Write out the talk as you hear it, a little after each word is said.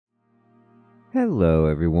Hello,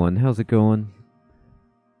 everyone. How's it going?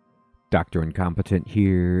 Dr. Incompetent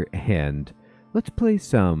here, and let's play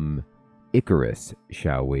some Icarus,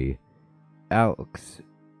 shall we? Alex,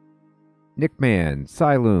 Nickman,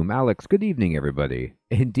 Siloom, Alex, good evening, everybody.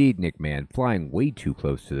 Indeed, Nickman, flying way too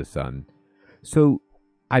close to the sun. So,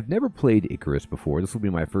 I've never played Icarus before. This will be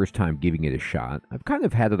my first time giving it a shot. I've kind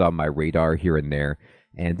of had it on my radar here and there,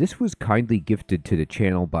 and this was kindly gifted to the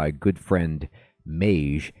channel by a good friend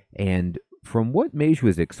Maige, and from what Maige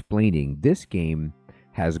was explaining, this game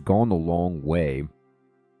has gone a long way.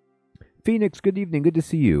 Phoenix, good evening, good to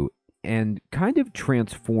see you. And kind of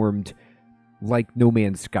transformed like No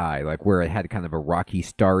Man's Sky, like where it had kind of a rocky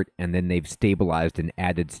start, and then they've stabilized and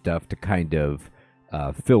added stuff to kind of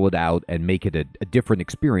fill it out and make it a different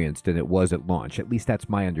experience than it was at launch. At least that's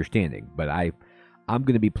my understanding. But I'm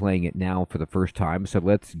going to be playing it now for the first time, so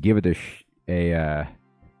let's give it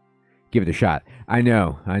give it a shot. I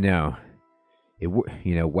know.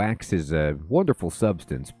 Wax is a wonderful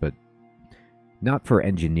substance, but not for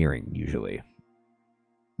engineering, usually.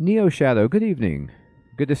 Neo Shadow, good evening.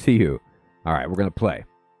 Good to see you. All right, we're going to play.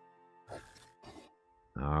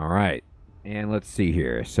 All right, and let's see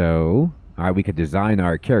here. So, all right, we could design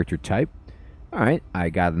our character type. All right, I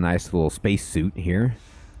got a nice little space suit here.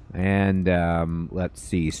 And let's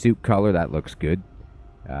see, suit color, that looks good.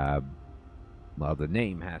 Well, the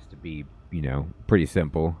name has to be, pretty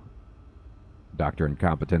simple. Dr.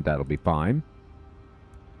 Incompetent, that'll be fine.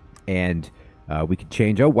 And we could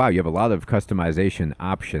change. Oh, wow, you have a lot of customization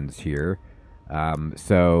options here. None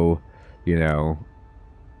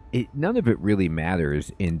of it really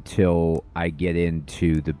matters until I get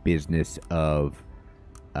into the business of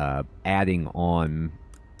adding on.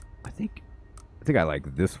 I think I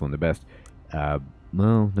like this one the best. Well,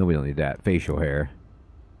 no, we don't need that. Facial hair.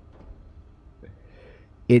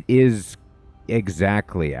 It is.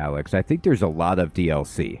 Exactly, Alex. I think there's a lot of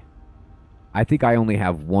DLC. I think I only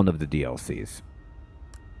have one of the DLCs.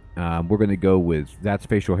 We're going to go with that's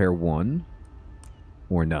facial hair 1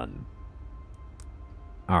 or none.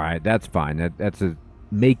 All right, that's fine. That's a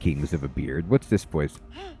makings of a beard. What's this voice?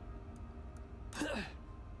 All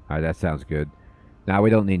right, that sounds good. Now we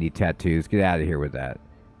don't need any tattoos. Get out of here with that.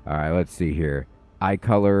 All right, let's see here. Eye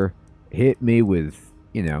color. Hit me with,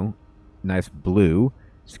 nice blue.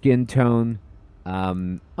 Skin tone.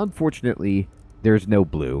 Unfortunately, there's no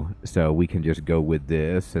blue, so we can just go with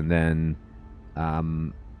this, and then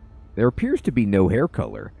there appears to be no hair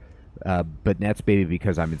color, but that's maybe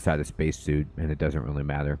because I'm inside a spacesuit, and it doesn't really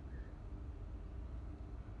matter.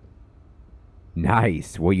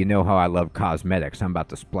 Nice. Well, you know how I love cosmetics. I'm about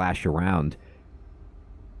to splash around,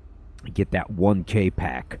 get that 1K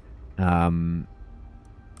pack. Oh,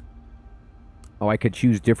 I could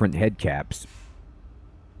choose different head caps.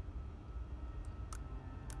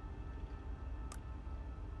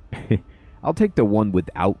 I'll take the one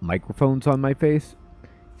without microphones on my face.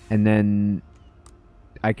 And then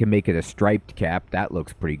I can make it a striped cap. That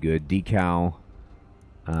looks pretty good. Decal.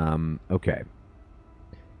 Okay.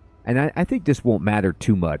 And I think this won't matter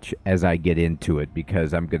too much as I get into it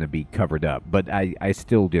because I'm going to be covered up. But I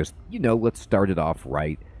still just, let's start it off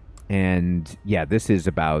right. And yeah, this is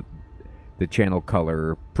about the channel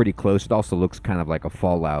color pretty close. It also looks kind of like a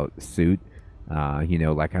Fallout suit.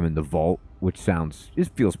 Like I'm in the vault. Which it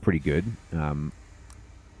feels pretty good.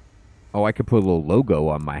 Oh, I could put a little logo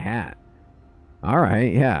on my hat. All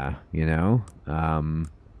right, yeah,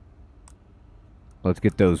 let's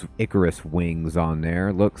get those Icarus wings on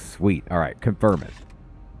there. Looks sweet. All right, confirm it.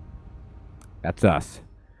 That's us.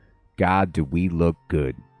 God, do we look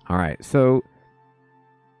good. All right, so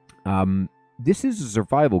this is a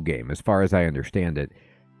survival game as far as I understand it.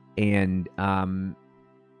 And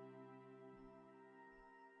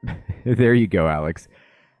there you go, Alex.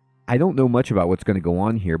 I don't know much about what's going to go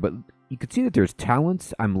on here, but you can see that there's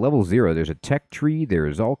talents. I'm level 0. There's a tech tree.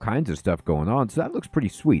 There's all kinds of stuff going on, so that looks pretty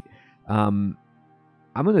sweet. I'm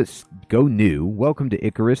going to go new. Welcome to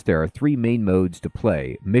Icarus. There are 3 main modes to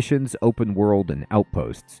play: missions, open world, and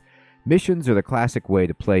outposts. Missions are the classic way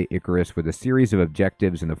to play Icarus with a series of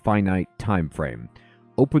objectives and a finite time frame.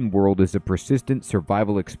 Open world is a persistent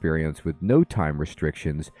survival experience with no time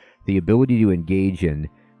restrictions, the ability to engage in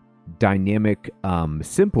dynamic,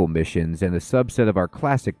 simple missions, and a subset of our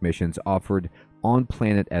classic missions offered on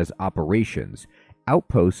planet as operations.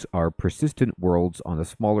 Outposts are persistent worlds on a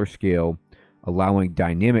smaller scale, allowing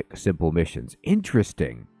dynamic, simple missions.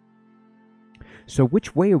 Interesting. So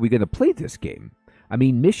which way are we going to play this game? I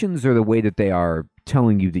mean, missions are the way that they are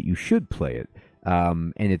telling you that you should play it,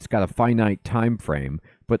 and it's got a finite time frame,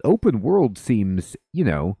 but open world seems,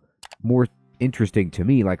 more interesting to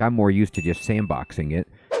me. Like, I'm more used to just sandboxing it.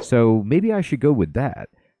 So maybe I should go with that.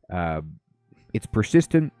 It's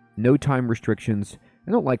persistent, no time restrictions.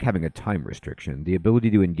 I don't like having a time restriction, the ability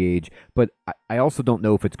to engage, but I also don't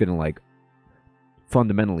know if it's going to, like,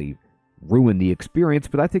 fundamentally ruin the experience,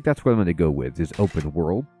 but I think that's what I'm going to go with, is open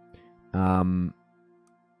world.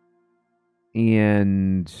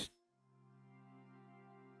 And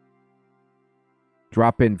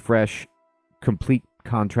drop in fresh, complete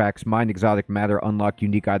contracts, mine exotic matter, unlock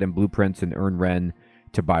unique item blueprints, and earn Ren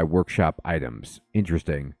to buy workshop items.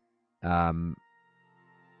 Interesting.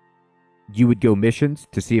 You would go missions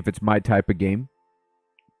to see if it's my type of game.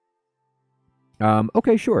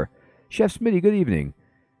 Okay, sure. Chef Smitty, good evening.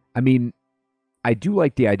 I mean, I do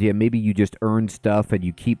like the idea. Maybe you just earn stuff and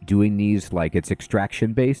you keep doing these like it's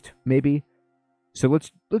extraction based, maybe. So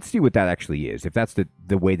let's see what that actually is. If that's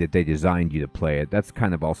the way that they designed you to play it, that's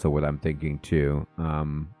kind of also what I'm thinking too.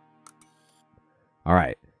 All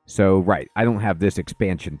right. So, right, I don't have this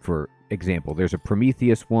expansion, for example. There's a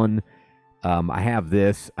Prometheus one. I have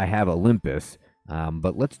this. I have Olympus.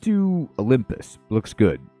 But let's do Olympus. Looks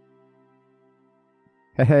good.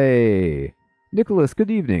 Hey, Nicholas,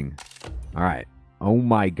 good evening. All right. Oh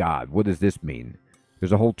my God, what does this mean?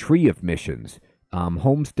 There's a whole tree of missions.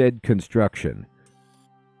 Homestead construction.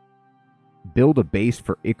 Build a base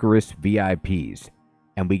for Icarus VIPs.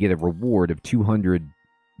 And we get a reward of 200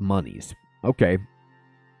 monies. Okay.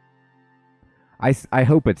 I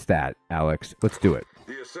hope it's that, Alex. Let's do it.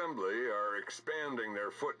 The Assembly are expanding their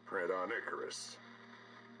footprint on Icarus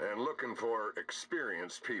and looking for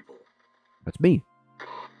experienced people. That's me.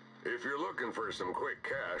 If you're looking for some quick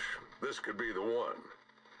cash, this could be the one.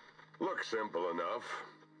 Looks simple enough,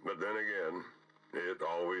 but then again, it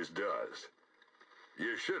always does.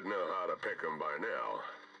 You should know how to pick them by now.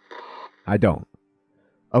 I don't.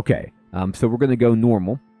 Okay, so we're going to go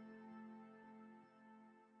normal.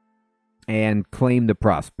 And claim the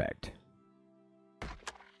prospect.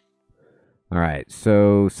 Alright,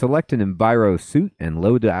 so select an Enviro suit and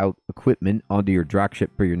load out equipment onto your dropship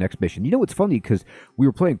for your next mission. You know what's funny? Because we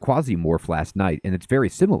were playing Quasimorph last night, and it's very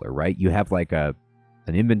similar, right? You have like an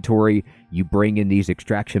inventory, you bring in these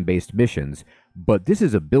extraction-based missions, but this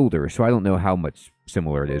is a builder, so I don't know how much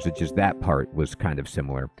similar it is. It's just that part was kind of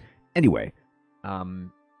similar. Anyway,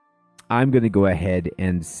 I'm going to go ahead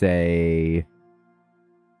and say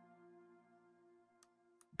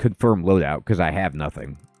confirm loadout, because I have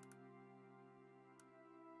nothing.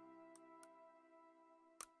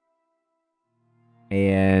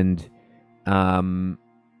 And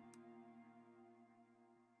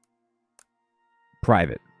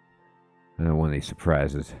private. I don't want any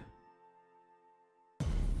surprises.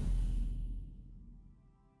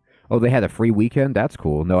 Oh, they had a free weekend? That's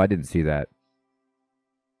cool. No, I didn't see that.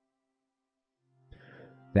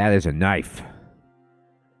 That is a knife.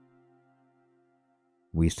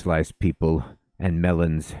 We slice people and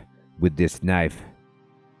melons with this knife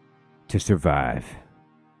to survive.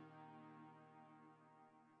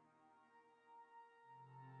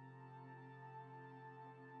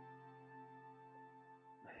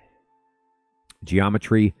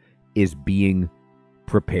 Geometry is being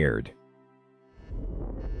prepared.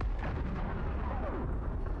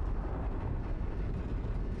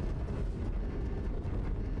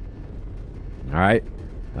 All right.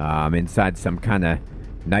 I'm inside some kind of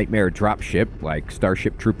nightmare dropship, like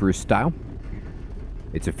Starship Troopers style.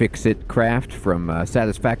 It's a fix-it craft from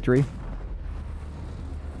Satisfactory.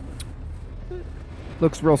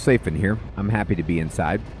 Looks real safe in here. I'm happy to be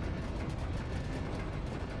inside.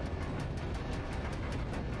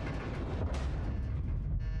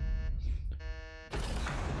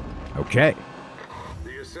 Okay.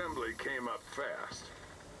 The Assembly came up fast,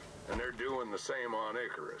 and they're doing the same on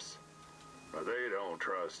Icarus. But they don't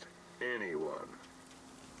trust anyone.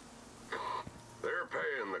 They're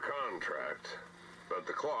paying the contract, but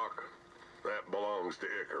the clock, that belongs to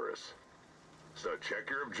Icarus. So check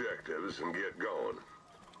your objectives and get going,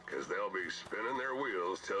 because they'll be spinning their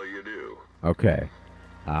wheels till you do. Okay.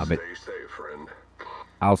 Stay safe, friend.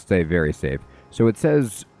 I'll stay very safe. So it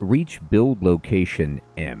says reach build location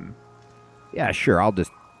M. Yeah, sure, I'll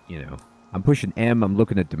just, I'm pushing M, I'm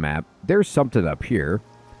looking at the map. There's something up here.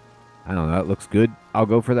 I don't know, it looks good. I'll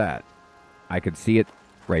go for that. I can see it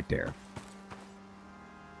right there.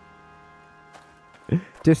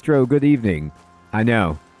 Distro, good evening. I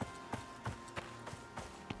know.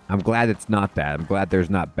 I'm glad it's not that. I'm glad there's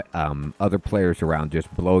not other players around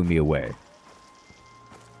just blowing me away.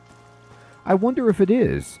 I wonder if it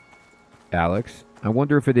is, Alex. I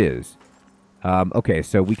wonder if it is. Okay,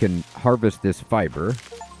 so we can harvest this fiber.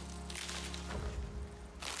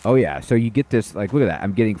 Oh yeah, so you get this, like, look at that.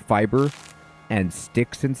 I'm getting fiber and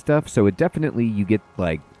sticks and stuff. So it definitely, you get,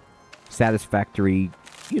 like, satisfactory,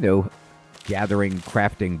 you know, gathering,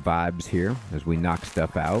 crafting vibes here as we knock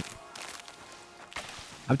stuff out.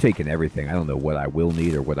 I'm taking everything. I don't know what I will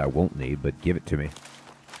need or what I won't need, but give it to me.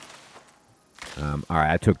 All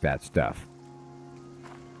right, I took that stuff.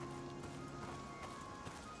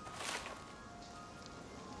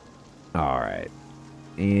 All right.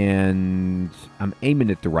 And I'm aiming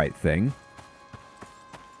at the right thing.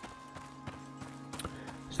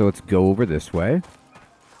 So let's go over this way.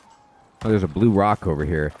 Oh, there's a blue rock over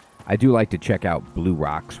here. I do like to check out blue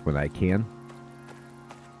rocks when I can.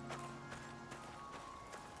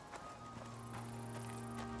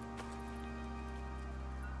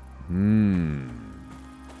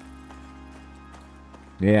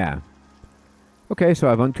 Yeah. Okay, so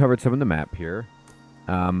I've uncovered some of the map here.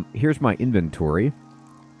 Here's my inventory.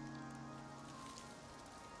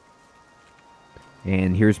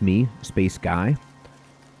 And here's me, Space Guy.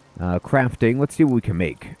 Crafting. Let's see what we can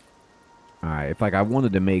make. Alright, if like I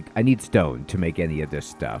wanted to make... I need stone to make any of this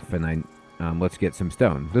stuff. And let's get some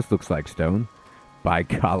stone. This looks like stone. By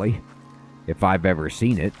golly. If I've ever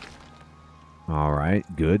seen it.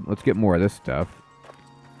 Alright, good. Let's get more of this stuff.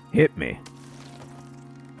 Hit me.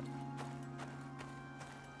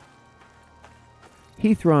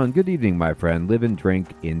 Heathron, good evening, my friend. Live and drink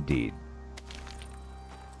indeed.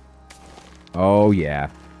 Oh, yeah.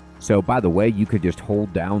 So, by the way, you could just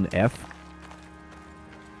hold down F.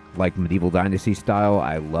 Like Medieval Dynasty style.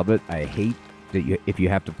 I love it. I hate that if you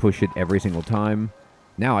have to push it every single time.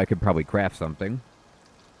 Now I could probably craft something.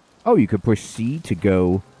 Oh, you could push C to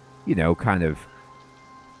go, you know, kind of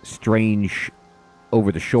strange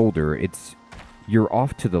over the shoulder. You're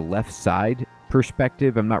off to the left side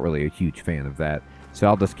perspective. I'm not really a huge fan of that. So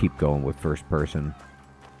I'll just keep going with first person.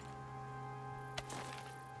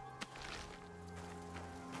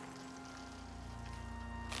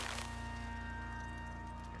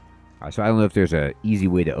 So I don't know if there's an easy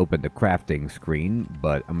way to open the crafting screen,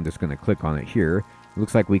 but I'm just going to click on it here. It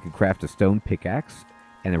looks like we could craft a stone pickaxe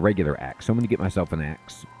and a regular axe. So I'm going to get myself an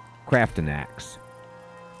axe. Craft an axe.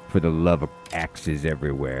 For the love of axes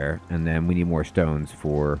everywhere. And then we need more stones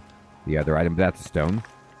for the other item. That's a stone.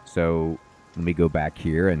 So let me go back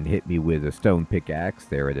here and hit me with a stone pickaxe.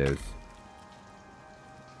 There it is.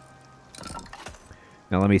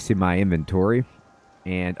 Now let me see my inventory.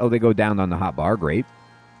 And, oh, they go down on the hotbar. Great.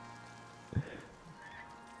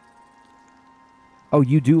 Oh,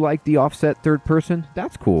 you do like the offset third person?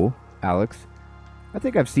 That's cool, Alex. I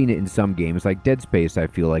think I've seen it in some games. Like Dead Space, I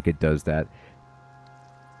feel like it does that.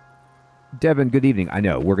 Devin, good evening. I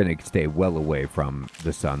know, we're going to stay well away from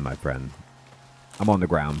the sun, my friend. I'm on the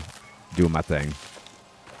ground, doing my thing.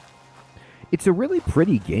 It's a really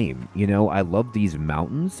pretty game, you know. I love these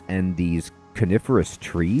mountains and these coniferous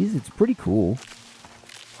trees. It's pretty cool.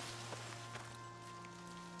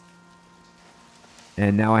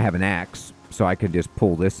 And now I have an axe, so I can just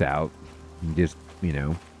pull this out and just, you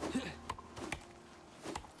know,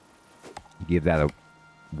 give that a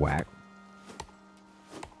whack.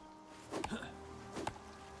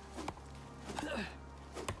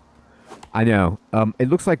 I know. It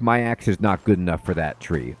looks like my axe is not good enough for that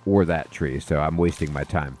tree, or that tree, so I'm wasting my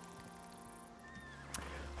time.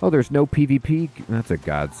 Oh, there's no PvP? That's a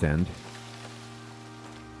godsend.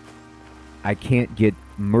 I can't get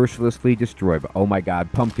mercilessly destroyed. Oh my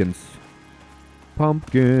god, pumpkins.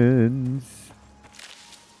 Pumpkins.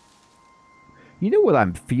 You know what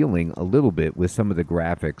I'm feeling a little bit with some of the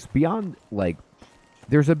graphics? Beyond, like,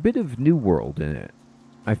 there's a bit of New World in it.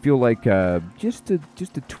 I feel like just a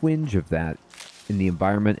twinge of that in the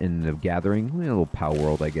environment and the gathering. A little Pow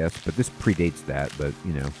World, I guess, but this predates that, but,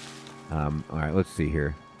 you know. Alright, let's see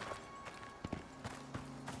here.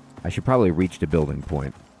 I should probably reach the building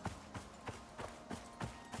point.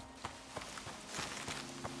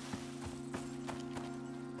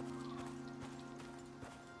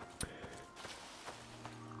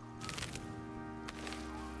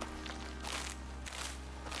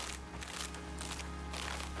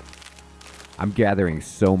 I'm gathering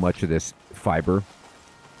so much of this fiber.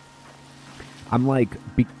 I'm like,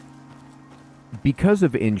 because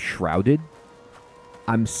of Enshrouded,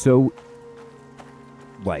 I'm so,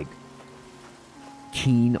 like,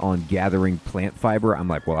 keen on gathering plant fiber. I'm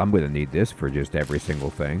like, well, I'm going to need this for just every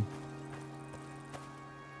single thing.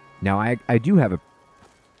 Now, I do have a...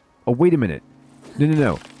 Oh, wait a minute.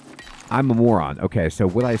 No. I'm a moron. Okay, so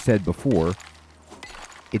what I said before...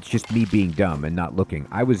 It's just me being dumb and not looking.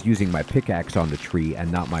 I was using my pickaxe on the tree and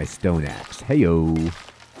not my stone axe. Heyo.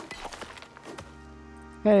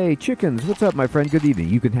 Hey, chickens. What's up, my friend? Good evening.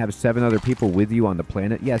 You can have 7 other people with you on the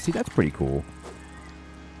planet. Yeah, see, that's pretty cool.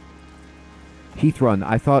 Heath Run,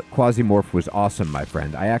 I thought Quasimorph was awesome, my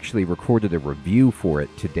friend. I actually recorded a review for it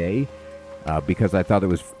today because I thought it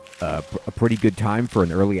was a pretty good time for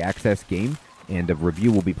an early access game, and a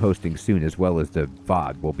review will be posting soon, as well as the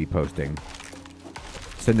VOD will be posting.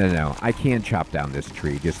 So no, I can chop down this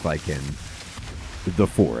tree just like in the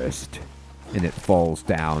forest, and it falls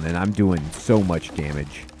down, and I'm doing so much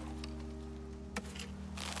damage.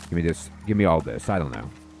 Give me this. Give me all this. I don't know.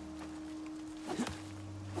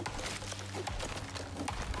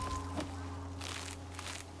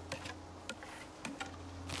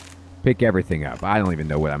 Pick everything up. I don't even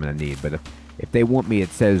know what I'm going to need, but if they want me, it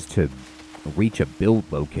says to reach a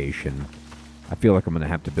build location. I feel like I'm going to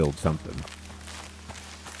have to build something.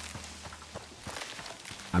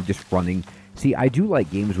 I'm just running. See, I do like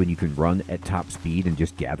games when you can run at top speed and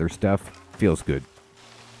just gather stuff. Feels good.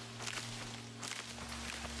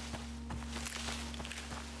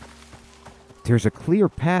 There's a clear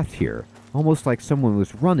path here, almost like someone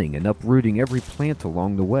was running and uprooting every plant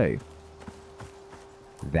along the way.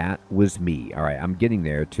 That was me. All right, I'm getting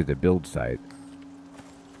there to the build site.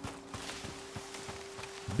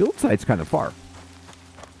 Build site's kind of far.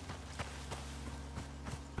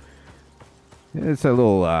 It's a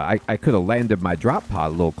little, I could have landed my drop pod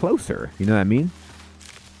a little closer. You know what I mean?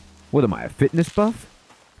 What am I, a fitness buff?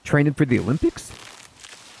 Training for the Olympics?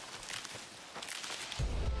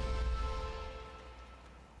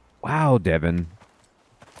 Wow, Devin.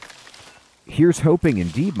 Here's hoping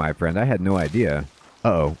indeed, my friend. I had no idea.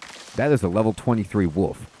 Uh-oh. That is a level 23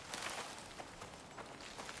 wolf.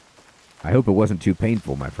 I hope it wasn't too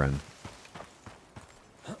painful, my friend.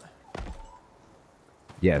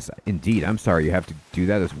 Yes, indeed. I'm sorry you have to do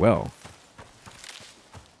that as well.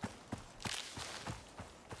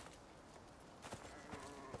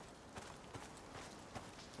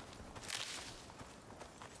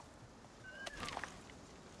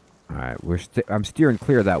 Alright, I'm steering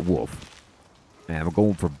clear of that wolf. And I'm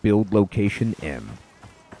going for build location M.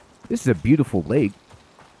 This is a beautiful lake.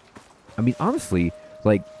 I mean, honestly,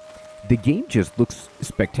 like, the game just looks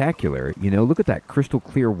spectacular. You know, look at that crystal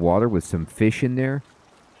clear water with some fish in there.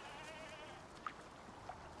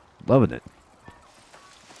 Loving it.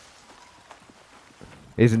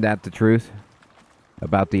 Isn't that the truth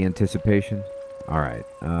about the anticipation? Alright.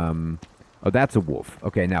 Oh, that's a wolf.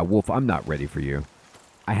 Okay, now, wolf, I'm not ready for you.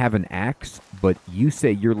 I have an axe, but you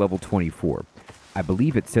say you're level 24. I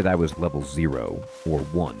believe it said I was level 0 or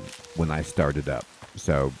 1 when I started up.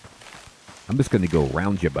 So, I'm just going to go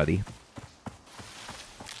around you, buddy.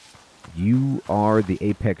 You are the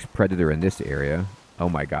apex predator in this area. Oh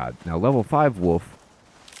my god. Now, level 5 wolf,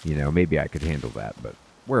 you know, maybe I could handle that, but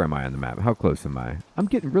where am I on the map? How close am I? I'm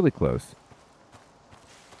getting really close.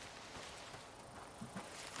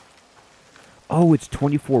 Oh, it's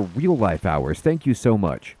 24 real-life hours. Thank you so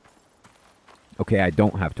much. Okay, I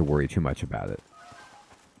don't have to worry too much about it.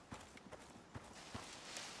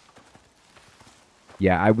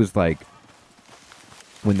 Yeah, I was like,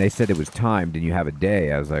 when they said it was timed and you have a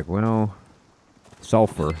day, I was like, well,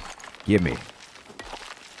 sulfur, give me.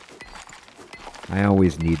 I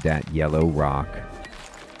always need that yellow rock.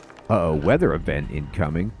 Uh-oh, weather event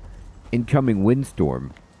incoming. Incoming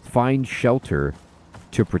windstorm. Find shelter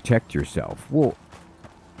to protect yourself. Well,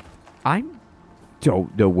 I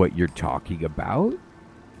don't know what you're talking about.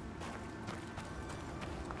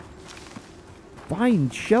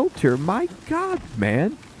 Find shelter? My god,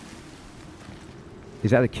 man.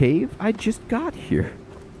 Is that a cave? I just got here.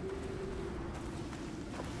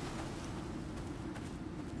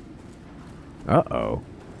 Uh-oh.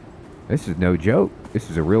 This is no joke. This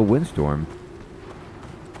is a real windstorm.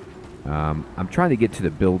 I'm trying to get to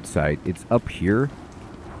the build site. It's up here.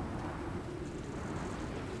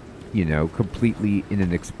 You know, completely in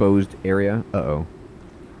an exposed area. Uh-oh.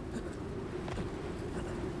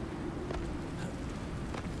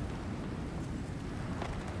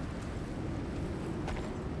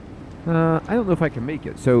 I don't know if I can make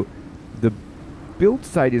it. So, the build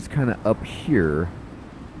site is kind of up here.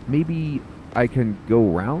 Maybe I can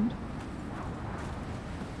go around?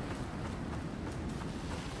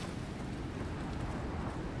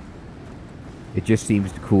 It just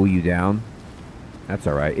seems to cool you down. That's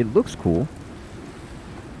alright. It looks cool.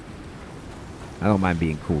 I don't mind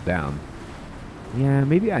being cooled down. Yeah,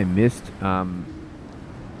 maybe I missed,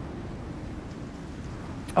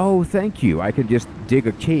 Oh, thank you. I can just dig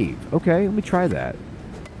a cave. Okay, let me try that.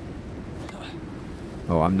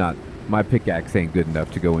 Oh, I'm not... My pickaxe ain't good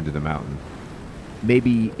enough to go into the mountain.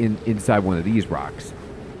 Maybe inside one of these rocks.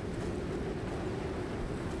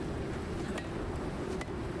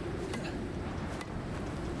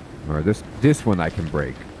 Or this one I can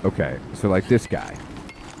break. Okay, so like this guy.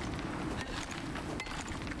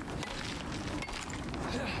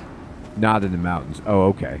 Not in the mountains. Oh,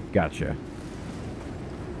 okay. Gotcha.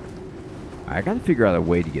 I gotta figure out a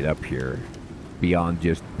way to get up here beyond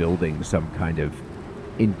just building some kind of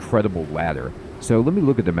incredible ladder. So let me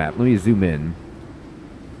look at the map. Let me zoom in.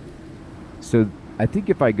 So I think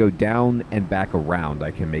if I go down and back around,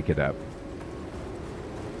 I can make it up.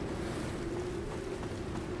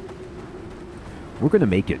 We're gonna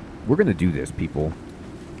make it. We're gonna do this, people.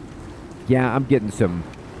 Yeah, I'm getting some...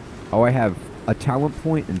 Oh, I have a talent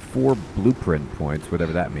point and 4 blueprint points,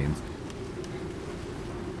 whatever that means.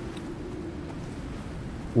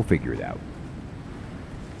 We'll figure it out.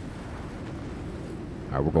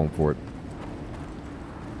 Alright, we're going for it.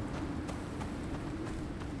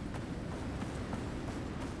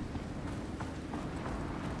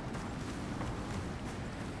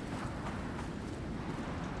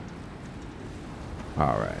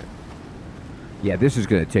 Alright. Yeah, this is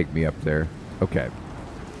going to take me up there. Okay.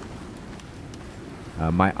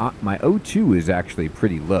 My O2 is actually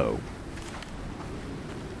pretty low.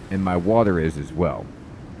 And my water is as well.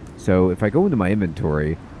 So if I go into my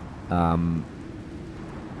inventory, I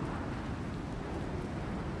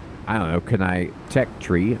don't know, can I tech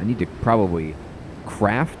tree? I need to probably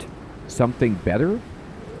craft something better.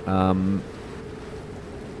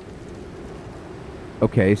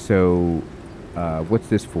 Okay, so what's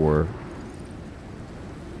this for?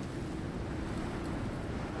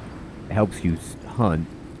 It helps you hunt.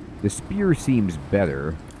 The spear seems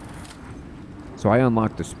better. So I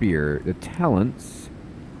unlock the spear. The talents...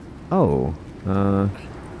 Oh.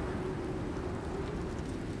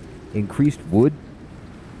 Increased wood.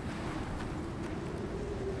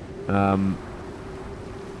 I'm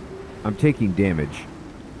taking damage.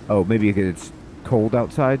 Oh, maybe because it's cold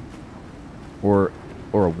outside? Or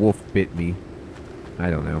a wolf bit me. I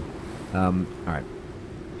don't know. Alright.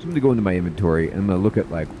 So I'm going to go into my inventory and I'm going to look at,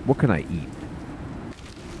 like, what can I eat?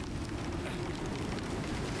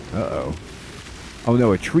 Uh-oh. Oh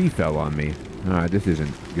no, a tree fell on me. Alright, this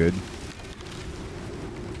isn't good.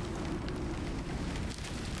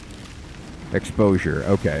 Exposure.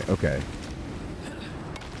 Okay, okay.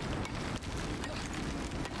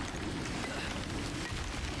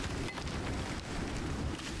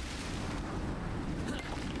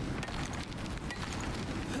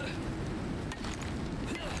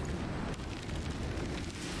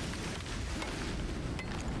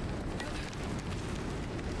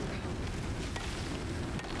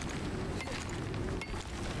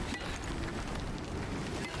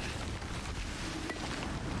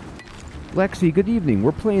 Lexi, good evening.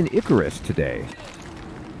 We're playing Icarus today.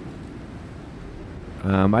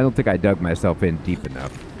 I don't think I dug myself in deep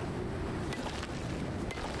enough.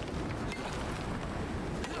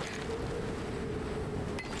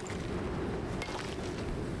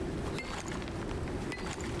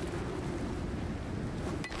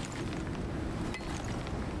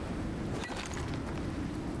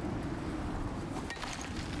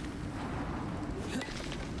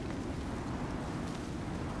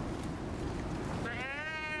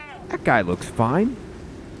 That guy looks fine.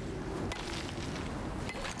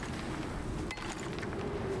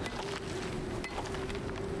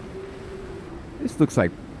 This looks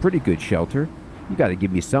like pretty good shelter. You got to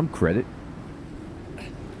give me some credit.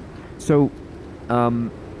 So, let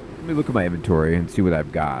me look at my inventory and see what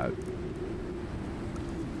I've got.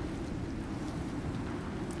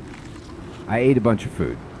 I ate a bunch of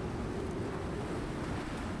food.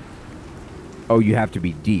 Oh, you have to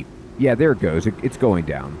be deep. Yeah, there it goes. It's going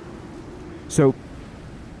down. So,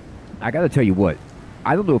 I gotta tell you what,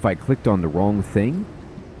 I don't know if I clicked on the wrong thing,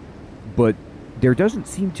 but there doesn't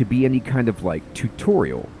seem to be any kind of, like,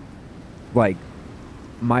 tutorial. Like,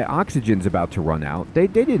 my oxygen's about to run out. They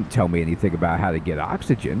didn't tell me anything about how to get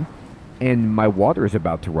oxygen, and my water is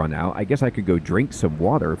about to run out. I guess I could go drink some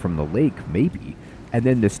water from the lake, maybe. And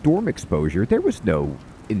then the storm exposure, there was no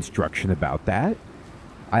instruction about that.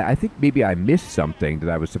 I think maybe I missed something that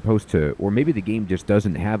I was supposed to, or maybe the game just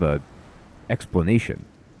doesn't have a explanation.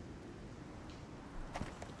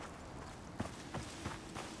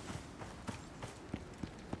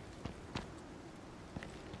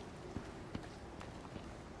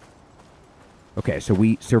 Okay, so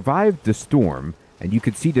we survived the storm, and you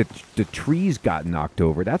could see that the trees got knocked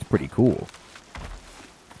over. That's pretty cool.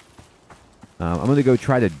 I'm going to go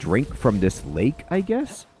try to drink from this lake, I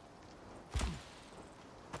guess.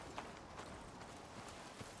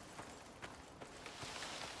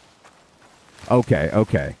 Okay,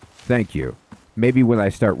 okay. Thank you. Maybe when I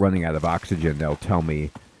start running out of oxygen, they'll tell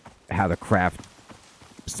me how to craft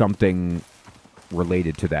something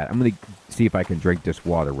related to that. I'm going to see if I can drink this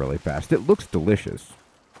water really fast. It looks delicious.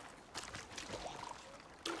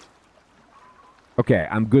 Okay,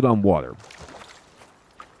 I'm good on water.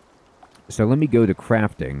 So let me go to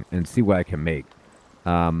crafting and see what I can make.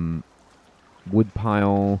 Wood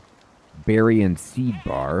pile, berry and seed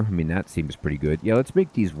bar. I mean, that seems pretty good. Yeah, let's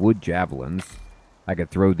make these wood javelins. I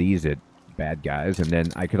could throw these at bad guys, and then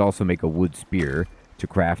I could also make a wood spear to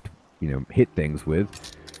craft, hit things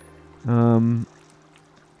with. Oh,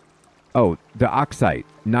 the oxite.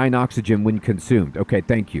 9 oxygen when consumed. Okay,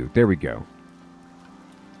 thank you. There we go.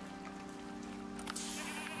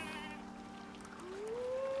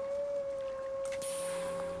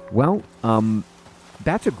 Well,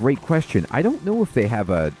 that's a great question. I don't know if they have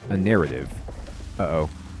a narrative. Uh-oh.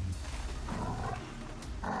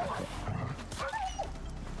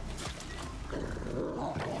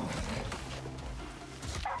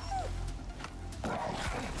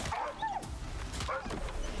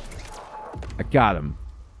 I got him.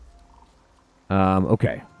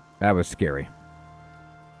 Okay. That was scary.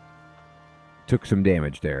 Took some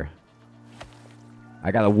damage there.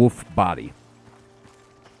 I got a wolf body.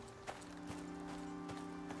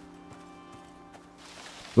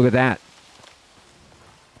 Look at that.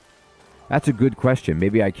 That's a good question.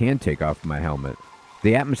 Maybe I can take off my helmet.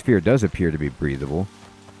 The atmosphere does appear to be breathable.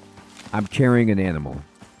 I'm carrying an animal.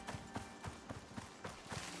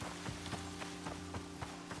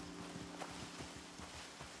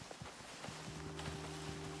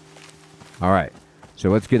 All right. So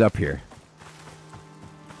let's get up here.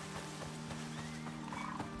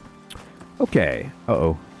 Okay.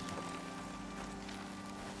 Uh-oh.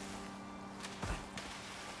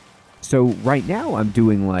 So right now I'm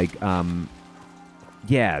doing like,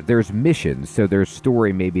 yeah, there's missions. So there's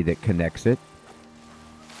story maybe that connects it.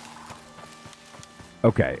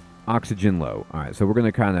 Okay, oxygen low. All right, so we're going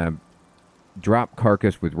to kind of drop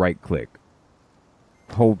carcass with right click.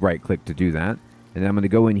 Hold right click to do that. And then I'm going to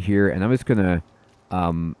go in here and I'm just going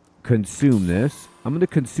to consume this. I'm going to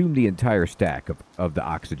consume the entire stack of the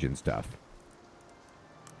oxygen stuff.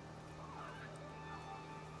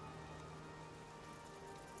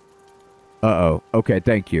 Uh-oh. Okay,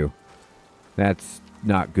 thank you. That's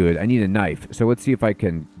not good. I need a knife. So let's see if I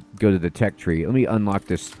can go to the tech tree. Let me unlock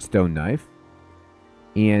this stone knife.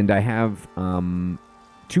 And I have 2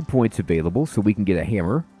 points available, so we can get a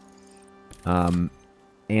hammer and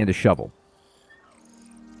a shovel.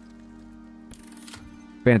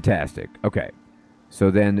 Fantastic. Okay. So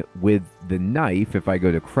then with the knife, if I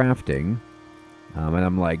go to crafting, and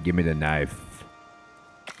I'm like, give me the knife.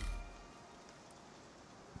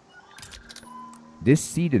 This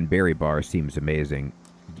seed and berry bar seems amazing.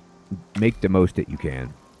 Make the most that you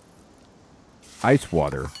can. Ice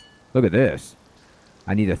water. Look at this.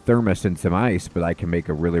 I need a thermos and some ice, but I can make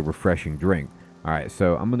a really refreshing drink. All right,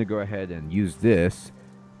 so I'm going to go ahead and use this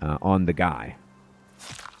on the guy.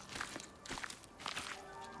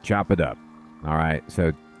 Chop it up. All right,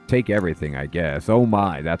 so take everything, I guess. Oh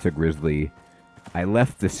my, that's a grizzly. I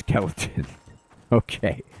left the skeleton.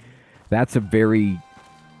 Okay. That's a very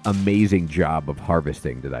amazing job of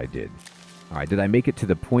harvesting that I did. All right, did I make it to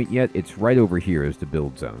the point yet? It's right over here is the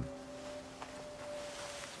build zone.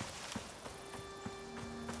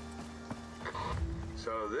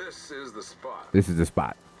 So this is the spot. This is the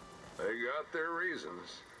spot. They got their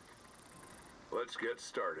reasons. Let's get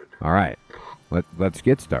started. All right, let's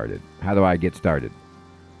get started. How do I get started?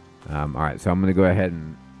 All right, so I'm going to go ahead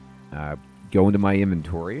and go into my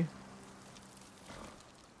inventory.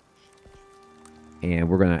 And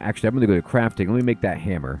we're going to... Actually, I'm going to go to crafting. Let me make that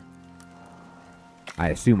hammer. I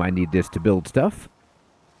assume I need this to build stuff.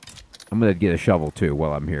 I'm going to get a shovel, too,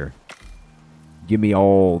 while I'm here. Give me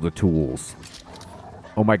all the tools.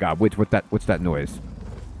 Oh, my God. Wait, what's that noise?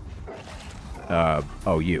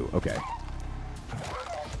 Oh, you. Okay.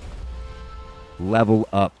 Level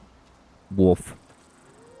up, wolf.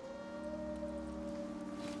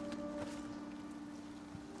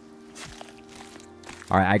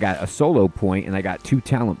 All right, I got a solo point, and I got 2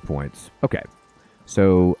 talent points. Okay.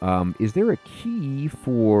 So, is there a key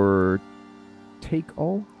for take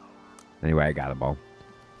all? Anyway, I got them all.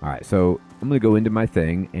 All right, so I'm going to go into my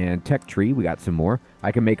thing, and tech tree, we got some more.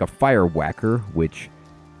 I can make a fire whacker, which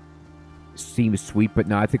seems sweet, but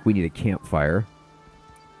no, I think we need a campfire.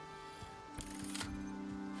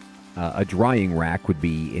 A drying rack would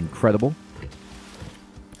be incredible.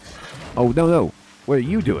 Oh, no. What are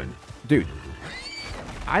you doing? Dude.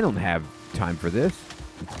 I don't have time for this.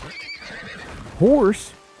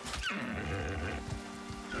 Horse?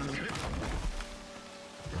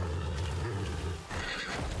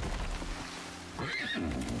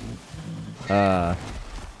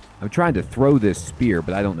 I'm trying to throw this spear,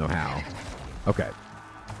 but I don't know how. Okay.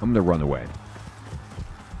 I'm going to run away.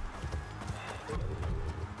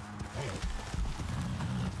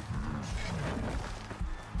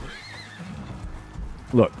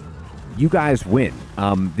 Look, you guys win.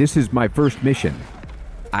 This is my first mission.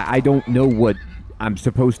 I don't know what I'm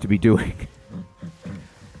supposed to be doing.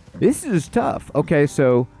 This is tough. Okay,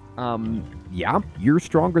 so, yeah, you're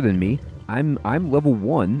stronger than me. I'm level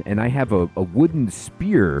 1, and I have a wooden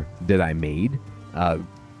spear that I made.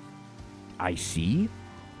 I see.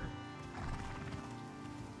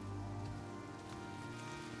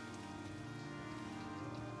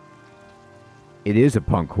 It is a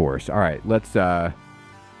punk horse. All right, let's,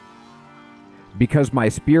 because my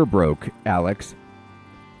spear broke, Alex,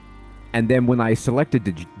 and then when I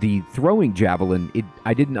selected the throwing javelin,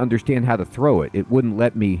 I didn't understand how to throw it. It wouldn't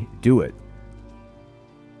let me do it.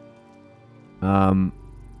 Are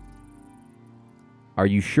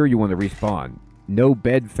you sure you want to respawn? No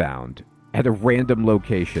bed found at a random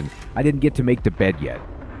location. I didn't get to make the bed yet.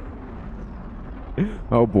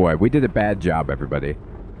 Oh boy, we did a bad job, everybody.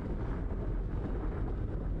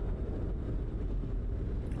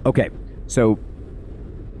 Okay, so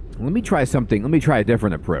let me try something. Let me try a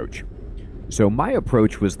different approach. So my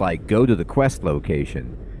approach was like, go to the quest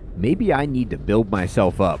location. Maybe I need to build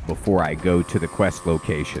myself up before I go to the quest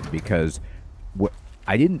location, because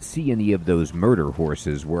I didn't see any of those murder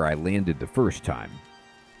horses where I landed the first time.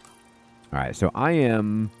 All right, so I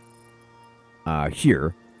am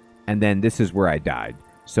here, and then this is where I died.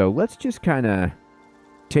 So let's just kind of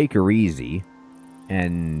take her easy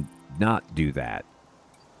and not do that.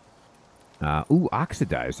 Ooh,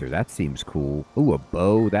 oxidizer. That seems cool. Ooh, a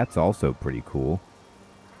bow. That's also pretty cool.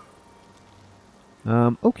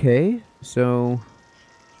 Okay. So,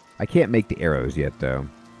 I can't make the arrows yet, though.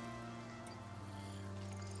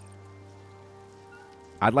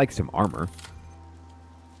 I'd like some armor.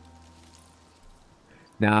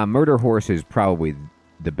 Now, murder horse is probably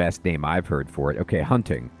the best name I've heard for it. Okay,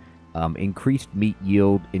 hunting. Increased meat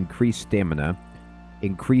yield, increased stamina,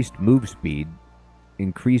 increased move speed,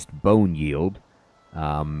 increased bone yield,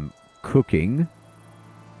 cooking,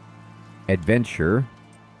 adventure,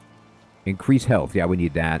 increase health. Yeah, we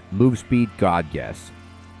need that. Move speed, God, yes.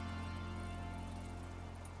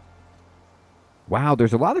 Wow,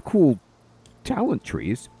 there's a lot of cool talent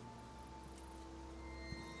trees.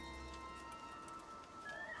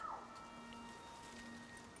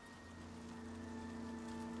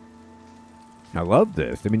 I love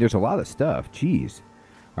this. I mean, there's a lot of stuff. Jeez.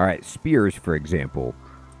 All right, spears, for example.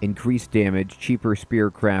 Increased damage, cheaper spear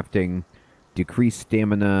crafting, decreased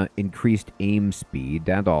stamina, increased aim speed.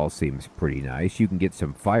 That all seems pretty nice. You can get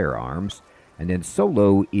some firearms. And then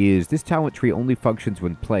solo is, this talent tree only functions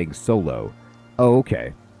when playing solo. Oh,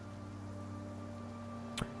 okay.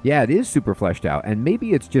 Yeah, it is super fleshed out. And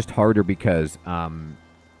maybe it's just harder because,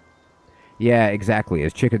 yeah, exactly.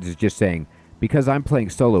 As Chickens is just saying, because I'm playing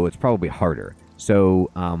solo, it's probably harder. So,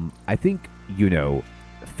 I think,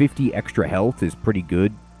 50 extra health is pretty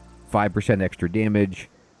good. 5% extra damage,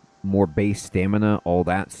 more base stamina, all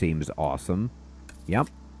that seems awesome. Yep,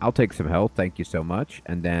 I'll take some health, thank you so much.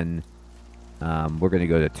 And then we're going to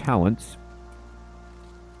go to talents.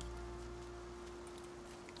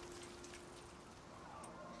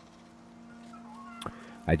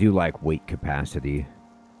 I do like weight capacity.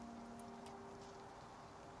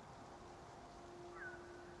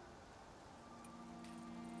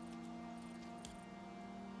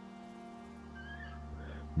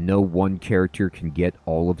 No one character can get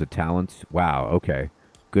all of the talents. Wow, okay.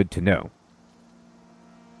 Good to know.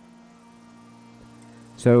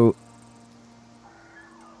 So,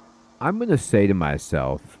 I'm going to say to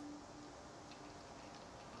myself,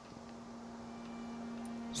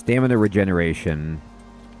 stamina regeneration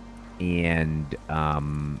and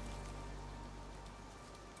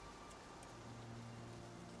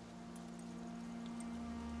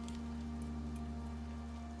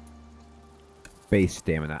base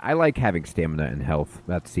stamina. I like having stamina and health.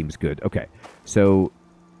 That seems good. Okay, so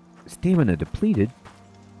stamina depleted.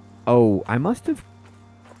 Oh, I must have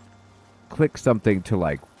clicked something to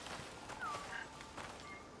like...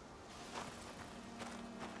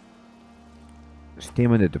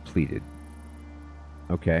 Stamina depleted.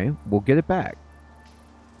 Okay, we'll get it back.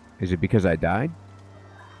 Is it because I died?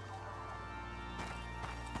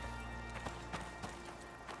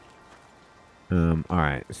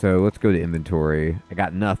 Alright, so let's go to inventory. I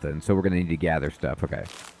got nothing, so we're going to need to gather stuff. Okay.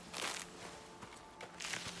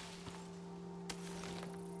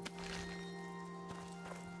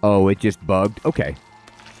 Oh, it just bugged? Okay.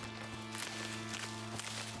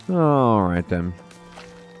 Alright then.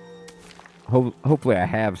 Hopefully I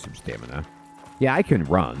have some stamina. Yeah, I can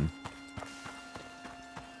run.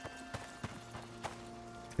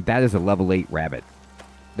 That is a level 8 rabbit.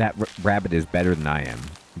 That rabbit is better than I am,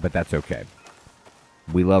 but that's okay.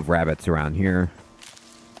 We love rabbits around here.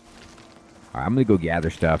 Alright, I'm gonna go gather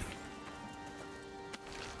stuff.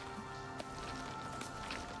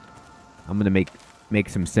 I'm gonna make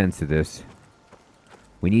some sense of this.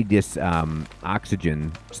 We need this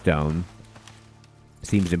oxygen stone.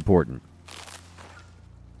 Seems important.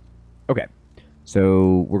 Okay,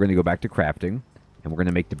 so we're gonna go back to crafting, and we're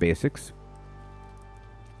gonna make the basics.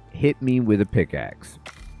 Hit me with a pickaxe.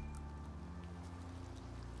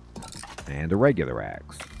 And a regular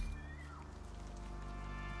axe.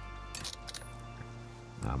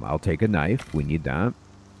 I'll take a knife. We need that.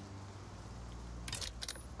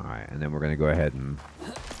 Alright, and then we're going to go ahead and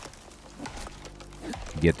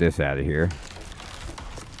get this out of here.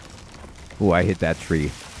 Oh, I hit that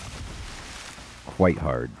tree quite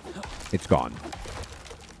hard. It's gone.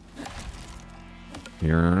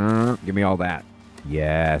 Here, give me all that.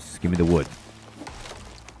 Yes, give me the wood.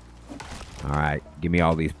 Alright, give me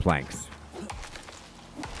all these planks.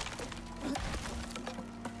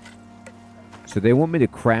 So they want me to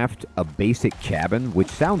craft a basic cabin, which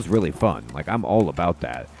sounds really fun. Like, I'm all about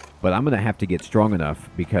that. But I'm going to have to get strong enough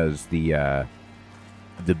because the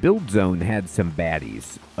build zone had some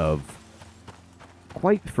baddies of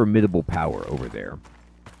quite formidable power over there.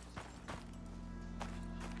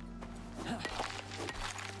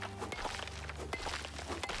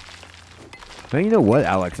 Now, you know what,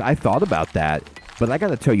 Alex? I thought about that, but I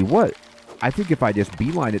got to tell you what. I think if I just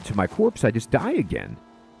beeline it to my corpse, I just die again.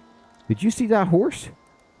 Did you see that horse?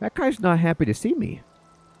 That guy's not happy to see me.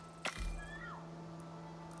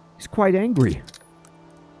 He's quite angry.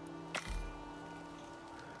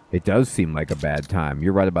 It does seem like a bad time.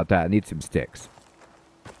 You're right about that. I need some sticks.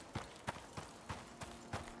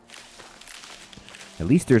 At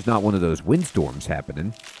least there's not one of those windstorms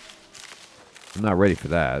happening. I'm not ready for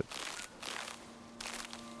that.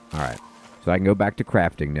 Alright. So I can go back to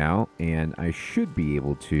crafting now, and I should be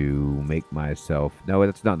able to make myself... No,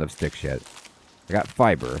 that's not enough sticks yet. I got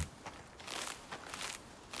fiber.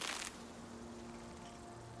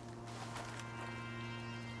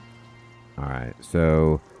 Alright,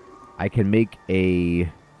 so I can make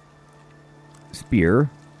a spear.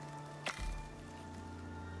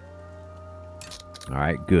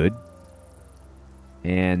 Alright, good.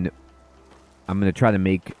 And I'm going to try to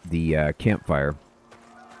make the campfire.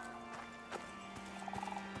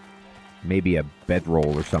 Maybe a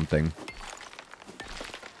bedroll or something.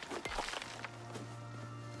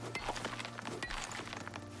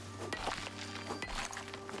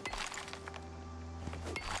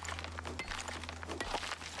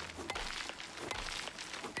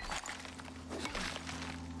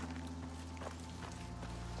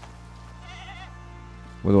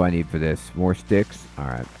 What do I need for this? More sticks?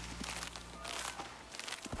 Alright.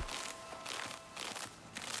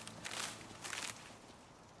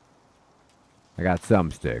 I got some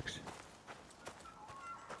sticks.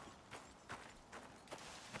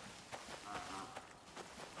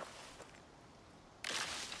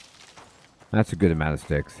 That's a good amount of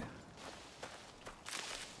sticks.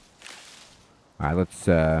 Alright, let's,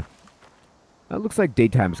 it looks like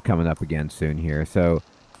daytime's coming up again soon here, so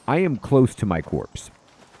I am close to my corpse.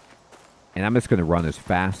 And I'm just going to run as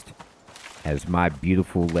fast as my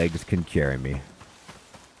beautiful legs can carry me.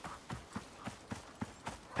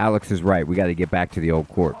 Alex is right. We got to get back to the old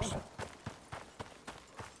corpse.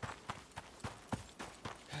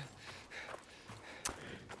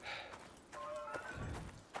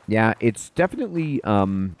 Yeah, it's definitely,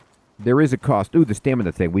 there is a cost. Ooh, the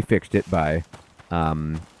stamina thing. We fixed it by,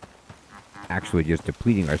 actually just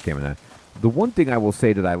depleting our stamina. The one thing I will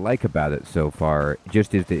say that I like about it so far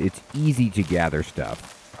just is that it's easy to gather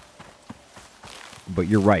stuff. But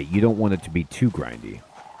you're right. You don't want it to be too grindy.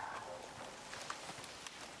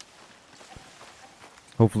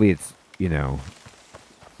 Hopefully it's, you know,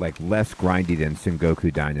 like less grindy than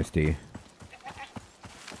Sengoku Dynasty.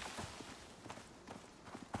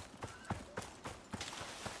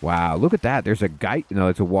 Wow, look at that. There's a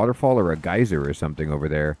it's a waterfall or a geyser or something over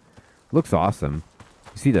there. Looks awesome.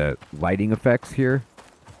 You see the lighting effects here?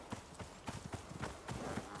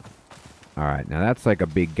 Alright, now that's like a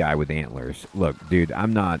big guy with antlers. Look, dude,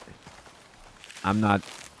 I'm not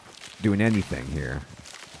doing anything here.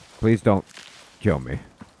 Please don't kill me.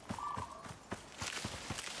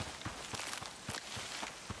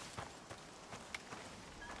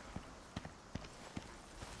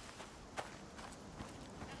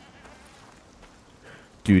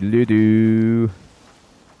 Doodle-doo.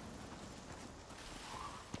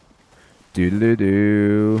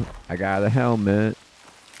 Doodle-doo. I got a helmet.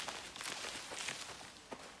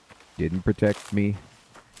 Didn't protect me.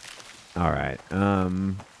 Alright, I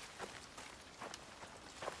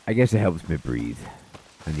guess it helps me breathe.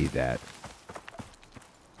 I need that.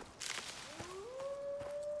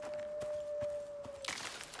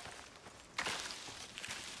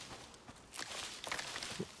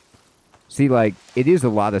 See, like, it is a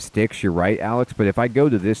lot of sticks, you're right, Alex, but if I go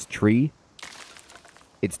to this tree,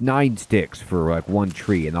 it's 9 sticks for, like, one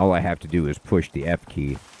tree, and all I have to do is push the F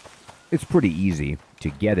key. It's pretty easy to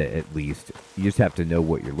get it, at least. You just have to know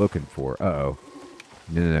what you're looking for. Uh-oh.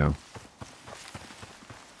 No, no, no.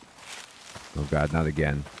 Oh, God, not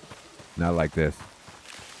again. Not like this.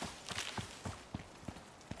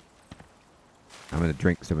 I'm going to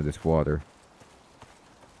drink some of this water.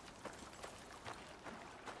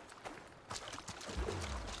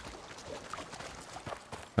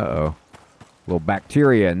 Uh-oh. Little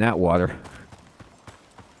bacteria in that water.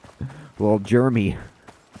 Little germy.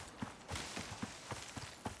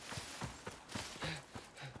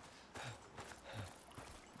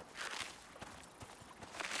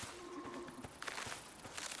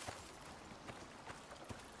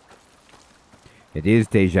 It is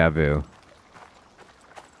deja vu.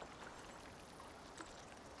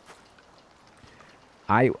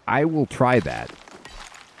 I will try that.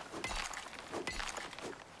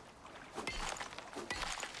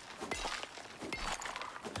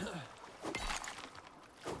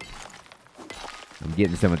 I'm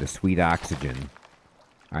getting some of the sweet oxygen.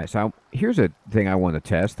 All right, so here's a thing I want to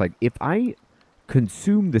test. Like, if I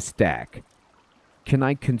consume the stack, can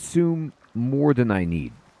I consume more than I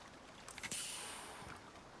need?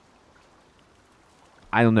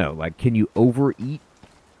 I don't know. Like, can you overeat?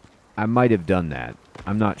 I might have done that.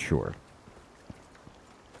 I'm not sure.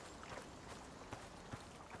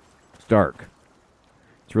 It's dark.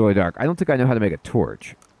 It's really dark. I don't think I know how to make a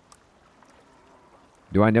torch.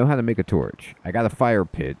 Do I know how to make a torch? I got a fire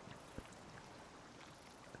pit.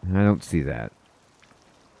 I don't see that.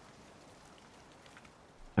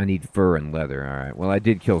 I need fur and leather. Alright. Well, I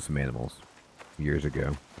did kill some animals years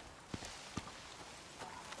ago.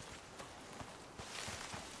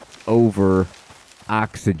 Over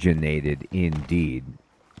oxygenated indeed.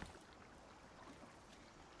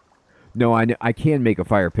 No, I can make a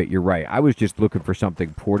fire pit. You're right. I was just looking for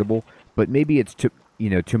something portable, but maybe it's to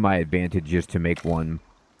my advantage just to make one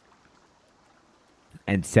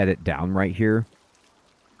and set it down right here.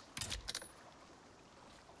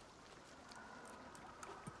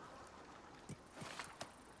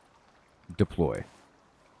 Deploy.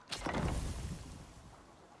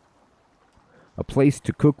 A place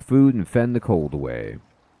to cook food and fend the cold away.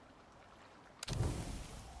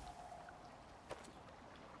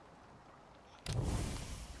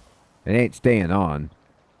 It ain't staying on.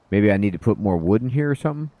 Maybe I need to put more wood in here or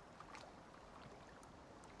something?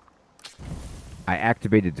 I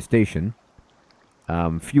activated the station.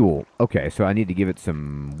 Fuel. Okay, so I need to give it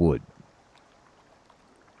some wood.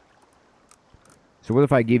 So what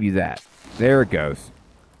if I give you that? There it goes.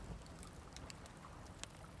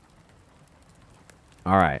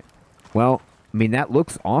 Alright. Well, I mean, that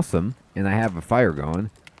looks awesome. And I have a fire going.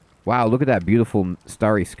 Wow, look at that beautiful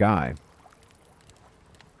starry sky.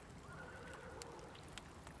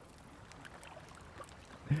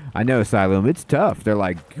 I know, Asylum. It's tough. They're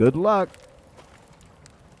like, good luck.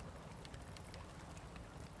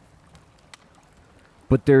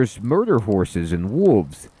 But there's murder horses and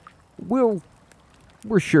wolves. We're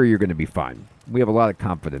sure you're going to be fine. We have a lot of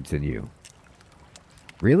confidence in you.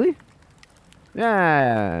 Really?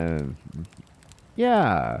 Yeah.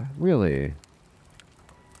 Yeah, really.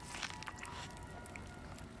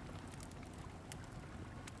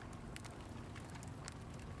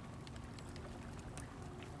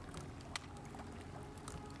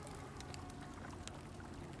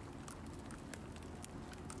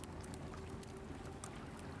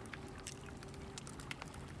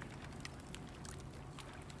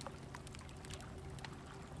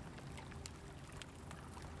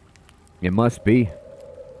 It must be.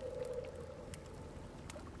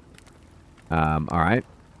 Alright.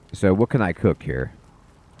 So what can I cook here?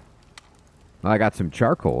 Well, I got some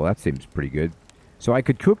charcoal. That seems pretty good. So I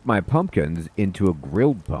could cook my pumpkins into a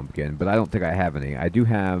grilled pumpkin, but I don't think I have any. I do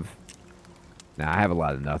have... Nah, I have a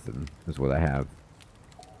lot of nothing, is what I have.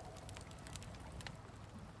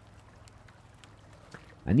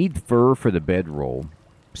 I need fur for the bedroll.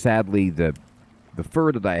 Sadly, the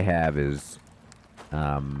fur that I have is...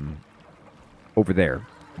 over there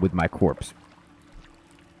with my corpse.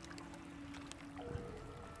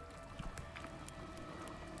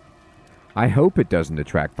 I hope it doesn't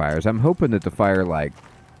attract fires. I'm hoping that the fire, like,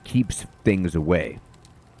 keeps things away.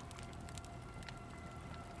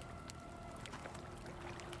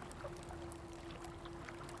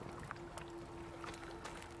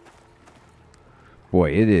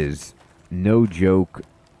 Boy, it is no joke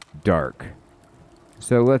dark.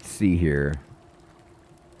 So let's see here.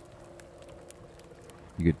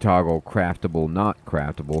 You could toggle craftable, not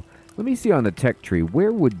craftable. Let me see on the tech tree.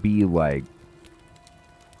 Where would be, like,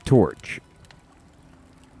 torch?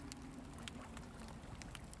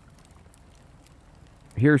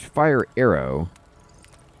 Here's fire arrow.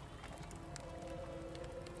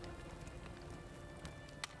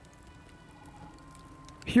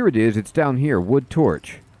 Here it is. It's down here. Wood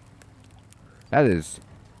torch. That is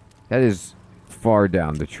far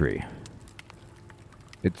down the tree.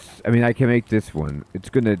 I mean, I can make this one.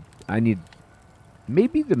 I need...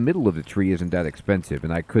 Maybe the middle of the tree isn't that expensive,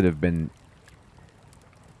 and I could have been...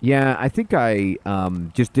 Yeah, I think I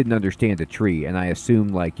just didn't understand the tree, and I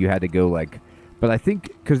assumed, like, you had to go, like... But I think,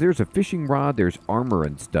 because there's a fishing rod, there's armor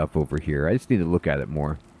and stuff over here. I just need to look at it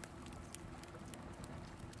more.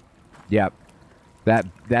 Yep.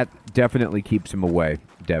 That definitely keeps him away,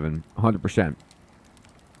 Devin. 100%.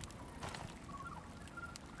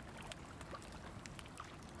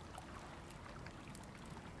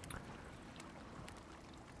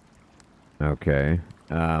 Okay.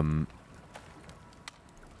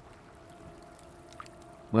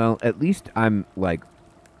 Well, at least I'm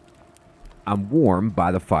warm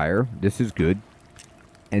by the fire. This is good.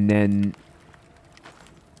 And then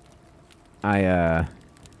I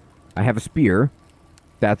have a spear.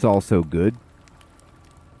 That's also good.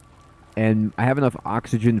 And I have enough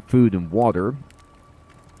oxygen, food, and water.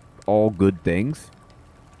 All good things.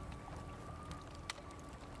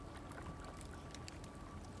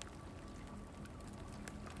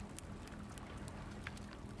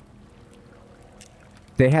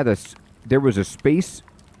 There was a space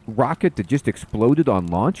rocket that just exploded on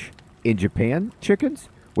launch in Japan, chickens?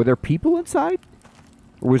 Were there people inside?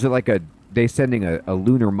 Or was it like they sending a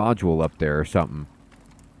lunar module up there or something?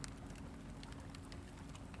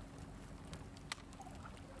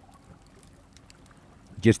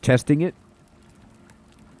 Just testing it?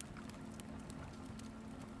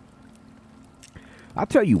 I'll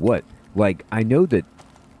tell you what, like, I know that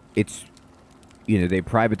it's, they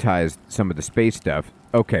privatized some of the space stuff.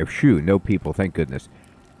 Okay, phew, no people, thank goodness.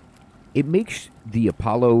 It makes the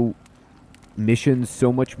Apollo missions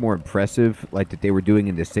so much more impressive, like that they were doing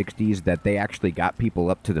in the 60s, that they actually got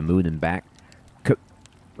people up to the moon and back.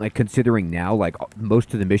 Like, considering now, like,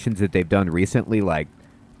 most of the missions that they've done recently, like,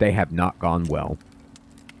 they have not gone well.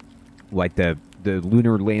 Like, the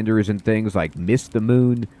lunar landers and things, like, missed the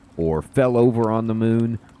moon, or fell over on the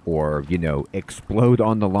moon, or, explode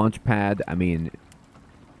on the launch pad. I mean,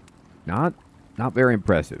 not very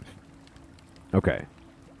impressive. Okay.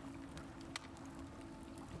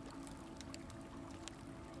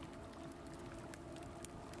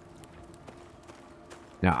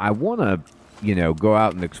 Now, I want to, go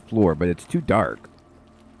out and explore, but it's too dark.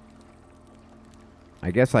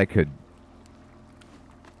 I guess I could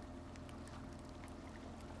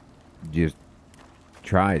just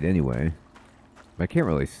try it anyway. I can't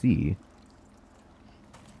really see.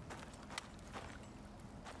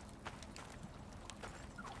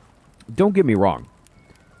 Don't get me wrong.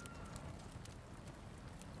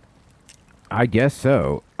 I guess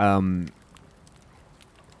so.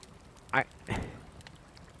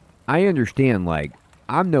 I understand, like,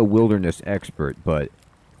 I'm no wilderness expert, but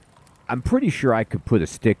I'm pretty sure I could put a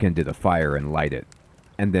stick into the fire and light it,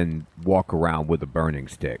 and then walk around with a burning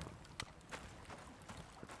stick.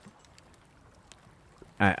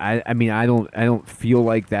 I mean, I don't feel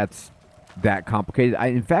like that's that complicated.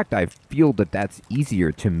 In fact, I feel that that's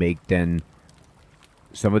easier to make than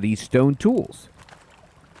some of these stone tools.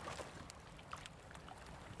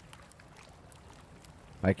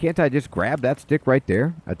 Like, can't I just grab that stick right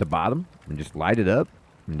there at the bottom and just light it up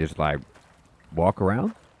and just, like, walk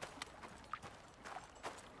around?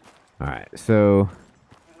 Alright, so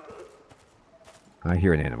I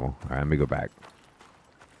hear an animal. Alright, let me go back.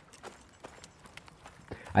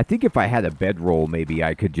 I think if I had a bedroll, maybe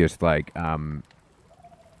I could just, like,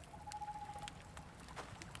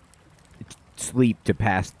 sleep to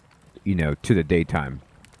pass, to the daytime.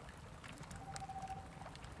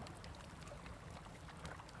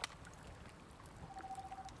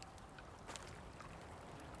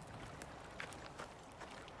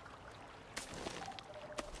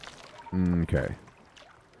 Okay.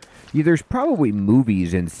 Yeah, there's probably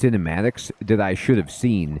movies and cinematics that I should have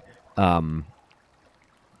seen,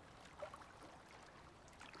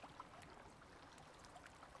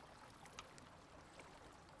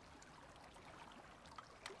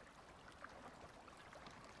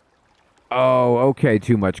 Oh, okay,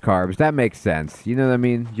 too much carbs. That makes sense. You know what I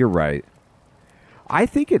mean? You're right. I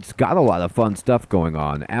think it's got a lot of fun stuff going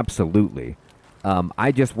on, absolutely.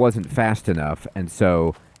 I just wasn't fast enough, and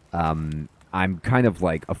so I'm kind of,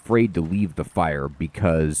 like, afraid to leave the fire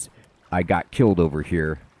because I got killed over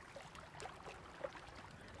here.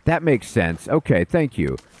 That makes sense. Okay, thank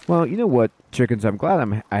you. Well, you know what, chickens? I'm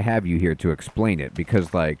glad I have you here to explain it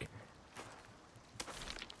because, like,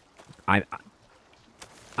 I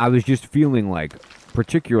I was just feeling like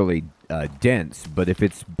particularly dense. But if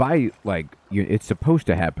it's by like it's supposed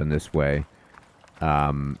to happen this way,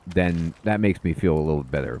 then that makes me feel a little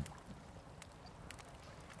better.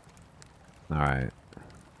 All right.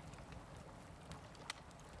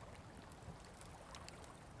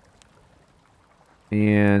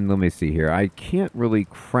 And let me see here. I can't really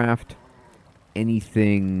craft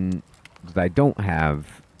anything that I don't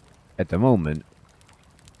have at the moment.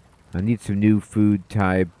 I need some new food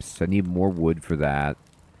types. I need more wood for that.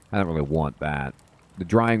 I don't really want that. The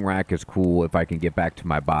drying rack is cool if I can get back to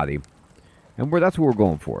my body. And that's what we're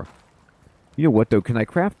going for. You know what, though? Can I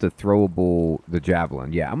craft the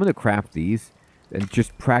javelin? Yeah, I'm going to craft these and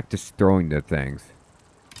just practice throwing the things.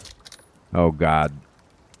 Oh, God.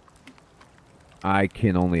 I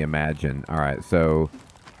can only imagine. All right, so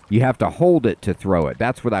you have to hold it to throw it.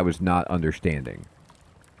 That's what I was not understanding.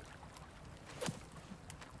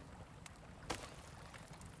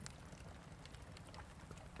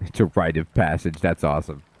 It's a rite of passage. That's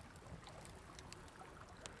awesome.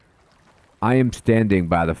 I am standing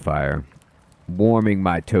by the fire, warming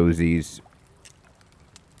my toesies.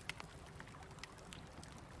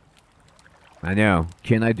 I know.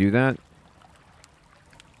 Can I do that?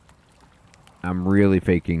 I'm really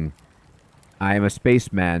faking. I am a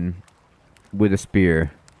spaceman with a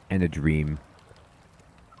spear and a dream.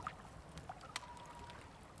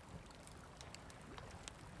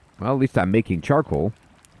 Well, at least I'm making charcoal.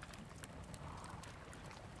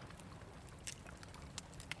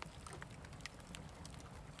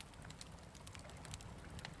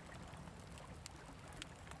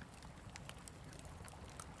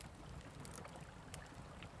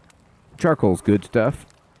 Charcoal's good stuff.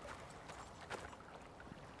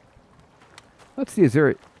 Let's see, is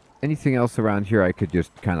there anything else around here I could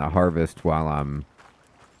just kind of harvest while I'm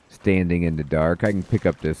standing in the dark? I can pick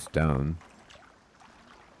up this stone.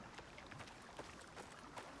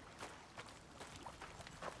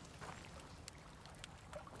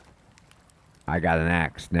 I got an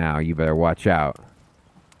axe now. You better watch out.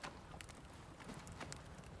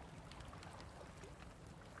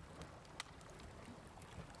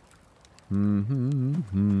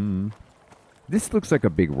 This looks like a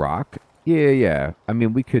big rock. Yeah. I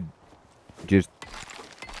mean, we could just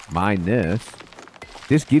mine this.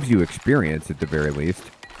 This gives you experience at the very least.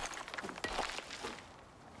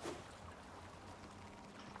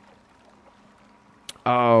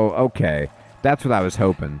 Oh, okay. That's what I was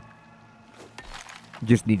hoping.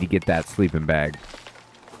 Just need to get that sleeping bag.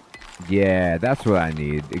 Yeah, that's what I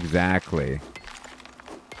need. Exactly.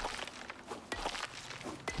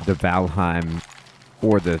 The Valheim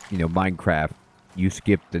or the, Minecraft, you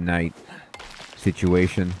skip the night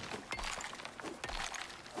situation.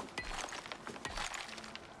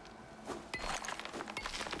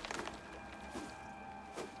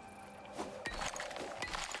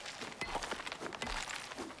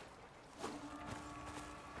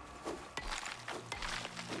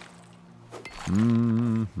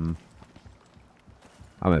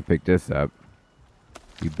 I'm going to pick this up.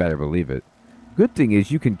 You better believe it. Good thing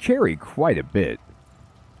is you can carry quite a bit,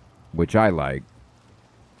 which I like.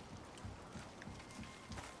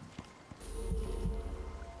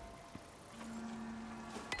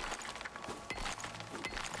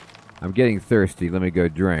 I'm getting thirsty. Let me go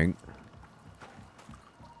drink.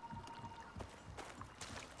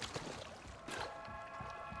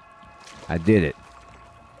 I did it.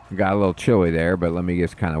 Got a little chilly there, but let me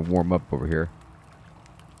just kind of warm up over here.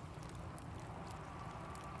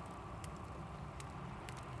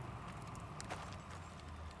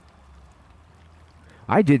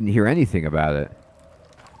 I didn't hear anything about it.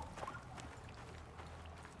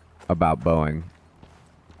 About Boeing.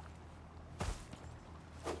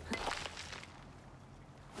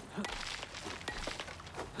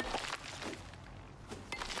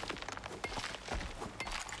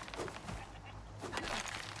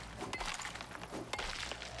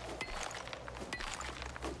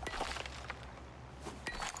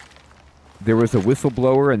 There was a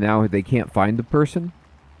whistleblower and now they can't find the person?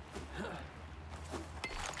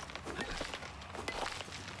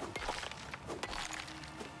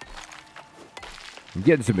 I'm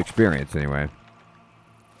getting some experience anyway.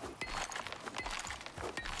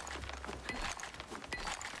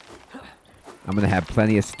 I'm going to have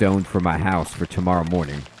plenty of stone for my house for tomorrow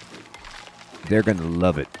morning. They're going to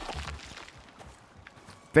love it.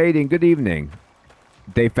 Fading, good evening.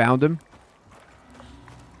 They found him?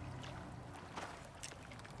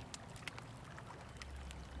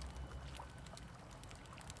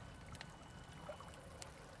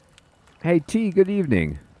 Hey, T, good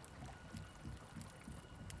evening.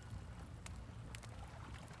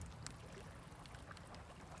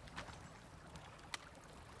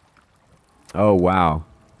 Oh, wow.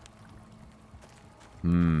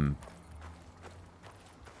 Hmm.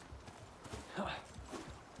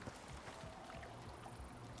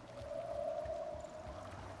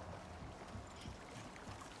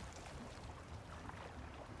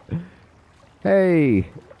 Hey,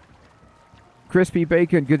 Crispy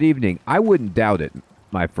Bacon, good evening. I wouldn't doubt it,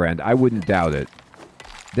 my friend. I wouldn't doubt it.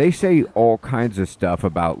 They say all kinds of stuff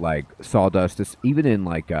about, like, sawdust, even in,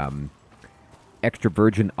 like, extra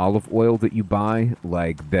virgin olive oil that you buy,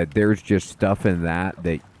 like, that there's just stuff in that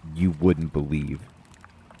that you wouldn't believe.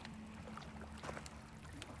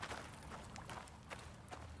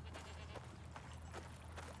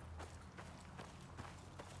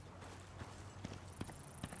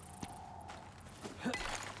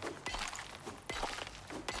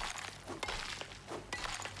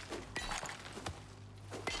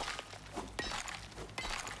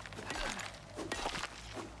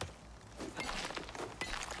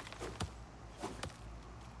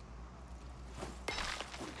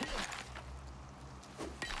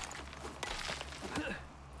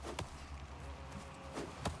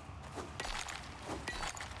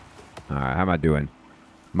 All right, how am I doing?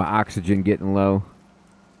 My oxygen getting low?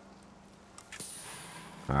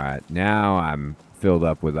 All right, now I'm filled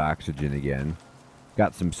up with oxygen again.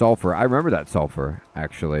 Got some sulfur. I remember that sulfur,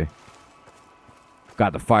 actually.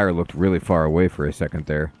 God, the fire looked really far away for a second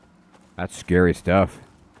there. That's scary stuff.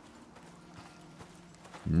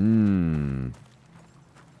 Mmm.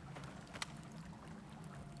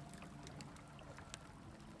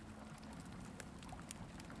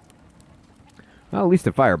 Well, at least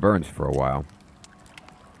the fire burns for a while.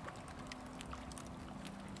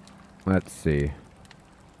 Let's see.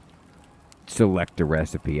 Select a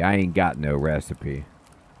recipe. I ain't got no recipe.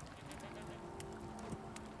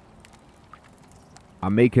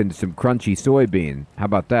 I'm making some crunchy soybean. How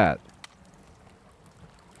about that?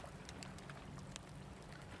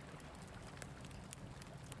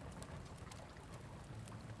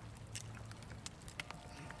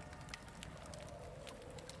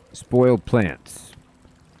 Spoiled plants.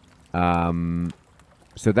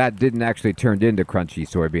 So that didn't actually turn into crunchy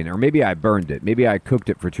soybean. Or maybe I burned it. Maybe I cooked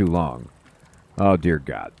it for too long. Oh, dear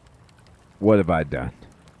God. What have I done?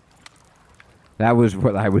 That was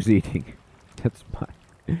what I was eating.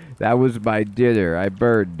 That was my dinner. I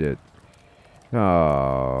burned it.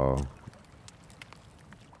 Oh.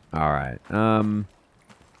 Alright.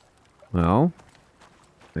 Well.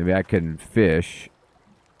 Maybe I can fish.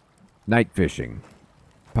 Night fishing.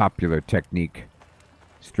 Popular technique.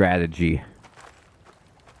 Strategy.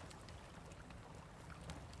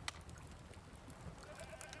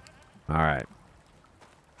 Alright.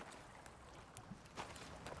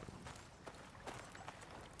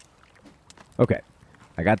 Okay.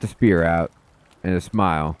 I got the spear out and a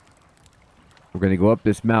smile. We're going to go up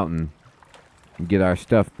this mountain and get our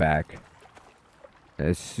stuff back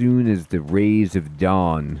as soon as the rays of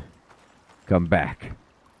dawn come back.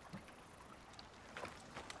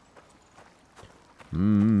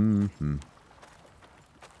 Mm-hmm.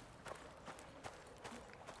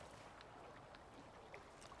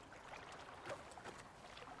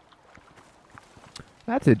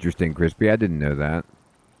 That's interesting, Crispy. I didn't know that.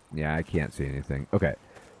 Yeah, I can't see anything. Okay.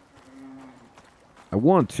 I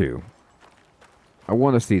want to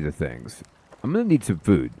see the things. I'm going to need some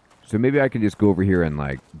food. So maybe I can just go over here and,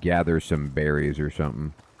 like, gather some berries or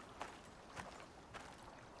something.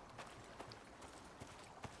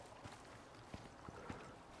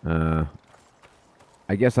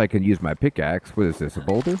 I guess I can use my pickaxe. What is this, a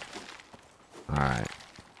boulder? Alright.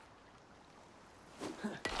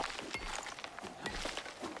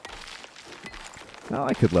 Well,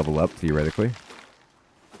 I could level up, theoretically.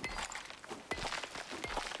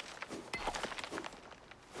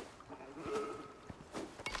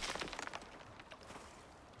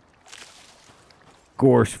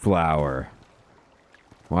 Gorse flower.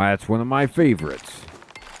 Why, that's one of my favorites.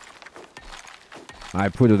 I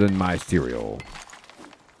put it in my cereal.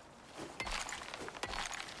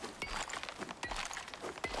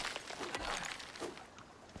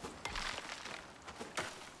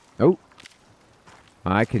 Oh.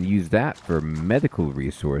 I can use that for medical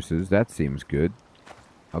resources. That seems good.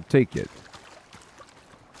 I'll take it.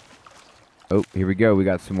 Oh, here we go. We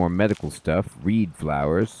got some more medical stuff. Reed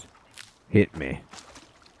flowers. Hit me.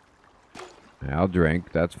 I'll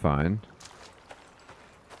drink. That's fine.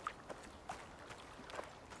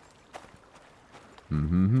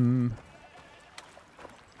 Mm-hmm.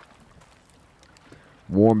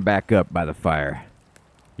 Warm back up by the fire.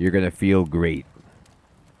 You're going to feel great.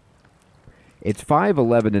 It's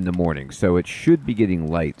 5:11 in the morning, so it should be getting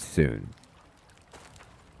light soon.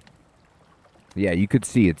 Yeah, you could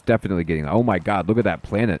see it's definitely getting... Oh my god, look at that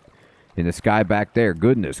planet in the sky back there.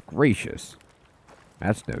 Goodness gracious.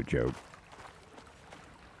 That's no joke.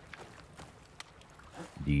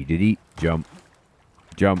 Dee-dee-dee. Jump.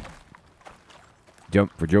 Jump.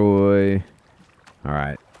 Jump for joy.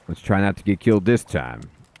 Alright, let's try not to get killed this time.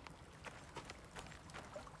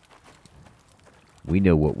 We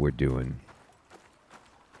know what we're doing.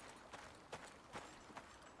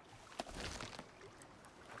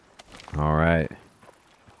 Alright.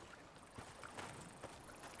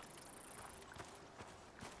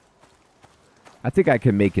 I think I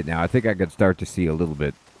can make it now. I think I can start to see a little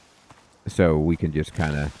bit. So we can just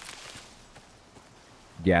kind of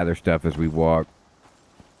gather stuff as we walk.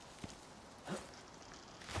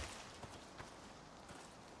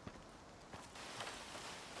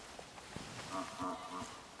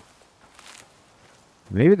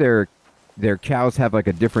 Maybe their cows have like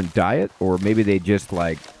a different diet, or maybe they just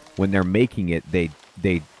like when they're making it, they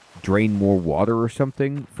drain more water or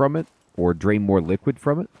something from it, or drain more liquid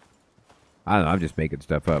from it. I don't know. I'm just making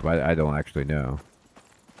stuff up. I don't actually know.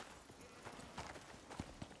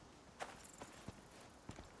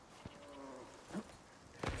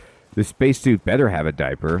 The spacesuit better have a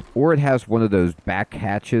diaper, or it has one of those back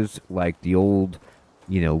hatches like the old,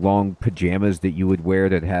 long pajamas that you would wear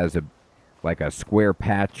that has like a square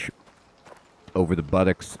patch over the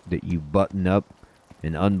buttocks that you button up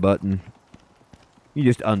and unbutton. You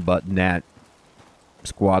just unbutton that,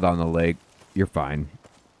 squat on the leg, you're fine.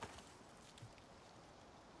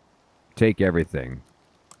 Take everything.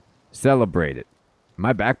 Celebrate it.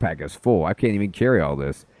 My backpack is full. I can't even carry all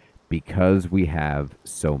this because we have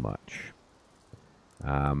so much.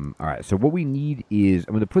 All right, so what we need is...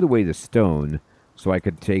 I'm going to put away the stone so I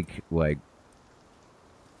could take, like...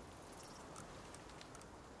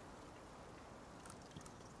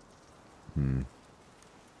 Let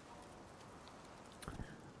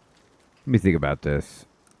me think about this.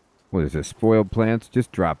 What is this? Spoiled plants?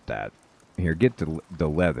 Just drop that. Here, get the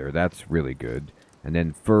leather. That's really good. And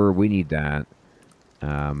then fur, we need that.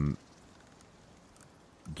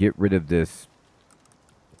 Get rid of this.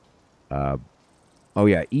 Oh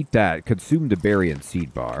yeah, eat that. Consume the berry and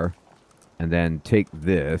seed bar. And then take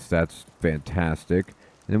this. That's fantastic.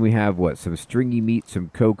 And then we have what? Some stringy meat, some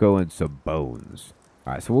cocoa, and some bones.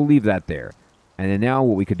 Alright, so we'll leave that there. And then now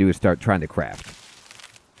what we could do is start trying to craft.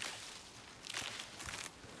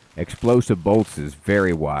 Explosive bolts is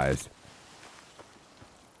very wise.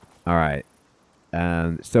 Alright.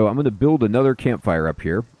 So I'm going to build another campfire up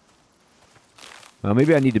here. Well,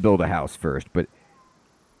 maybe I need to build a house first, but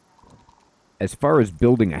as far as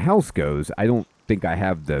building a house goes, I don't think I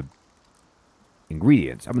have the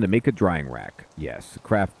ingredients. I'm going to make a drying rack. Yes,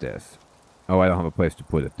 craft this. Oh, I don't have a place to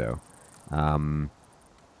put it, though.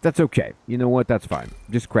 That's okay. You know what? That's fine.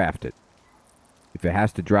 Just craft it. If it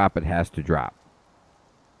has to drop, it has to drop.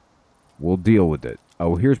 We'll deal with it.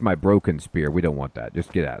 Oh, here's my broken spear. We don't want that.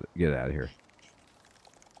 Just get out of here.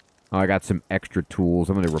 Oh, I got some extra tools.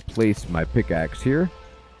 I'm going to replace my pickaxe here.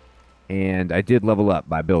 And I did level up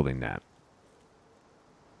by building that.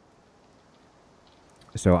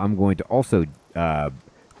 So I'm going to also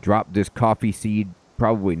drop this coffee seed.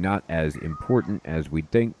 Probably not as important as we'd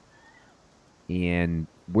think. And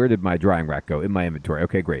where did my drying rack go? In my inventory.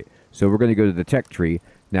 Okay, great. So we're going to go to the tech tree.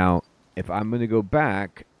 Now, if I'm going to go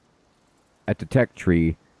back at the tech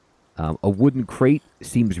tree, a wooden crate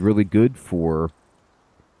seems really good for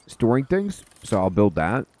storing things. So I'll build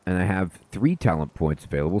that. And I have 3 talent points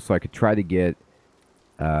available. So I could try to get,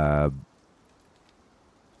 bone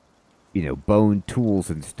tools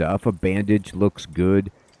and stuff. A bandage looks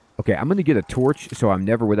good. Okay, I'm going to get a torch so I'm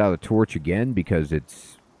never without a torch again because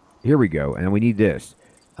it's... Here we go. And we need this.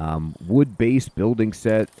 Wood-based building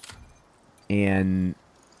set. And...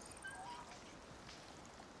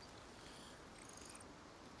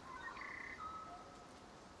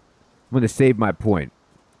 I'm going to save my point.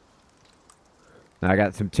 Now I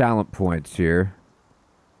got some talent points here.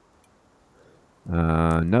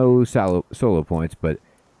 No solo points, but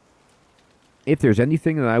if there's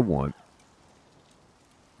anything that I want...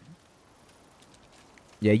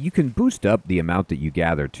 Yeah, you can boost up the amount that you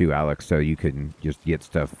gather too, Alex, so you can just get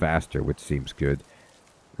stuff faster, which seems good.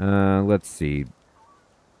 Let's see.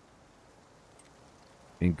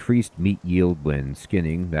 Increased meat yield when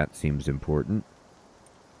skinning. That seems important.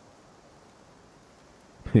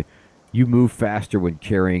 You move faster when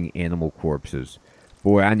carrying animal corpses.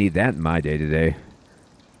 Boy, I need that in my day-to-day.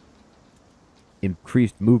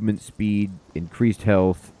 Increased movement speed, increased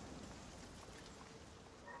health.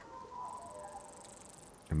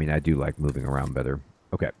 I mean, I do like moving around better.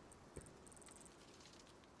 Okay.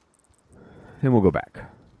 And we'll go back.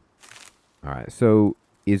 Alright, so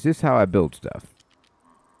is this how I build stuff?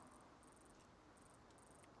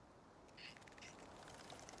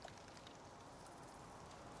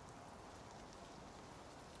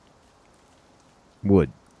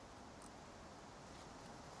 Wood.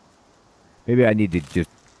 Maybe I need to just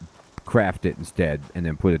craft it instead and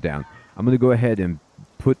then put it down. I'm going to go ahead and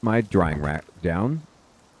put my drying rack down.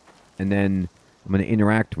 And then I'm going to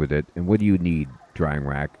interact with it. And what do you need, drying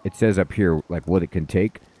rack? It says up here, like, what it can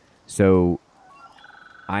take. So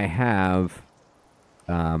I have...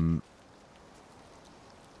 I'm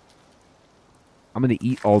going to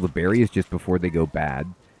eat all the berries just before they go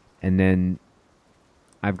bad. And then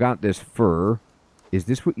I've got this fur. Is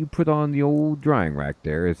this what you put on the old drying rack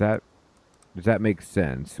there? Is that... Does that make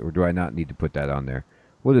sense? Or do I not need to put that on there?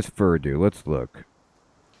 What does fur do? Let's look.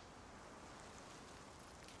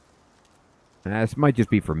 This might just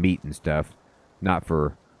be for meat and stuff. Not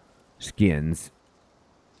for skins.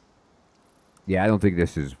 Yeah, I don't think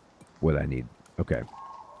this is what I need. Okay.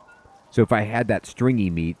 So if I had that stringy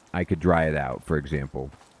meat, I could dry it out, for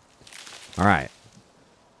example. Alright.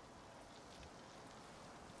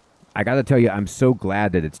 I gotta tell you, I'm so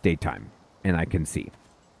glad that it's daytime. And I can see.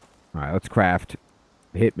 Alright, let's craft.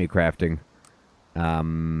 Hit me, crafting.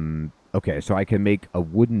 Okay, so I can make a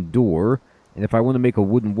wooden door. And if I want to make a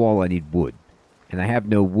wooden wall, I need wood. And I have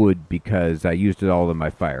no wood because I used it all in my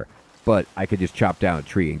fire. But I could just chop down a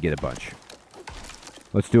tree and get a bunch.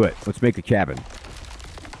 Let's do it. Let's make a cabin.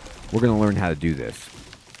 We're going to learn how to do this.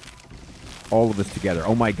 All of us together.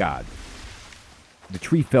 Oh my god. The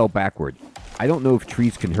tree fell backward. I don't know if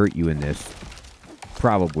trees can hurt you in this.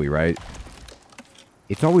 Probably, right?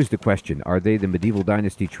 It's always the question, are they the medieval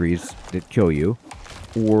dynasty trees that kill you?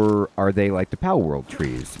 Or are they like the Pal World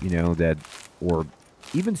trees, you know, that... Or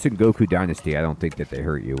even Sengoku Dynasty, I don't think that they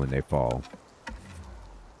hurt you when they fall.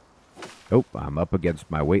 Oh, I'm up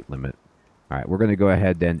against my weight limit. Alright, we're going to go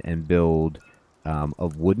ahead then and build a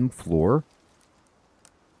wooden floor.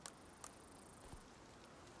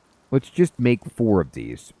 Let's just make 4 of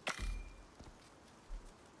these.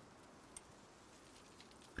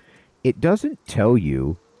 It doesn't tell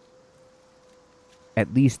you,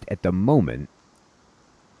 at least at the moment,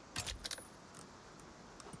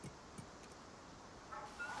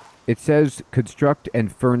 it says construct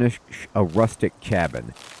and furnish a rustic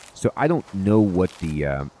cabin. So I don't know what the,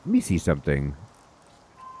 let me see something.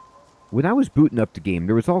 When I was booting up the game,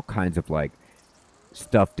 there was all kinds of, like,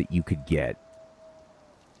 stuff that you could get.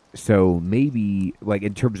 So maybe, like,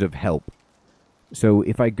 in terms of help. So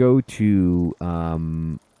if I go to,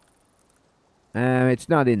 it's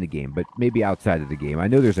not in the game, but maybe outside of the game. I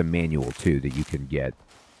know there's a manual, too, that you can get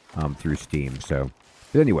through Steam. So,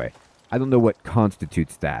 but anyway, I don't know what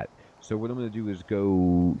constitutes that. So what I'm going to do is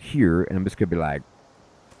go here, and I'm just going to be like,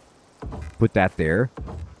 put that there.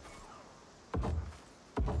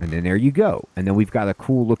 And then there you go. And then we've got a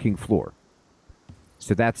cool-looking floor.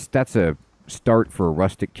 So that's a start for a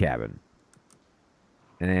rustic cabin.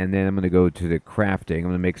 And then I'm going to go to the crafting. I'm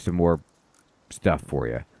going to make some more stuff for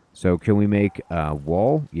you. So can we make a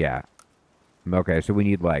wall? Yeah. Okay, so we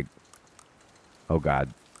need like... Oh,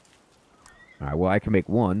 God. Alright, well, I can make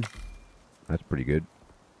 1. That's pretty good.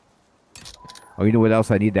 Oh, you know what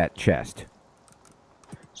else? I need that chest.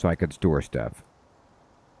 So I can store stuff.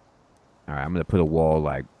 Alright, I'm going to put a wall,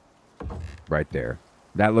 like, right there.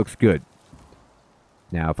 That looks good.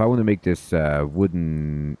 Now, if I want to make this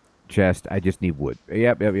wooden chest, I just need wood.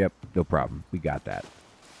 Yep. No problem. We got that.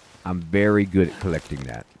 I'm very good at collecting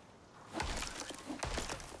that.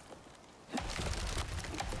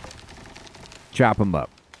 Chop them up.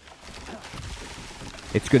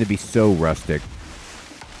 It's going to be so rustic.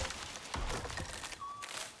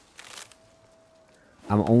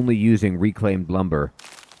 I'm only using reclaimed lumber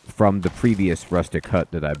from the previous rustic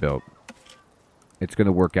hut that I built. It's going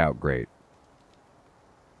to work out great.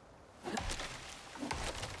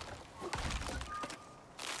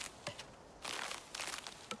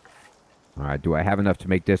 Alright, do I have enough to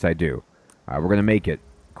make this? I do. Alright, we're going to make it.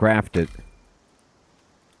 Craft it.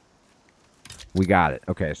 We got it.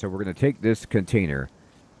 Okay, so we're going to take this container,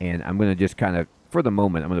 and I'm going to just kind of, for the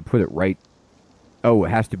moment, I'm going to put it right... Oh, it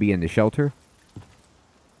has to be in the shelter?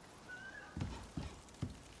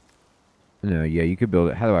 No, yeah, you could build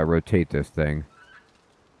it. How do I rotate this thing?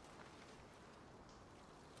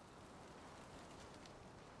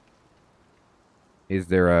 Is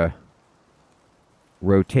there a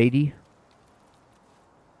rotatey?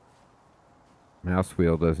 Mouse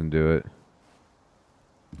wheel doesn't do it.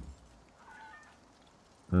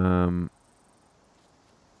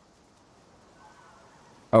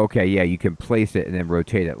 Okay, yeah, you can place it and then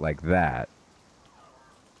rotate it like that.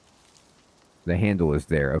 The handle is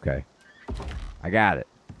there. Okay. I got it.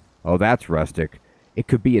 Oh, that's rustic. It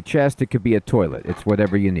could be a chest. It could be a toilet. It's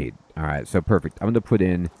whatever you need. All right, so perfect. I'm going to put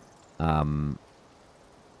in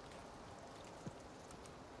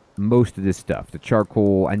most of this stuff. The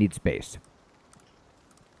charcoal, I need space.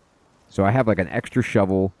 So I have like an extra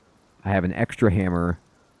shovel. I have an extra hammer.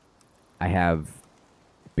 I have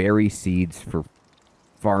berry seeds for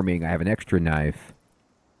farming. I have an extra knife.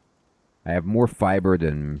 I have more fiber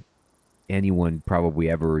than anyone probably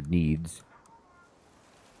ever needs.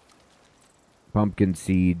 Pumpkin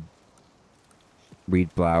seed,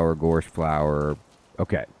 reed flour, gorse flour.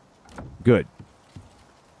 Okay, good.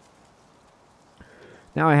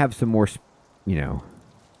 Now I have some more, you know.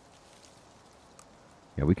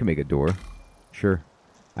 Yeah, we can make a door. Sure.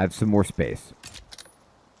 I have some more space.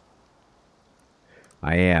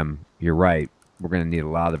 I am. You're right. We're going to need a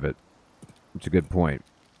lot of it. It's a good point.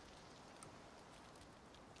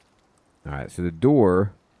 All right, so the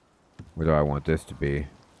door, where do I want this to be?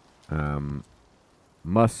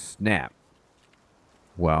 Must snap.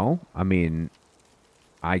 Well, I mean,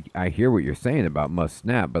 I hear what you're saying about must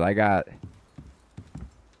snap, but I got...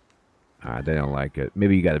 they don't like it.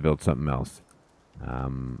 Maybe you got to build something else.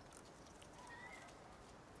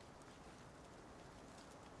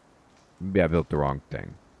 Maybe I built the wrong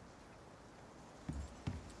thing.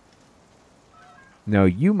 No,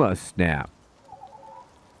 you must snap.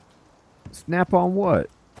 Snap on what?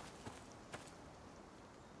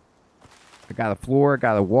 I got a floor, I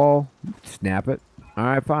got a wall. Snap it.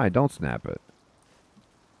 Alright, fine. Don't snap it.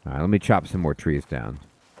 Alright, let me chop some more trees down.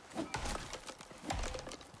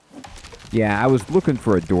 Yeah, I was looking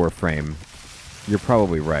for a door frame. You're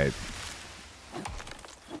probably right.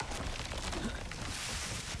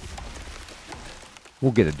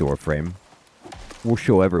 We'll get a door frame. We'll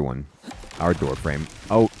show everyone our door frame.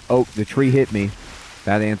 Oh, the tree hit me.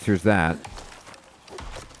 That answers that.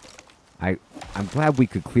 I'm glad we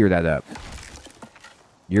could clear that up.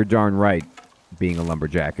 You're darn right, being a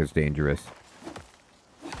lumberjack is dangerous.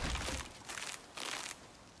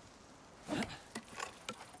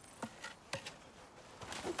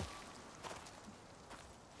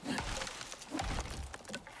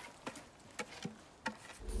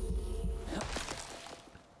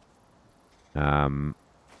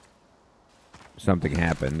 Something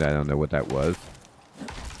happened. I don't know what that was.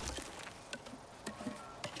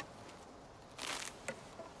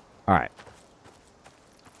 Alright.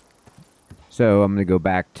 So I'm going to go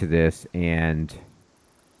back to this and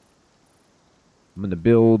I'm going to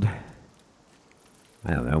build,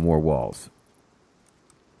 I don't know, more walls.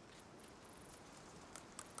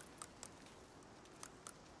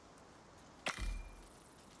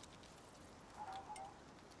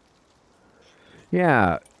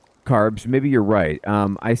 Yeah, Carbs, maybe you're right.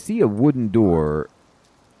 I see a wooden door,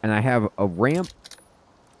 and I have a ramp.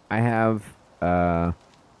 I have a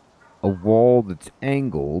wall that's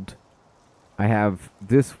angled. I have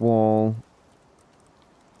this wall.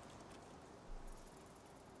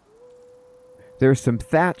 There's some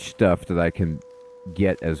thatch stuff that I can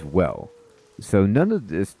get as well. So none of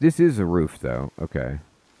this... This is a roof, though. Okay.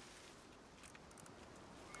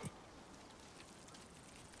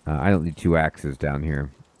 I don't need two axes down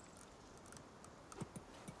here.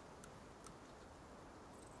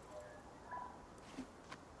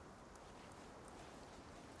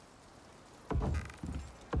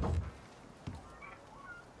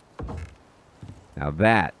 Now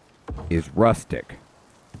that is rustic.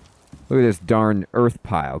 Look at this darn earth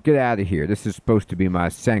pile. Get out of here. This is supposed to be my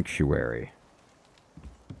sanctuary.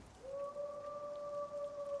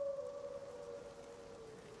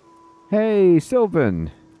 Hey,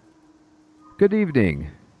 Sylvan. Good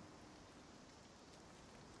evening.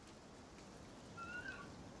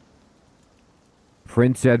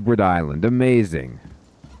 Prince Edward Island. Amazing.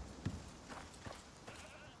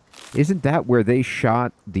 Isn't that where they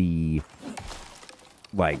shot the,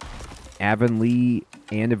 like, Avonlea,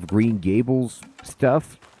 Anne of Green Gables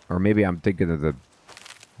stuff? Or maybe I'm thinking of the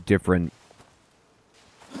different...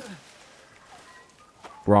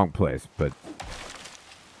 Wrong place, but...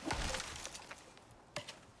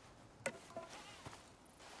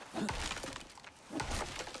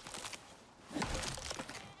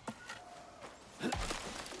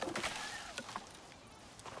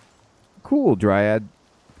 Cool, Dryad.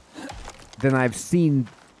 Then I've seen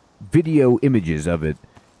video images of it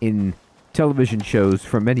in television shows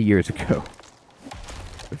from many years ago.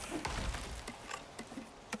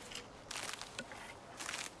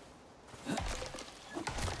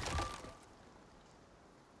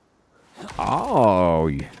 Oh,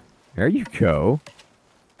 there you go.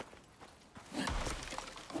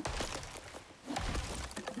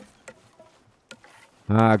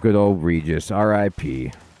 Ah, good old Regis.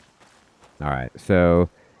 R.I.P. Alright, so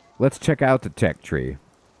let's check out the tech tree.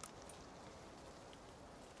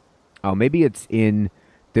 Oh, maybe it's in...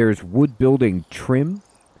 There's wood building trim,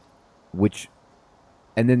 which...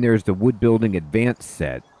 And then there's the wood building advanced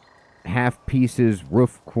set. Half pieces,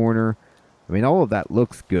 roof corner. I mean, all of that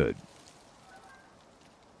looks good.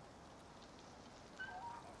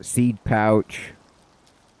 Seed pouch.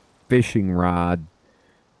 Fishing rod.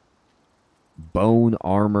 Bone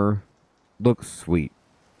armor. Looks sweet.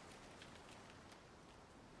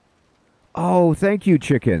 Oh, thank you,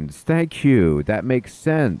 chickens. Thank you. That makes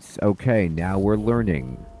sense. Okay, now we're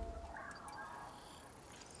learning.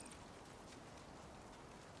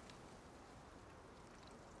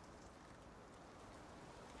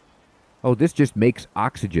 Oh, this just makes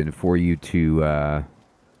oxygen for you to,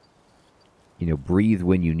 breathe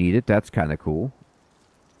when you need it. That's kind of cool.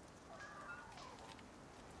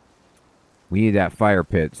 We need that fire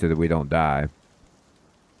pit so that we don't die.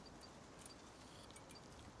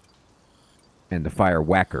 And the fire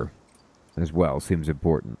whacker as well seems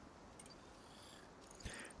important.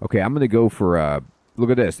 Okay, I'm going to go for, look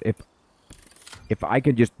at this. If I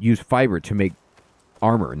can just use fiber to make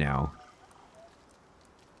armor now.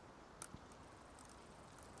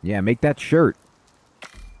 Yeah, make that shirt.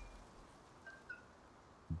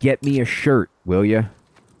 Get me a shirt, will ya?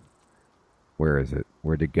 Where is it?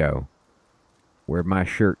 Where'd it go? Where'd my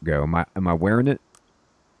shirt go? Am I wearing it?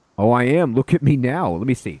 Oh, I am. Look at me now. Let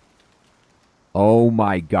me see. Oh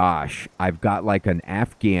my gosh. I've got like an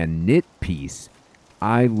Afghan knit piece.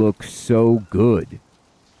 I look so good.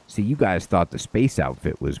 See, you guys thought the space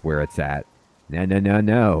outfit was where it's at. No, no, no,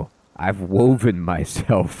 no. I've woven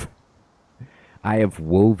myself. I have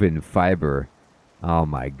woven fiber. Oh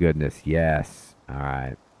my goodness, yes. All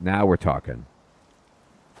right, now we're talking.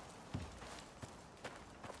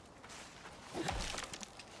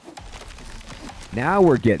 Now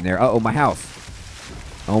we're getting there. Uh-oh, my house.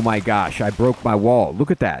 Oh my gosh, I broke my wall. Look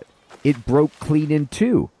at that. It broke clean in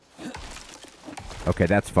two. Okay,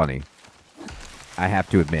 that's funny. I have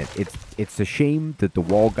to admit, it's a shame that the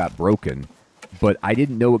wall got broken, but I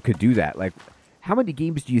didn't know it could do that. Like, how many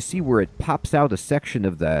games do you see where it pops out a section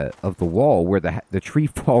of the wall where the tree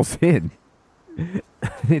falls in?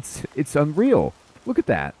 It's unreal. Look at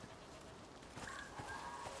that.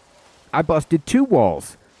 I busted two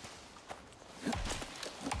walls.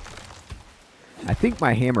 I think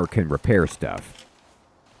my hammer can repair stuff.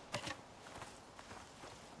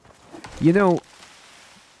 You know,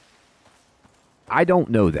 I don't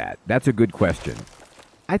know that. That's a good question.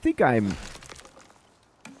 I think I'm...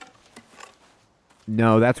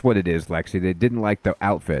 No, that's what it is, Lexi. They didn't like the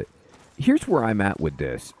outfit. Here's where I'm at with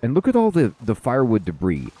this. And look at all the firewood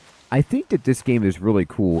debris. I think that this game is really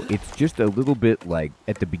cool. It's just a little bit like,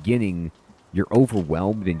 at the beginning, you're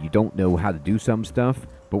overwhelmed and you don't know how to do some stuff.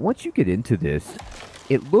 But once you get into this,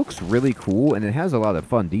 it looks really cool and it has a lot of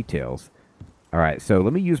fun details. Alright, so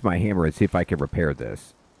let me use my hammer and see if I can repair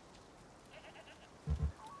this.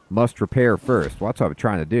 Must repair first. Well, that's what I'm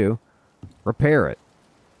trying to do. Repair it.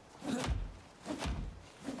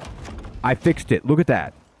 I fixed it. Look at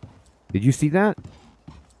that. Did you see that?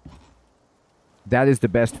 That is the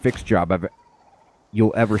best fix job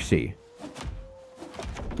you'll ever see.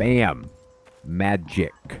 Bam.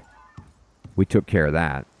 Magic. We took care of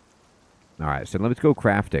that. Alright, so let's go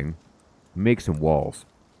crafting. Make some walls.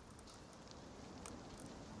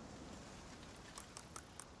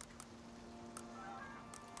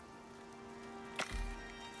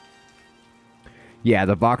 Yeah,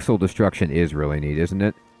 the voxel destruction is really neat, isn't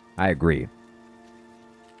it? I agree.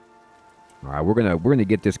 All right, we're gonna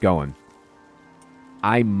get this going.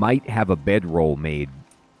 I might have a bedroll made.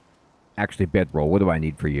 Actually, bedroll. What do I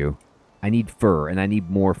need for you? I need fur, and I need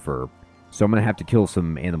more fur. So I'm gonna have to kill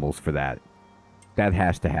some animals for that. That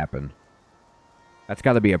has to happen. That's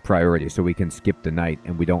got to be a priority, so we can skip the night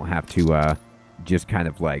and we don't have to just kind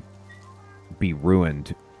of like be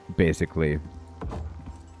ruined, basically.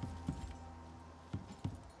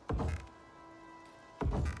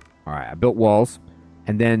 Alright, I built walls.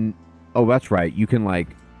 And then... Oh, that's right. You can, like...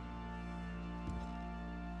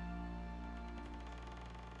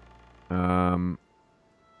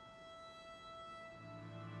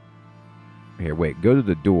 Here, wait. Go to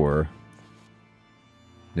the door.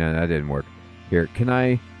 No, that didn't work. Here, can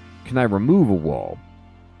I remove a wall?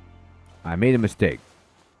 I made a mistake.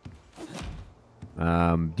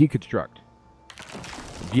 Deconstruct.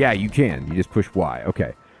 Yeah, you can. You just push Y.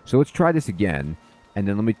 Okay. So let's try this again. And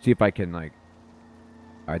then let me see if I can, like...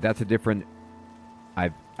 Alright, that's a different...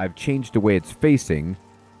 I've changed the way it's facing.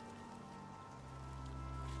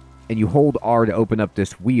 And you hold R to open up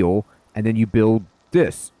this wheel, and then you build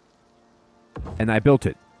this. And I built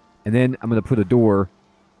it. And then I'm going to put a door.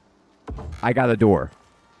 I got a door.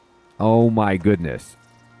 Oh my goodness.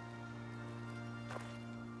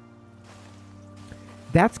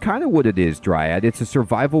 That's kind of what it is, Dryad. It's a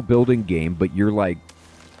survival building game, but you're like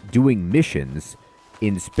doing missions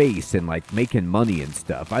in space and like making money and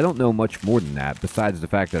stuff. I don't know much more than that besides the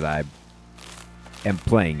fact that I am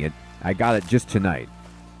playing it. I got it just tonight.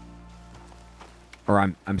 Or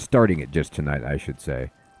I'm starting it just tonight, I should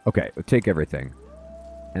say. Okay, we'll take everything.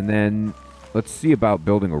 And then let's see about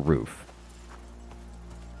building a roof.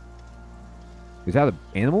 Is that an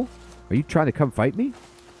animal? Are you trying to come fight me?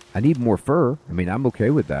 I need more fur. I mean, I'm okay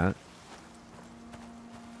with that.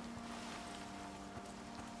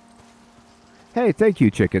 Hey, thank you,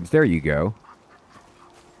 chickens. There you go.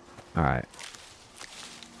 Alright.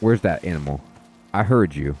 Where's that animal? I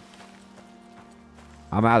heard you.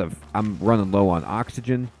 I'm running low on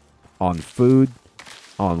oxygen, on food,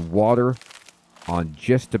 on water, on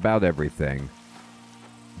just about everything.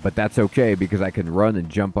 But that's okay because I can run and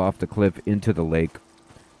jump off the cliff into the lake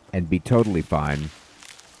and be totally fine.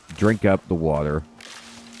 Drink up the water.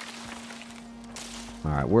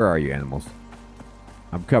 Alright, where are you, animals?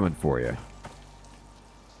 I'm coming for you.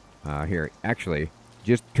 Here, actually,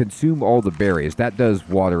 just consume all the berries. That does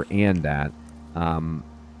water and that.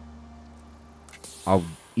 I'll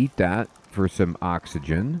eat that for some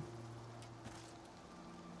oxygen.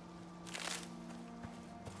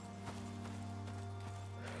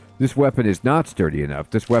 This weapon is not sturdy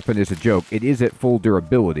enough. This weapon is a joke. It is at full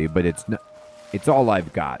durability, but it's not. It's all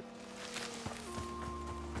I've got.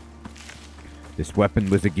 This weapon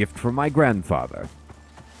was a gift from my grandfather.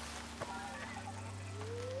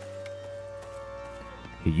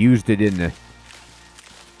 He used it in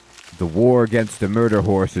the war against the murder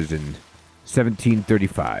horses in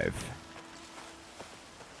 1735.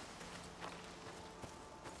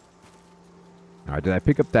 Alright, did I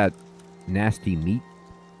pick up that nasty meat?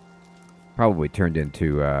 Probably turned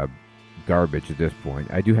into garbage at this point.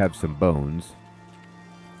 I do have some bones.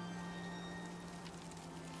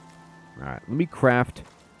 Alright, let me craft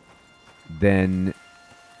then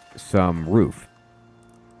some roof.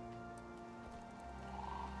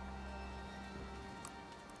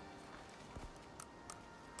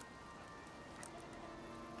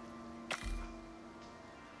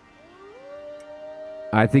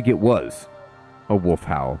 I think it was a wolf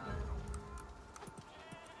howl.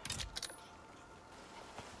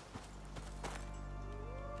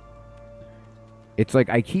 It's like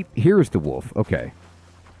I keep... Here's the wolf. Okay.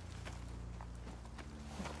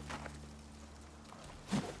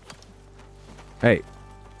 Hey.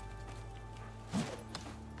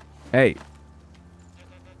 Hey.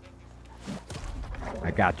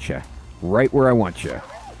 I gotcha. Right where I want you.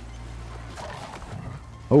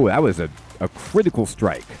 Oh, that was a critical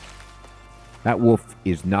strike. That wolf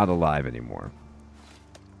is not alive anymore.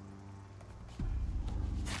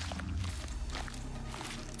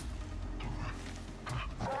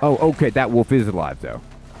 Oh, okay, that wolf is alive, though.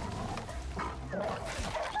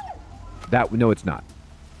 No, it's not.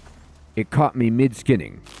 It caught me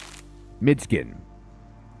mid-skinning. Mid-skin.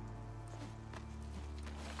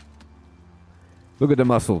 Look at the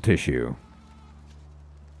muscle tissue.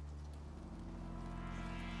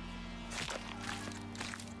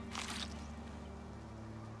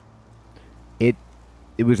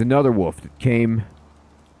 It was another wolf that came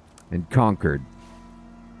and conquered.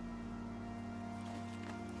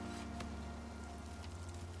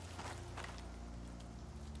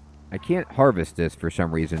 I can't harvest this for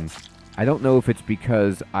some reason. I don't know if it's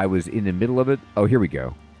because I was in the middle of it. Oh, here we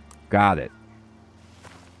go. Got it.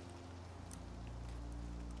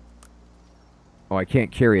 Oh, I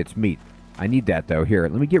can't carry its meat. I need that, though. Here,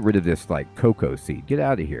 let me get rid of this, like, cocoa seed. Get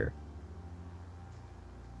out of here.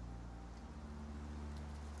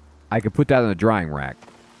 I could put that on a drying rack.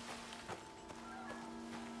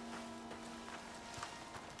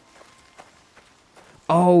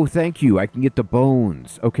 Oh, thank you. I can get the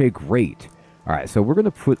bones. Okay, great. All right, so we're going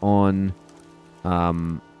to put on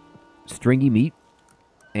stringy meat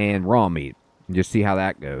and raw meat and just see how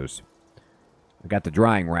that goes. I got the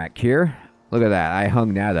drying rack here. Look at that. I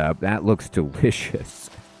hung that up. That looks delicious.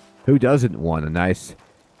 Who doesn't want a nice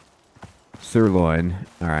sirloin?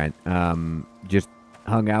 All right, just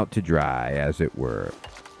hung out to dry, as it were.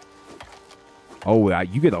 Oh,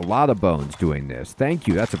 you get a lot of bones doing this. Thank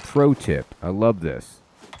you. That's a pro tip. I love this.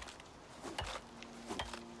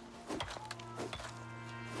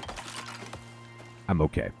 I'm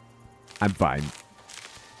okay. I'm fine.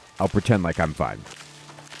 I'll pretend like I'm fine.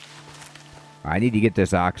 I need to get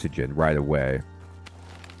this oxygen right away.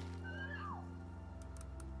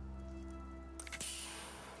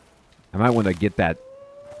 I might want to get that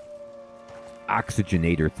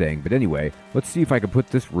oxygenator thing. But anyway, let's see if I can put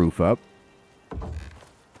this roof up.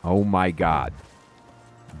 Oh my god.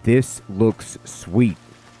 This looks sweet.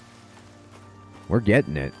 We're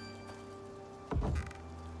getting it.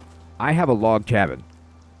 I have a log cabin.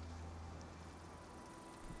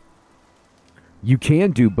 You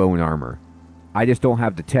can do bone armor. I just don't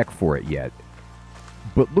have the tech for it yet.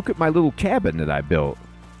 But look at my little cabin that I built.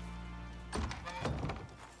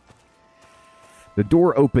 The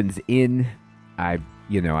door opens in. I'd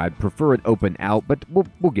prefer it open out, but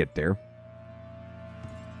we'll get there.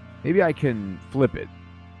 Maybe I can flip it.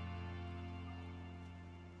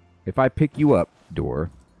 If I pick you up, door,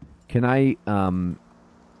 can I, let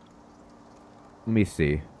me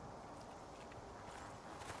see.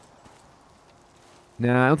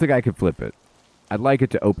 Nah, I don't think I can flip it. I'd like it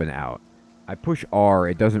to open out. I push R,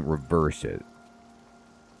 it doesn't reverse it.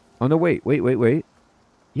 Oh, no, wait.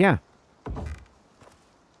 Yeah.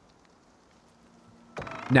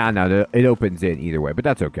 No, it opens in either way, but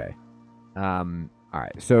that's okay.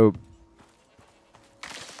 Alright, so...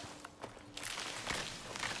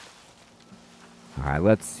 Alright,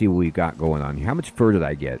 let's see what we got going on here. How much fur did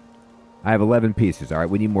I get? I have 11 pieces. Alright,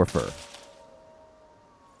 we need more fur.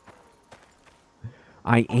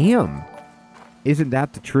 I am. Isn't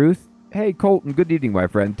that the truth? Hey, Colton, good evening, my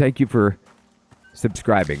friend. Thank you for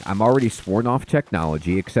subscribing. I'm already sworn off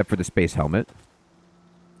technology, except for the space helmet.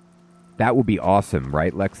 That would be awesome,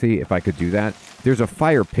 right, Lexi, if I could do that? There's a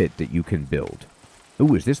fire pit that you can build.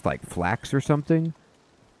 Ooh, is this like flax or something?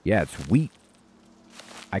 Yeah, it's wheat.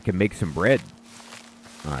 I can make some bread.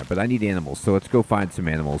 Alright, but I need animals, so let's go find some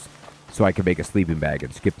animals so I can make a sleeping bag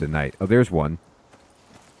and skip the night. Oh, there's one.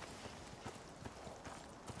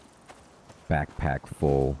 Backpack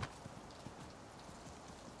full.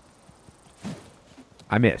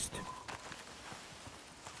 I missed.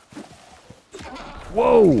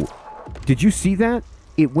 Whoa! Did you see that?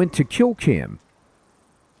 It went to kill cam.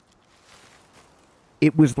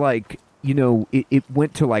 It was like, you know, it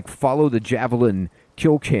went to like follow the javelin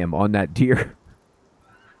kill cam on that deer.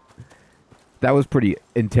 That was pretty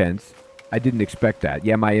intense. I didn't expect that.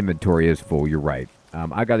 Yeah, my inventory is full. You're right.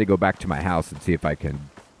 I got to go back to my house and see if I can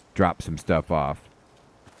drop some stuff off.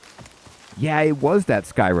 Yeah, it was that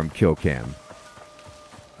Skyrim kill cam.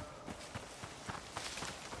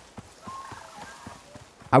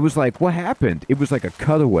 I was like, what happened? It was like a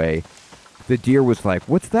cutaway. The deer was like,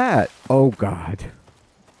 what's that? Oh, God.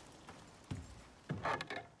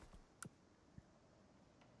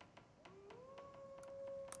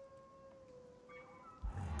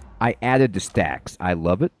 I added the stacks. I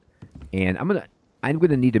love it. And I'm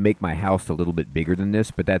gonna need to make my house a little bit bigger than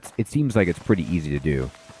this, but it seems like it's pretty easy to do.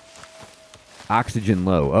 Oxygen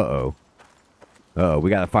low. Uh-oh. Uh-oh, we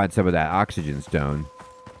gotta find some of that oxygen stone.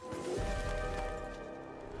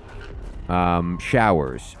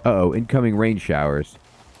 Showers. Uh-oh, incoming rain showers.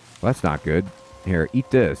 Well, that's not good. Here,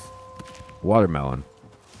 eat this. Watermelon.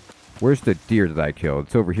 Where's the deer that I killed?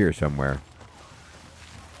 It's over here somewhere.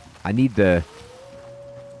 I need the...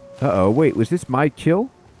 Uh-oh, wait, was this my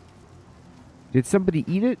kill? Did somebody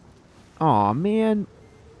eat it? Aw, man.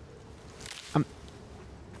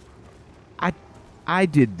 I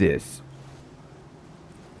did this.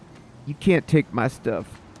 You can't take my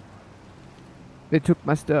stuff. They took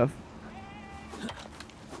my stuff.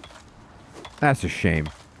 That's a shame.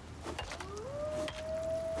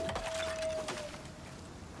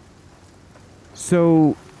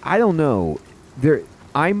 So, I don't know.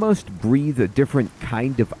 I must breathe a different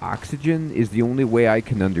kind of oxygen is the only way I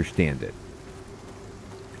can understand it.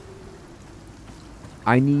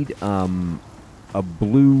 I need a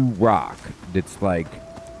blue rock that's like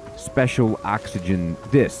special oxygen.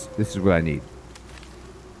 This is what I need.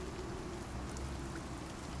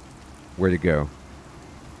 Where'd it go?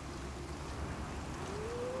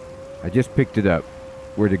 I just picked it up.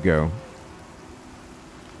 Where'd it go?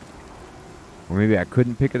 Or maybe I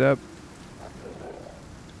couldn't pick it up?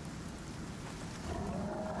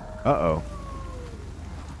 Uh-oh.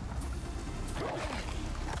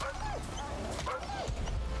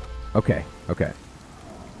 Okay, okay.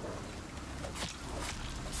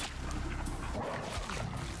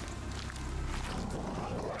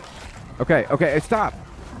 Okay, stop.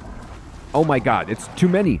 Oh my god, it's too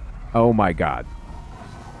many. Oh my god.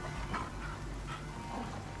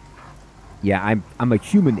 Yeah, I'm a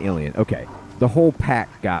human alien. Okay. The whole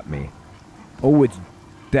pack got me. Oh,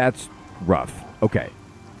 that's rough. Okay.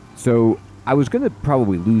 So, I was going to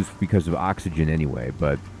probably lose because of oxygen anyway,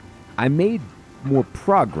 but I made more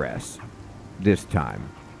progress this time.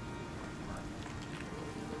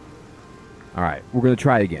 Alright, we're going to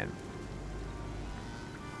try again.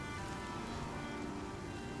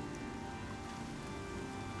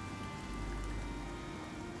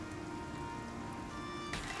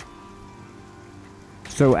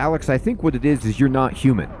 So, Alex, I think what it is you're not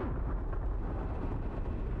human.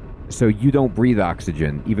 So you don't breathe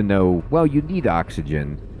oxygen, even though, well, you need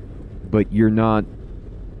oxygen, but you're not...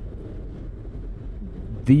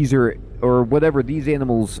 These are, or whatever, these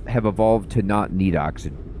animals have evolved to not need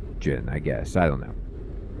oxygen, I guess. I don't know.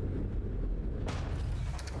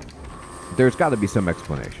 There's got to be some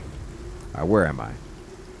explanation. All right, where am I?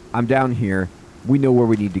 I'm down here. We know where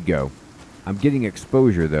we need to go. I'm getting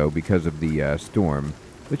exposure, though, because of the storm.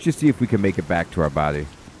 Let's just see if we can make it back to our body.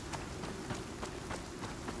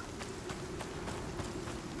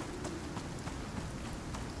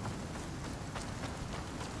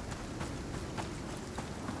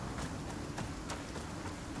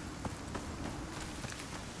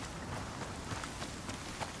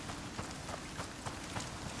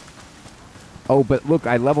 Oh, but look,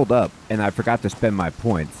 I leveled up, and I forgot to spend my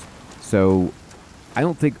points. So, I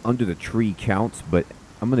don't think under the tree counts, but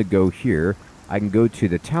I'm going to go here. I can go to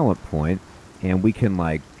the talent point, and we can,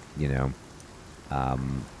 like, you know,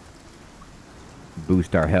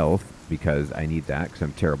 boost our health, because I need that, because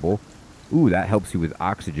I'm terrible. Ooh, that helps you with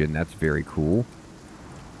oxygen. That's very cool.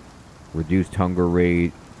 Reduced hunger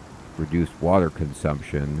rate, reduced water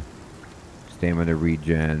consumption, stamina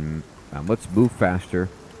regen. Let's move faster.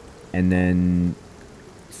 And then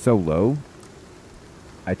solo.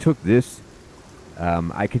 I took this.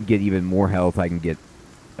 I could get even more health. I can get...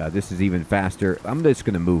 this is even faster. I'm just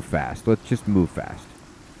going to move fast. Let's just move fast.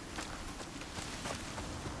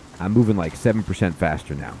 I'm moving like 7%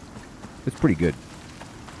 faster now. That's pretty good.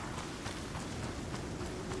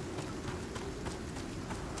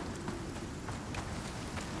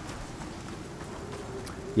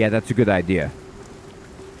 Yeah, that's a good idea.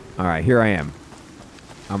 Alright, here I am.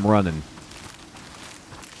 I'm running.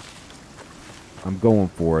 I'm going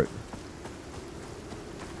for it.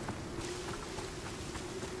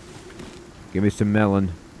 Give me some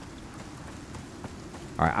melon.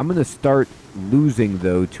 Alright, I'm going to start losing,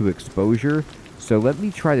 though, to exposure. So let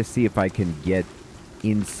me try to see if I can get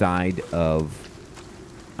inside of...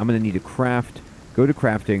 I'm going to need to craft. Go to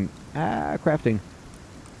crafting. Crafting.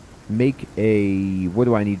 Make a... What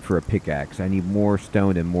do I need for a pickaxe? I need more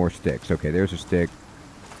stone and more sticks. Okay, there's a stick.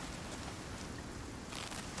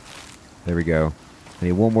 There we go. I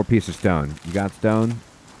need one more piece of stone. You got stone?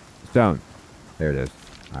 Stone. There it is.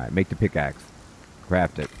 Alright, make the pickaxe.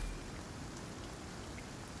 Craft it.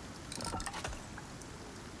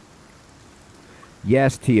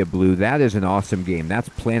 Yes, Tia Blue, that is an awesome game. That's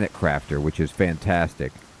Planet Crafter, which is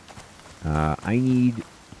fantastic. I need...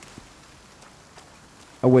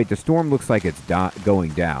 Oh, wait, the storm looks like it's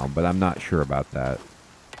going down, but I'm not sure about that.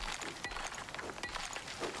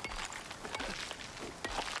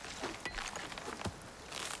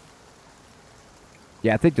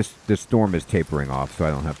 Yeah, I think the storm is tapering off, so I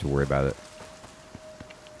don't have to worry about it.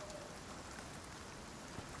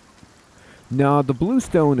 No, the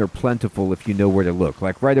bluestone are plentiful if you know where to look.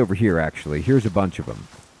 Like right over here, actually. Here's a bunch of them.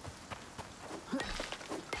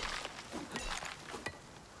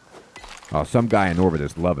 Oh, some guy in orbit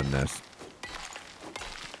is loving this.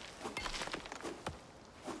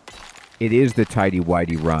 It is the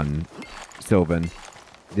tidy-whitey run, Sylvan.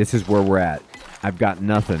 This is where we're at. I've got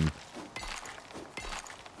nothing.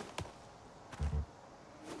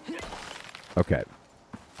 Okay.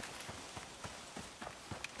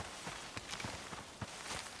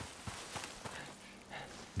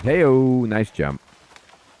 Hey-oh, nice jump.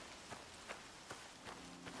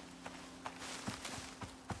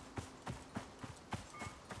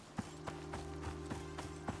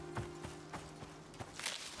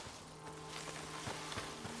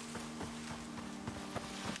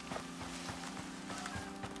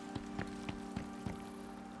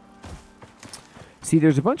 See,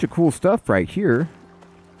 there's a bunch of cool stuff right here.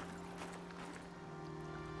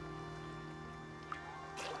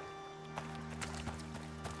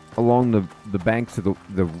 Along the banks of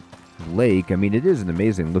the lake. I mean, it is an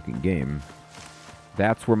amazing looking game.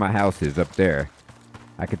 That's where my house is, up there.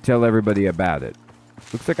 I could tell everybody about it.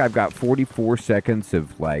 Looks like I've got 44 seconds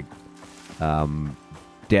of, like,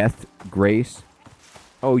 death grace.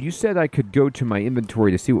 Oh, you said I could go to my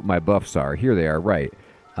inventory to see what my buffs are. Here they are, right.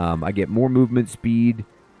 I get more movement speed.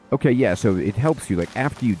 Okay, yeah, so it helps you. Like,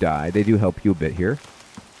 after you die, they do help you a bit here.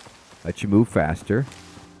 Let you move faster.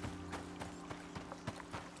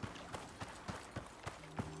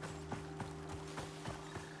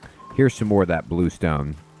 Here's some more of that blue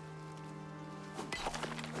stone.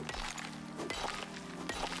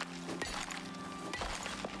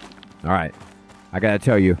 Alright. I gotta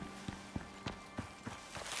tell you.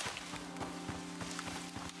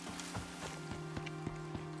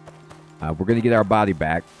 We're gonna get our body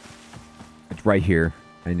back. It's right here.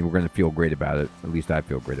 And we're going to feel great about it. At least I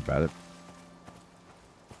feel great about it.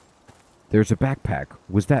 There's a backpack.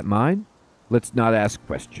 Was that mine? Let's not ask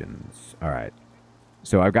questions. All right.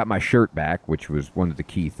 So I've got my shirt back, which was one of the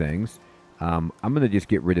key things. I'm going to just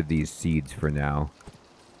get rid of these seeds for now.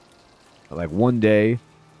 Like one day,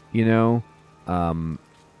 you know,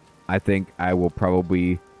 I think I will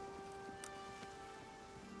probably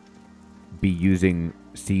be using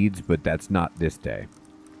seeds, but that's not this day.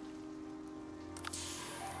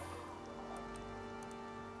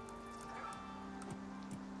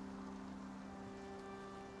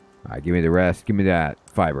 All right, give me the rest. Give me that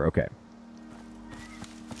fiber. Okay.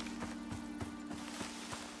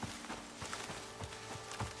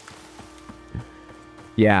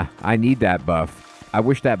 Yeah, I need that buff. I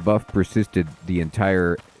wish that buff persisted the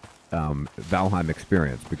entire Valheim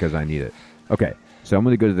experience because I need it. Okay, so I'm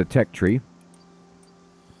going to go to the tech tree.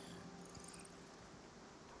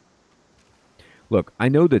 Look, I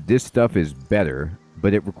know that this stuff is better,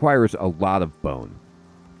 but it requires a lot of bone.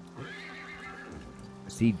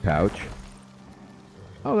 Seed pouch.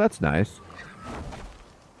 Oh, that's nice.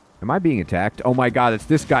 Am I being attacked? Oh my god, it's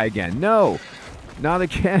this guy again. No! Not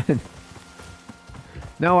again.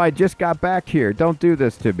 No, I just got back here. Don't do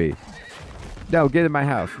this to me. No, get in my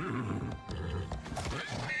house.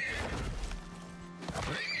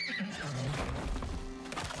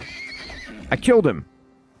 I killed him.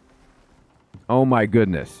 Oh my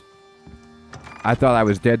goodness. I thought I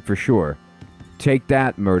was dead for sure. Take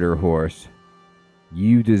that, murder horse.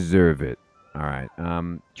 You deserve it. Alright,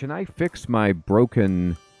 can I fix my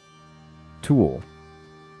broken tool?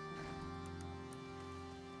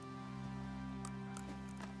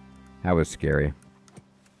 That was scary.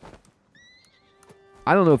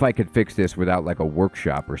 I don't know if I could fix this without like a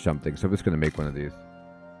workshop or something, so I'm just going to make one of these.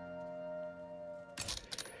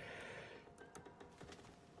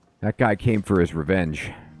 That guy came for his revenge.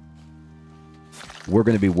 We're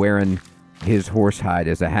going to be wearing his horse hide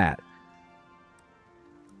as a hat.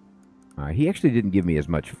 He actually didn't give me as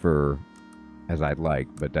much fur as I'd like,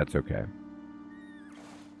 but that's okay.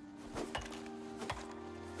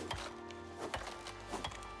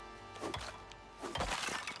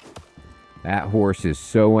 That horse is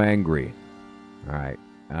so angry. All right.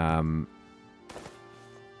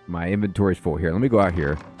 My inventory's full here. Let me go out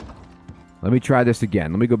here. Let me try this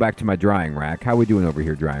again. Let me go back to my drying rack. How are we doing over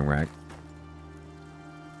here, drying rack?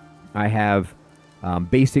 I have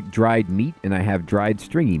basic dried meat, and I have dried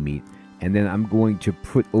stringy meat. And then I'm going to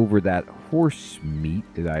put over that horse meat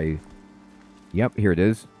that I... Yep, here it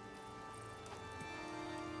is.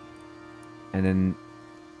 And then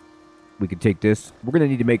we can take this. We're going to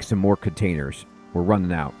need to make some more containers. We're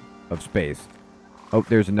running out of space. Oh,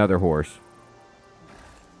 there's another horse.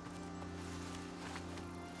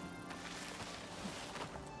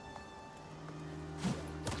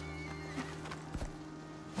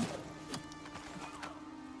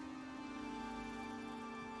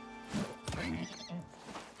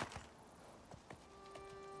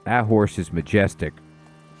 That horse is majestic.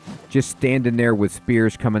 Just standing there with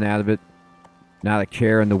spears coming out of it. Not a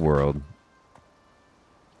care in the world.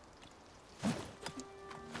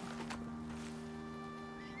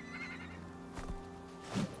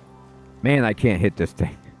 Man, I can't hit this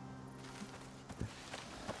thing.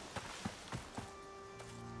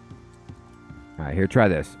 Alright, here, try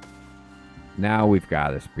this. Now we've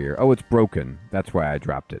got a spear. Oh, it's broken. That's why I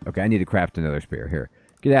dropped it. Okay, I need to craft another spear. Here,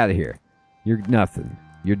 get out of here. You're nothing.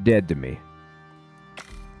 You're dead to me.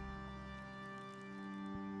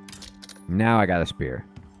 Now I got a spear.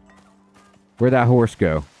 Where'd that horse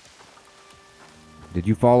go? Did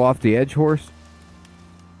you fall off the edge, horse?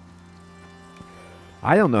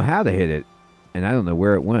 I don't know how to hit it, and I don't know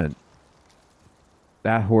where it went.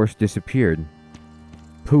 That horse disappeared.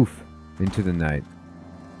 Poof, into the night.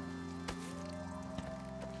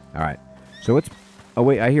 Alright, so it's... Oh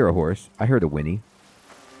wait, I hear a horse. I heard a whinny.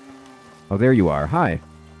 Oh, there you are. Hi.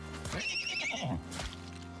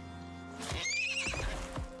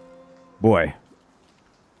 Boy,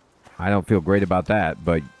 I don't feel great about that,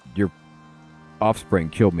 but your offspring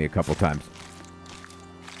killed me a couple times.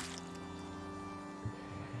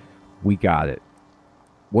 We got it.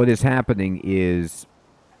 What is happening is,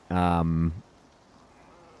 you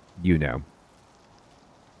know.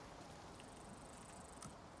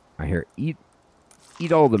 I hear, eat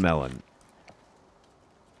all the melon.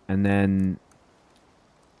 And then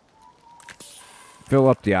fill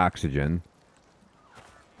up the oxygen.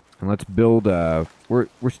 And let's build a... We're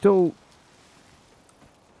still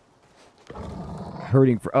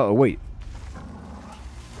hurting for... Oh, wait.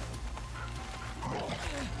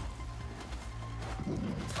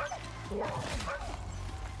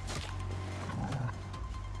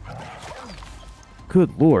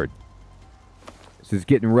 Good lord. This is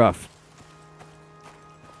getting rough.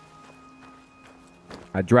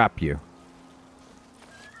 I drop you.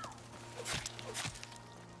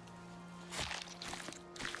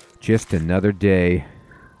 Just another day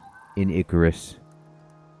in Icarus.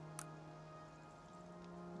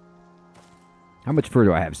 How much fur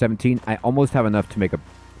do I have? 17? I almost have enough to make a...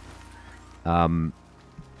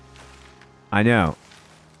 I know.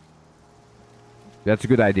 That's a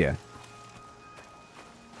good idea.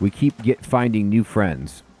 We keep finding new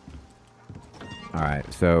friends.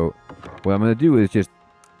 Alright, so what I'm going to do is just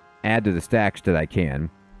add to the stacks that I can.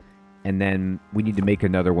 And then we need to make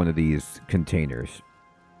another one of these containers.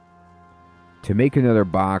 To make another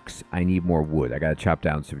box, I need more wood. I got to chop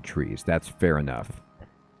down some trees. That's fair enough.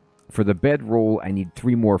 For the bedroll, I need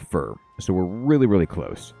 3 more fur. So we're really, really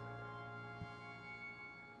close.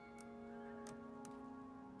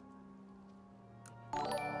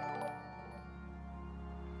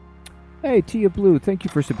 Hey, Tia Blue, thank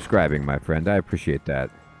you for subscribing, my friend. I appreciate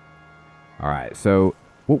that. Alright, so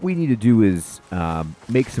what we need to do is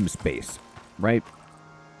make some space, right?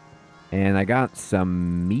 And I got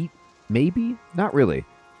some meat, maybe? Not really.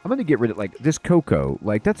 I'm going to get rid of, like, this cocoa.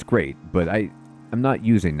 Like, that's great, but I'm not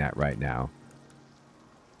using that right now.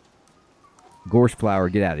 Gorse flower,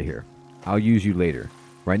 get out of here. I'll use you later.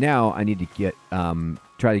 Right now, I need to get,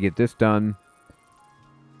 try to get this done.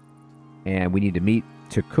 And we need the meat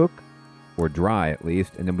to cook. Or dry, at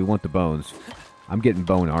least. And then we want the bones. I'm getting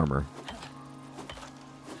bone armor.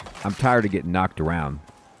 I'm tired of getting knocked around.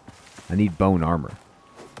 I need bone armor.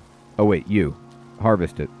 Oh, wait, you.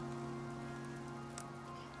 Harvest it.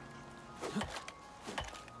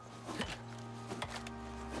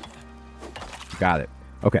 Got it.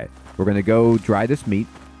 Okay, we're going to go dry this meat.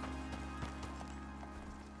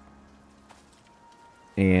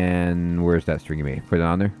 And where's that stringy meat? Put it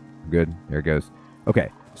on there. Good. There it goes. Okay.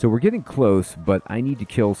 So we're getting close, but I need to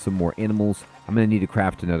kill some more animals. I'm going to need to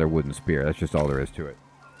craft another wooden spear. That's just all there is to it.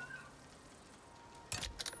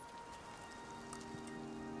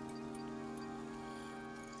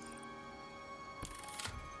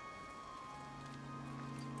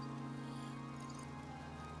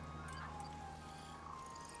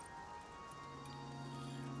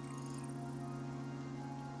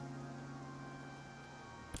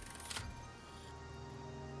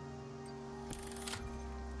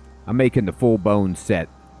 I'm making the full bone set.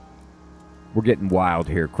 We're getting wild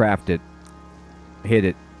here. Craft it. Hit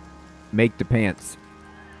it. Make the pants.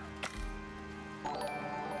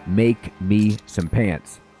 Make me some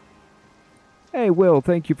pants. Hey, Will,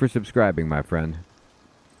 thank you for subscribing, my friend.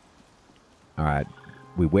 Alright.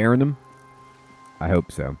 We wearing them? I hope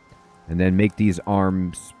so. And then make these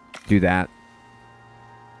arms do that.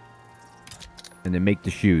 And then make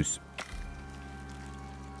the shoes.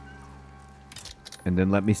 And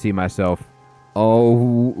then let me see myself.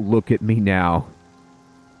 Oh, look at me now.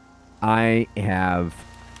 I have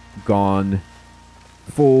gone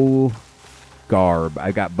full garb.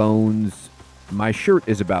 I got bones. My shirt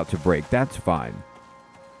is about to break. That's fine.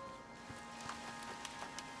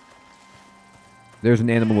 There's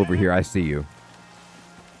an animal over here. I see you.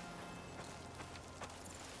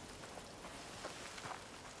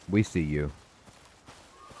 We see you.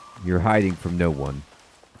 You're hiding from no one.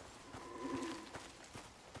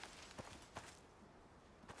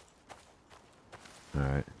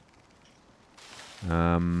 Alright.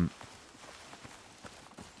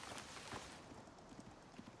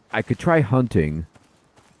 I could try hunting.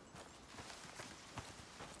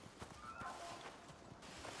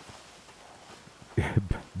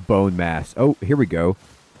 Bone mass. Oh, here we go.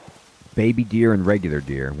 Baby deer and regular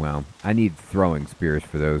deer. Well, I need throwing spears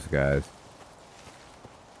for those guys.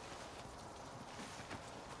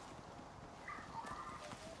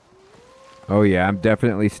 Oh yeah, I'm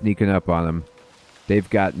definitely sneaking up on them. They've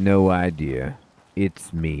got no idea.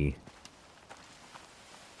 It's me.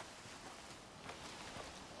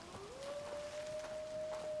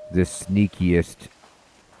 The sneakiest.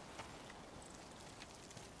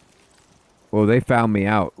 Well, they found me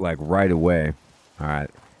out, like, right away. Alright.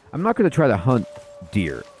 I'm not going to try to hunt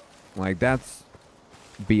deer. Like, that's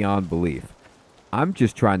beyond belief. I'm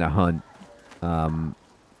just trying to hunt, the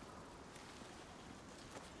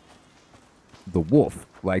wolf.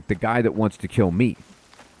 Like, the guy that wants to kill me.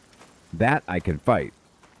 That I can fight.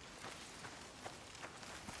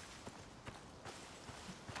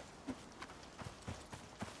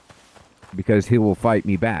 Because he will fight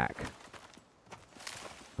me back.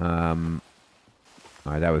 Alright,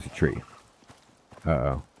 that was a tree.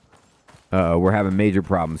 Uh-oh. Uh-oh, we're having major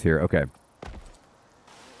problems here. Okay.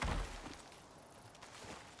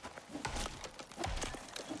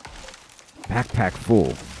 Backpack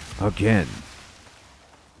full. Again.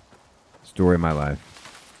 Story of my life.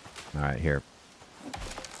 Alright, here.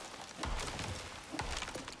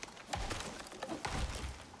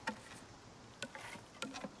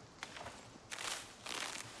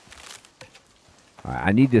 Alright,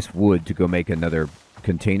 I need this wood to go make another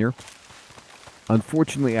container.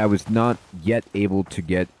 Unfortunately, I was not yet able to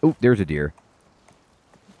get... Oh, there's a deer.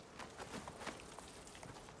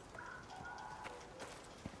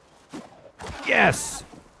 Yes!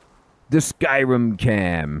 The Skyrim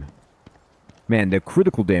cam. Man, the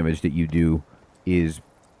critical damage that you do is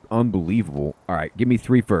unbelievable. Alright, give me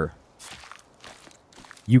 3 fur.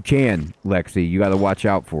 You can, Lexi. You gotta watch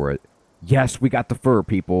out for it. Yes, we got the fur,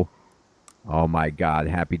 people. Oh my god,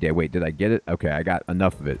 happy day. Wait, did I get it? Okay, I got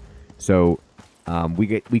enough of it. So,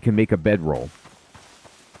 we can make a bedroll.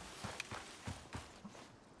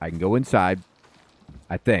 I can go inside,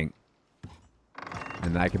 I think.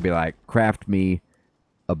 And I can be like, craft me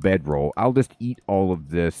a bedroll. I'll just eat all of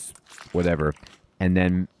this, whatever. And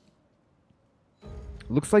then,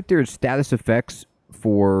 looks like there's status effects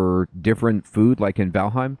for different food, like in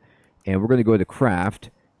Valheim. And we're going to go to craft,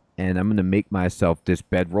 and I'm going to make myself this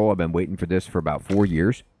bedroll. I've been waiting for this for about 4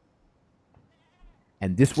 years.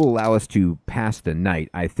 And this will allow us to pass the night,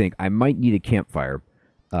 I think. I might need a campfire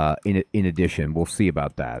in addition. We'll see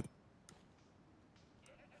about that.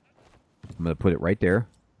 I'm going to put it right there.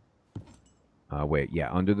 Wait,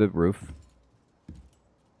 yeah, under the roof.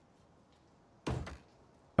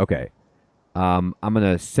 Okay. I'm going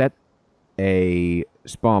to set a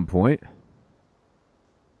spawn point.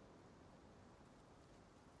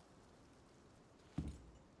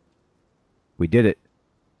 We did it.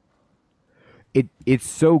 It's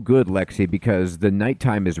so good, Lexi, because the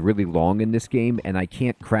nighttime is really long in this game, and I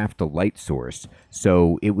can't craft a light source.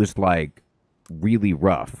 So it was, like, really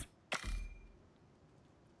rough.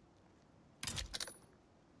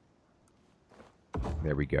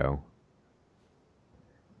 There we go.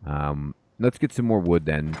 Let's get some more wood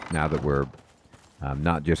then, now that we're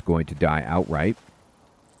not just going to die outright.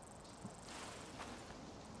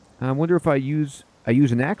 I wonder if I use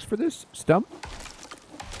an axe for this stump.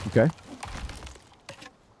 Okay.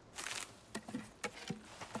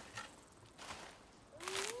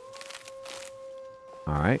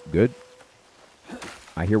 All right, good.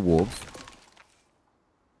 I hear wolves.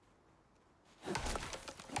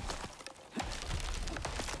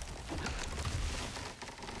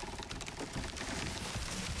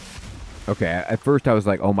 Okay, at first I was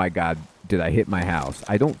like, oh my god, did I hit my house?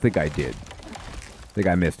 I don't think I did. I think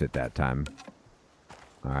I missed it that time.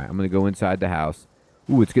 Alright, I'm going to go inside the house.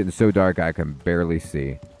 Ooh, it's getting so dark I can barely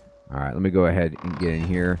see. Alright, let me go ahead and get in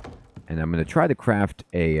here. And I'm going to try to craft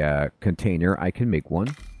a container. I can make one.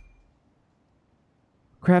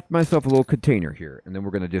 Craft myself a little container here. And then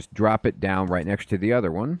we're going to just drop it down right next to the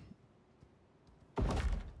other one.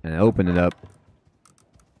 And open it up.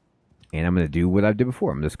 And I'm going to do what I did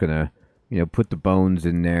before. I'm just going to, you know, put the bones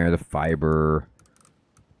in there, the fiber,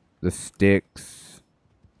 the sticks,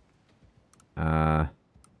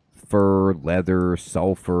 fur, leather,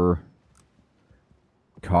 sulfur,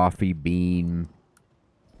 coffee bean,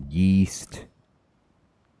 yeast,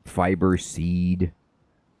 fiber seed,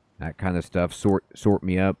 that kind of stuff. Sort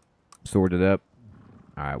me up, sort it up.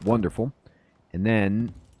 All right, wonderful. And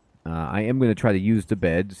then I am going to try to use the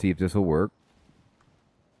bed to see if this will work.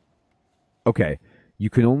 Okay, you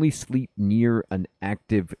can only sleep near an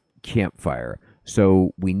active campfire,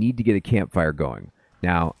 so we need to get a campfire going.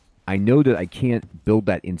 Now, I know that I can't build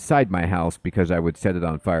that inside my house because I would set it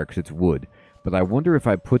on fire because it's wood, but I wonder if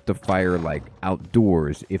I put the fire, like,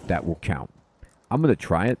 outdoors, if that will count. I'm going to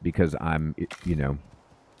try it because I'm, you know,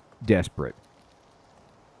 desperate.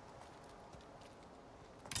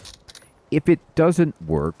 If it doesn't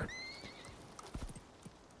work...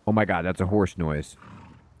 Oh my god, that's a horse noise.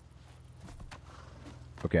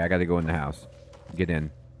 Okay, I gotta go in the house. Get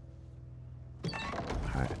in.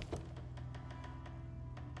 Alright.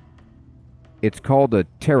 It's called a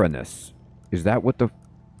Tyrannus. Is that what the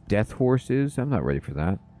death horse is? I'm not ready for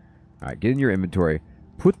that. Alright, get in your inventory.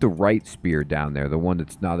 Put the right spear down there, the one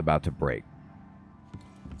that's not about to break.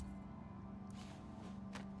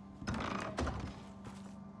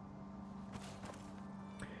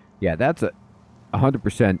 Yeah, that's a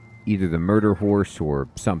 100% either the murder horse or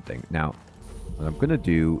something. Now, what I'm going to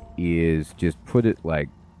do is just put it, like,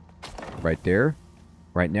 right there.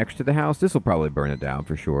 Right next to the house. This will probably burn it down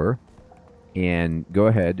for sure. And go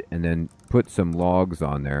ahead and then put some logs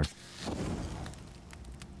on there.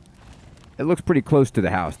 It looks pretty close to the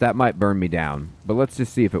house. That might burn me down. But let's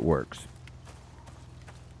just see if it works.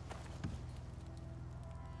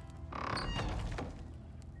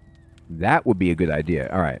 That would be a good idea.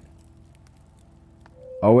 All right.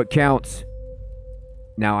 Oh, it counts.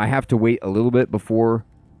 Now, I have to wait a little bit before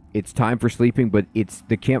it's time for sleeping, but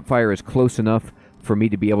the campfire is close enough for me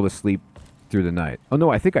to be able to sleep through the night. Oh, no,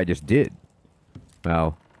 I think I just did.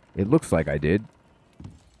 Well, it looks like I did.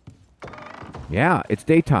 Yeah, it's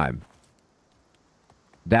daytime.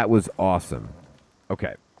 That was awesome.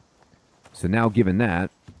 Okay. So now, given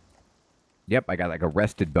that, yep, I got like a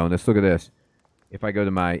rested bonus. Look at this. If I go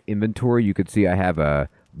to my inventory, you could see I have a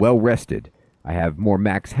well-rested. I have more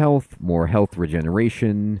max health, more health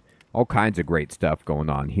regeneration, all kinds of great stuff going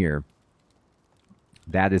on here.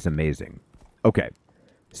 That is amazing. Okay.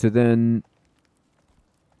 So then,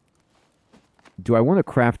 do I want to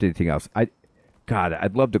craft anything else? God,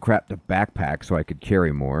 I'd love to craft a backpack so I could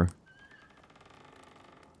carry more.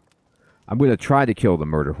 I'm going to try to kill the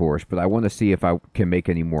murder horse, but I want to see if I can make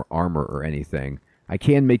any more armor or anything. I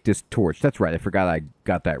can make this torch. That's right, I forgot I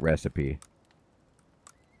got that recipe.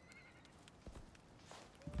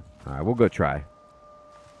 Alright, we'll go try.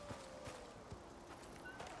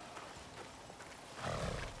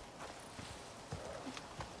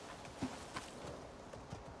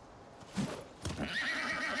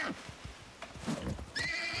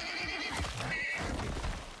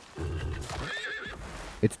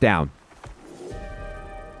 It's down.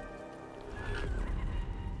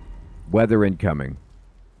 Weather incoming.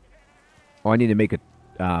 Oh, I need to make a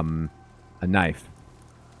knife.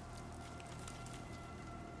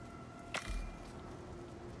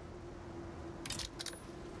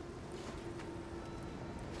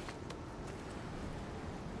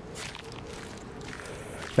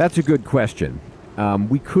 That's a good question.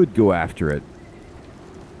 We could go after it.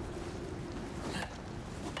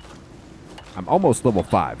 I'm almost level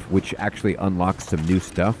 5, which actually unlocks some new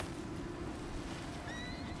stuff.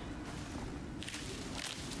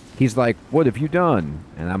 He's like, what have you done?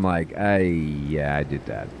 And I'm like, yeah, I did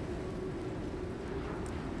that.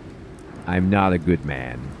 I'm not a good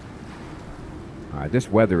man. Alright, this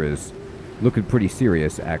weather is looking pretty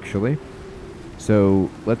serious, actually.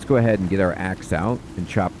 So, let's go ahead and get our axe out and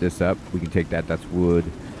chop this up. We can take that, that's wood.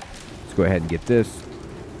 Let's go ahead and get this.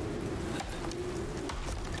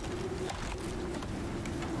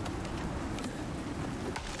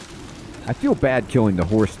 I feel bad killing the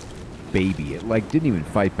horse baby. It, like, didn't even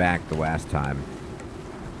fight back the last time.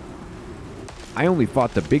 I only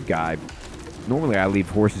fought the big guy. Normally I leave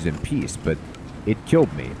horses in peace, but it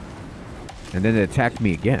killed me. And then it attacked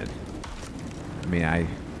me again. I mean,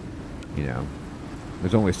 you know,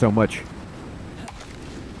 there's only so much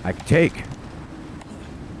I can take.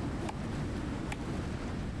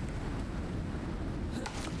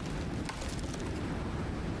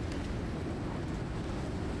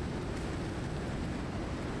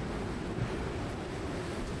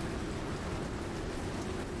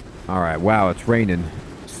 Alright, wow, it's raining.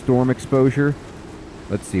 Storm exposure.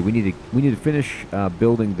 Let's see, we need to finish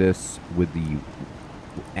building this with the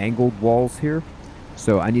angled walls here.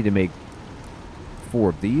 So I need to make 4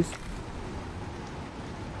 of these.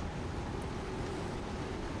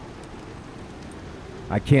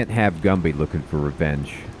 I can't have Gumby looking for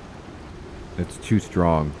revenge. It's too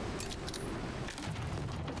strong.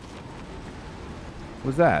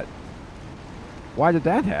 What's that? Why did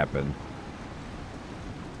that happen?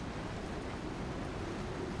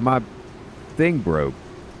 My thing broke.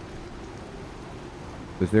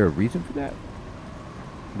 Was there a reason for that?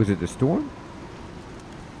 Was it the storm?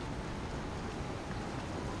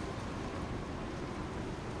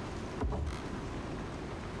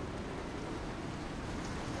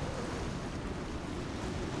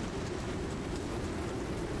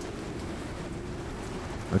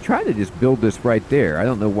 I'm trying to just build this right there. I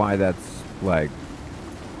don't know why that's like...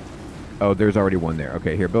 Oh, there's already one there.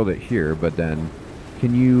 Okay, here, build it here, but then...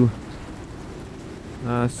 Can you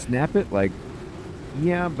snap it? Like,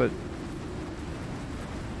 yeah, but...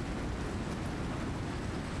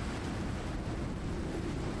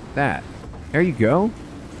 That. There you go.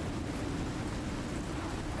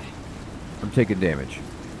 I'm taking damage.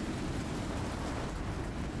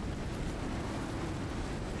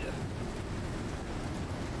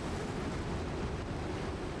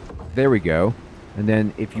 There we go. And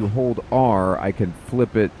then if you hold R, I can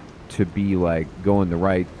flip it to be like going the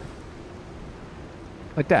right,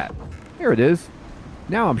 like that. There it is.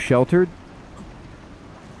 Now I'm sheltered,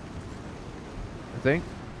 I think.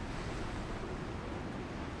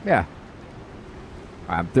 Yeah.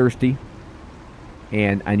 I'm thirsty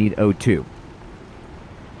and I need O2,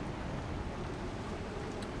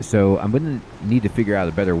 so I'm gonna need to figure out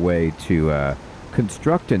a better way to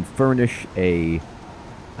construct and furnish a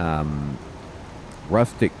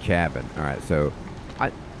rustic cabin. All right, so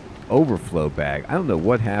overflow bag. I don't know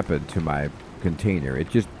what happened to my container. It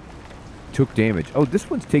just took damage. Oh, this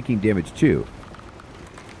one's taking damage too.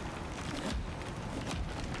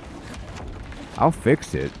 I'll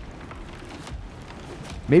fix it.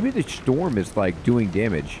 Maybe the storm is like doing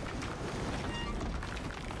damage.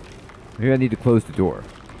 Maybe I need to close the door.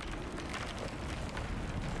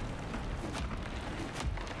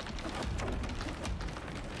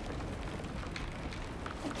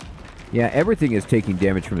 Yeah, everything is taking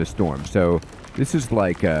damage from the storm. So this is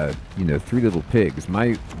like, you know, Three Little Pigs.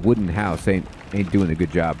 My wooden house ain't doing a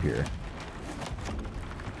good job here.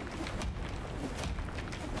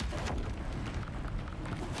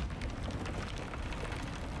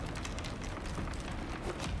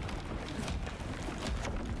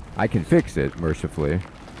 I can fix it, mercifully.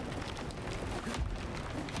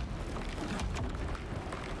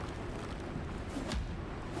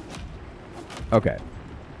 Okay.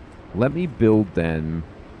 Let me build, then,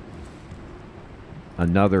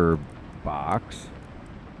 another box.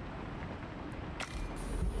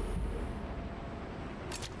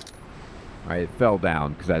 Alright, it fell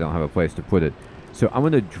down because I don't have a place to put it. So I'm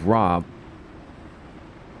going to drop...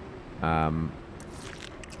 I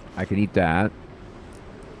can eat that.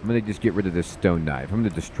 I'm going to just get rid of this stone knife. I'm going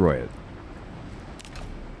to destroy it.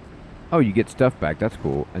 Oh, you get stuff back. That's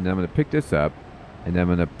cool. And then I'm going to pick this up. And then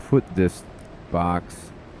I'm going to put this box...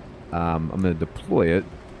 I'm going to deploy it.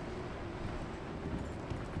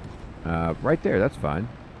 Right there. That's fine.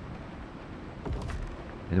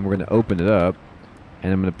 And then we're going to open it up.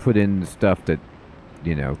 And I'm going to put in the stuff that,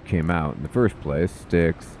 you know, came out in the first place.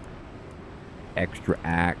 Sticks. Extra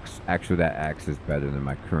axe. Actually, that axe is better than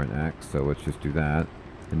my current axe. So let's just do that.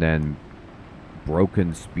 And then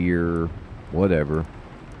broken spear, whatever.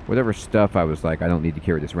 Whatever stuff I was like, I don't need to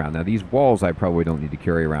carry this around. Now, these walls I probably don't need to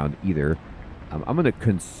carry around either. I'm going to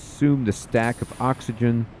consume the stack of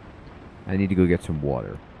oxygen. I need to go get some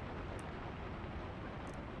water.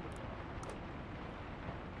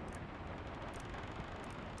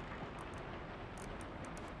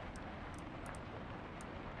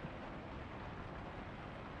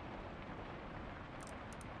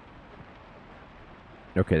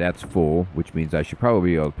 Okay, that's full, which means I should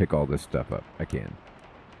probably be able to pick all this stuff up. I can.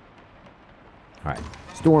 Alright.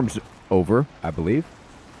 Storm's over, I believe.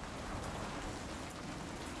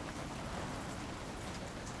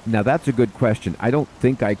 Now, that's a good question. I don't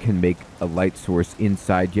think I can make a light source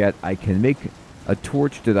inside yet. I can make a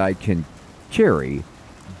torch that I can carry,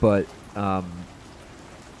 but on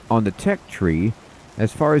the tech tree,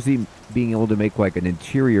 as far as being able to make like an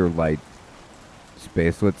interior light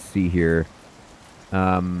space, let's see here.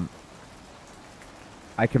 I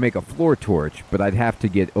can make a floor torch, but I'd have to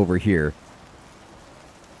get over here.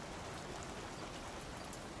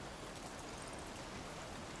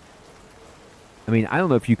 I mean, I don't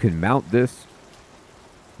know if you can mount this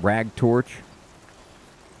rag torch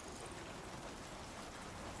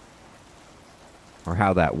or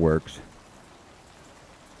how that works.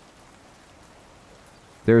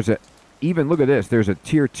 There's a, even look at this, there's a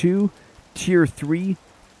tier 2, tier 3,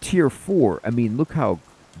 tier 4. I mean, look how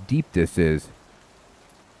deep this is.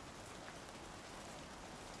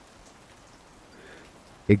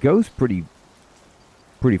 It goes pretty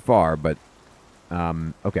far, but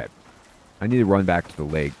okay. I need to run back to the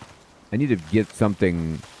lake. I need to get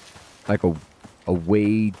something like a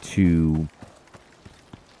way to...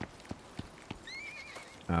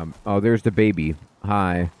 oh, there's the baby.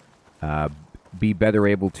 Hi. Be better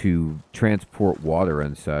able to transport water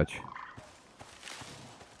and such.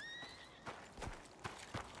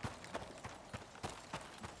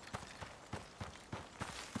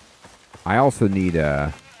 I also need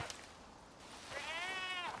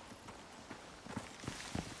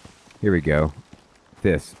here we go.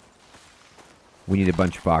 This. We need a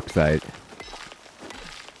bunch of bauxite.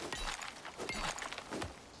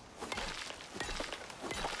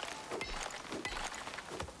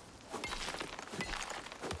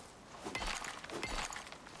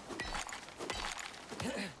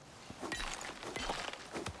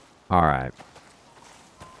 All right.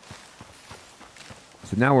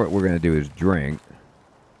 So now what we're going to do is drink.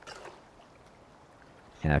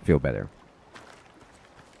 And I feel better.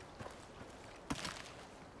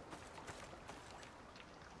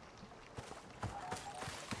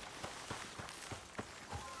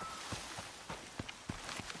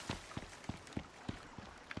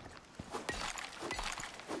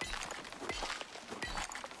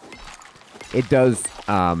 It does,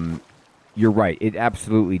 you're right, it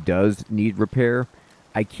absolutely does need repair.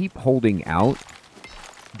 I keep holding out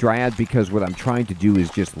Dryad because what I'm trying to do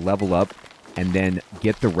is just level up and then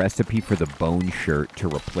get the recipe for the bone shirt to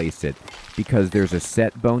replace it. because there's a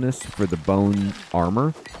set bonus for the bone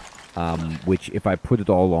armor, which if I put it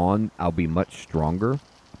all on, I'll be much stronger.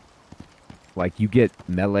 Like, you get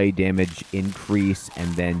melee damage increase,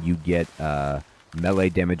 and then you get melee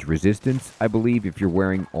damage resistance, I believe, if you're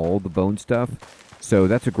wearing all the bone stuff. So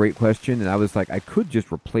that's a great question, and I was like, I could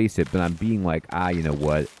just replace it, but I'm being like, you know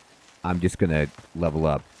what? I'm just going to level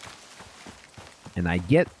up. And I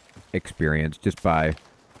get experience just by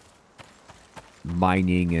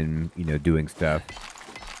mining and, you know, doing stuff.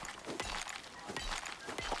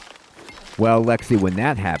 Well, Lexi, when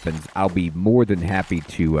that happens, I'll be more than happy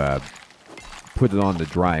to put it on the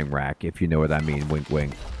drying rack, if you know what I mean. Wink,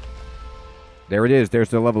 wink. There it is. There's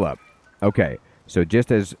the level up. Okay. So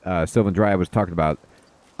just as Sylvan Dry was talking about,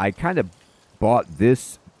 I kind of bought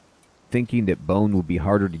this thinking that bone would be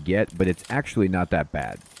harder to get, but it's actually not that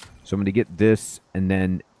bad. So I'm going to get this, and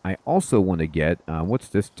then I also want to get, what's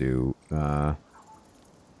this do?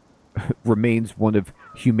 Remains one of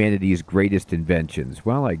humanity's greatest inventions.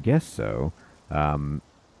 Well, I guess so. I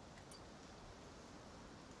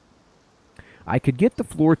could get the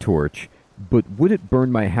floor torch, but would it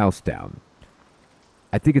burn my house down?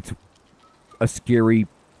 I think it's a scary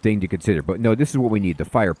thing to consider. But no, this is what we need, the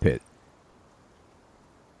fire pit.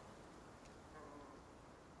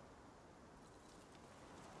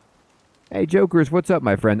 Hey, Jokers, what's up,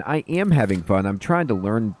 my friend? I am having fun. I'm trying to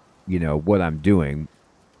learn, you know, what I'm doing.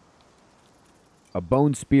 A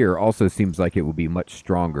bone spear also seems like it will be much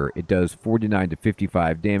stronger. It does 49 to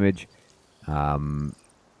 55 damage. Well,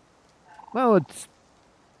 it's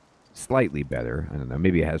slightly better. I don't know.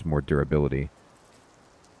 Maybe it has more durability.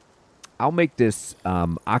 I'll make this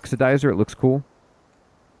oxidizer. It looks cool.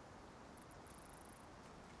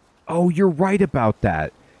 Oh, you're right about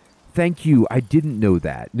that. Thank you. I didn't know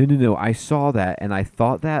that. No. I saw that, and I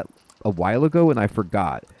thought that a while ago, and I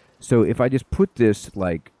forgot. So if I just put this,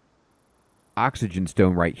 like, oxygen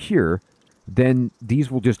stone right here, then these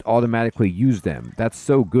will just automatically use them. That's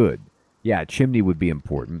so good. Yeah, chimney would be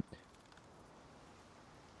important.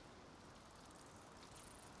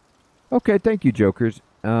 Okay, thank you, Jokers.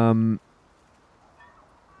 Alright,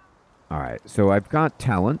 so I've got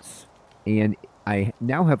talents, and I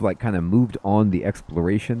now have, like, kind of moved on the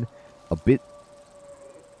exploration a bit.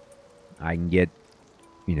 I can get,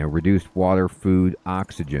 you know, reduced water, food,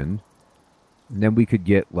 oxygen. And then we could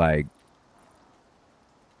get, like,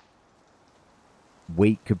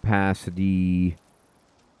 weight capacity,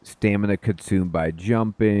 stamina consumed by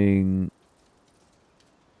jumping,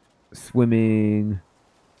 swimming.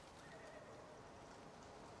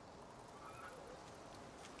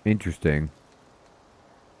 Interesting.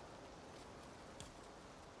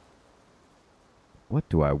 What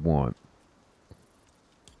do I want?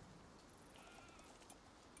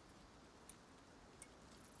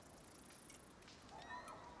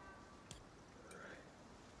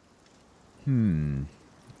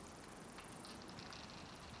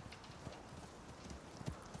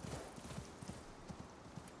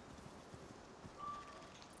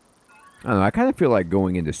 I don't know. I kind of feel like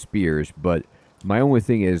going into spears, but my only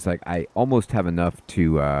thing is, like, I almost have enough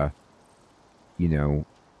to, you know,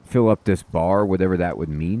 fill up this bar, whatever that would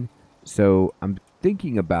mean. So I'm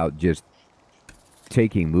thinking about just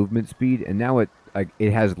taking movement speed, and now it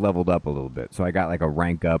has leveled up a little bit. So I got, like, a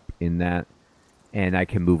rank up in that, and I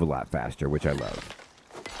can move a lot faster, which I love.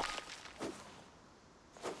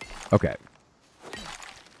 Okay.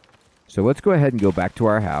 So let's go ahead and go back to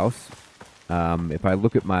our house. If I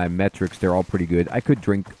look at my metrics, they're all pretty good. I could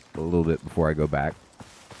drink a little bit before I go back.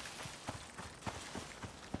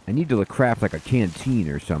 I need to craft like a canteen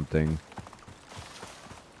or something.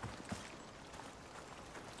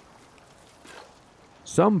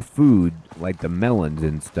 Some food, like the melons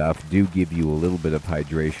and stuff, do give you a little bit of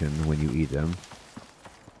hydration when you eat them.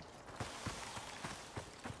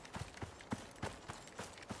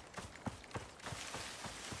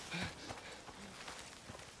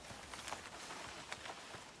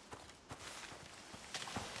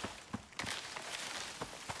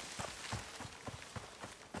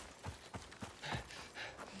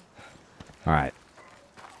 Alright.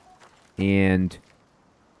 And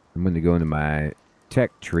I'm going to go into my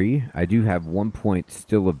tech tree. I do have 1 point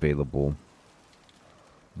still available.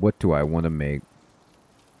 What do I want to make?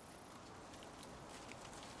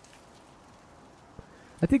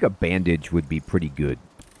 I think a bandage would be pretty good,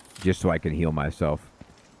 just so I can heal myself.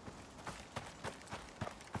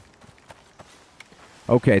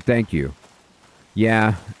 Okay, thank you.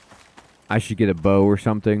 Yeah, I should get a bow or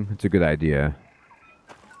something. It's a good idea.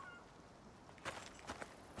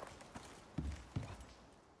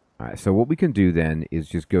 Alright, so what we can do then is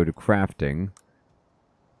just go to crafting.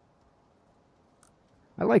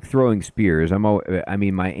 I like throwing spears. I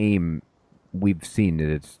mean, my aim, we've seen that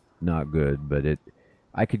it's not good, but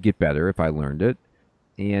I could get better if I learned it.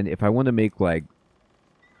 And if I want to make like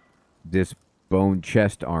this bone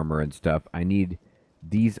chest armor and stuff, I need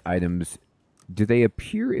these items. Do they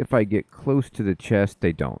appear if I get close to the chest?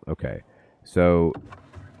 They don't. Okay. So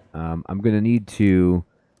I'm going to need to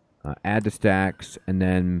add the stacks, and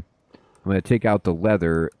then I'm going to take out the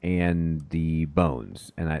leather and the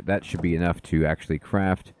bones. And that should be enough to actually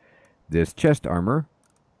craft this chest armor.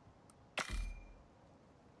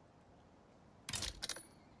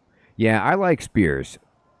 Yeah, I like spears.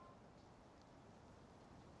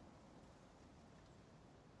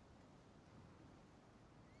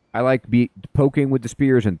 I like poking with the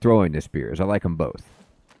spears and throwing the spears. I like them both.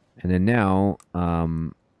 And then now,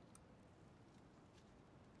 all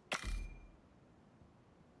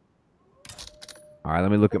right,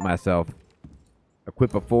 let me look at myself.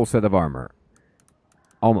 Equip a full set of armor.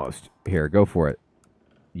 Almost. Here, go for it.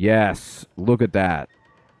 Yes, look at that.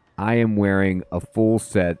 I am wearing a full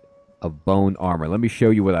set of bone armor. Let me show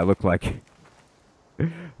you what I look like.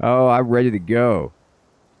 Oh, I'm ready to go.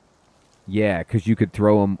 Yeah, because you could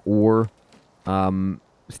throw them or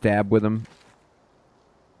stab with them.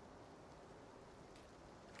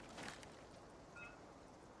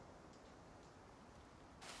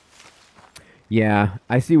 Yeah,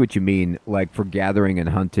 I see what you mean. Like for gathering and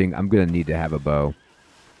hunting, I'm going to need to have a bow.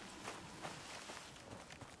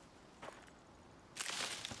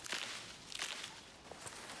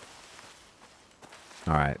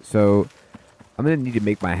 Alright, so I'm going to need to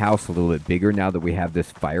make my house a little bit bigger now that we have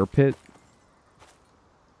this fire pit.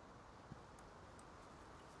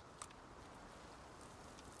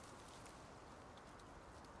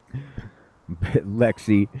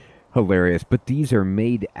 Lexi, hilarious. But these are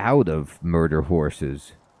made out of murder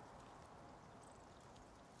horses.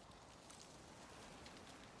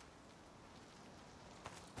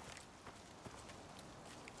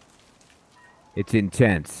 It's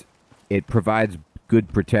intense. It provides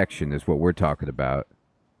good protection is what we're talking about.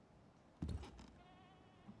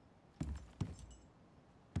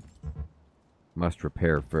 Must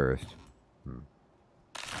repair first.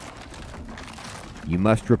 You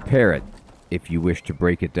must repair it if you wish to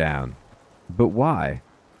break it down. But why?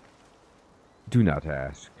 Do not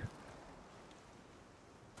ask.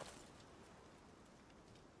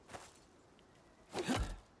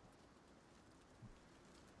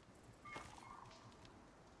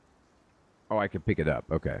 Oh, I can pick it up.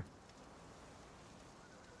 Okay.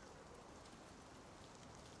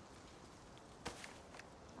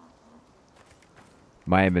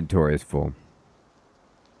 My inventory is full.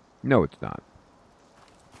 No, it's not.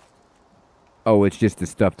 Oh, it's just the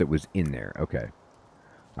stuff that was in there. Okay.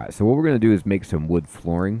 All right, so what we're going to do is make some wood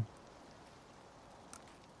flooring.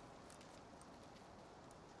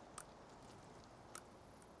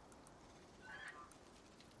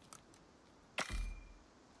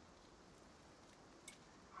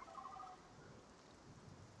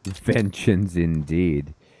 Vengeance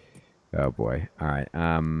indeed. Oh boy. All right.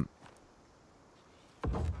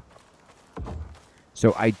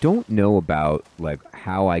 So I don't know about like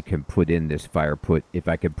how I can put in this fire pit, if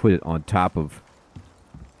I can put it on top of,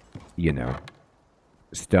 you know,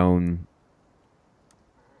 stone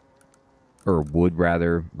or wood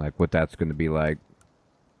rather, like what that's going to be like.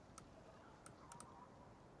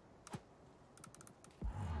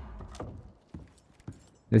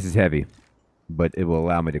 This is heavy, but it will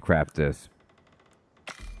allow me to craft this.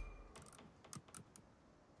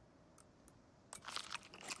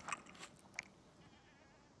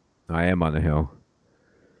 I am on a hill.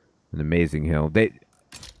 An amazing hill.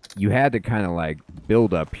 You had to kind of like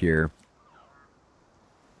build up here.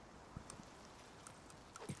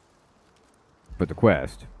 For the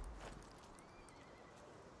quest.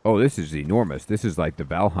 Oh, this is enormous. This is like the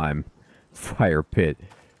Valheim fire pit.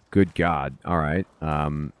 Good God. All right.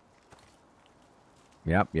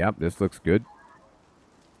 Yep, this looks good.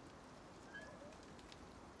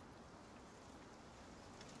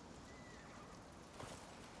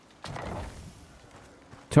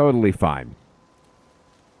 Totally fine.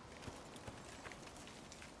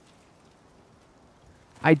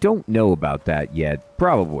 I don't know about that yet.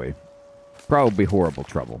 Probably. Probably horrible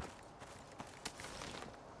trouble.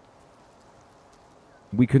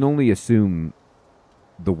 We can only assume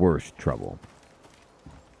the worst trouble.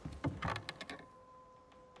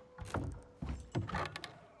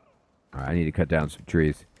 All right, I need to cut down some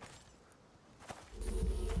trees.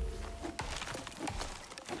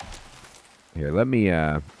 Here, let me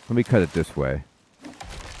cut it this way.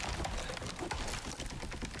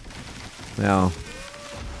 No,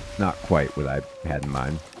 not quite what I had in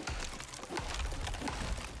mind.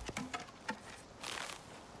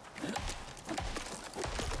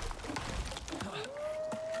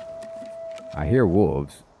 I hear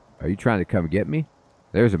wolves. Are you trying to come get me?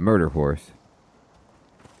 There's a murder horse.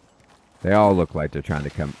 They all look like they're trying to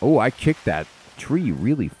come. Oh, I kicked that tree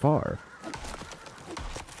really far.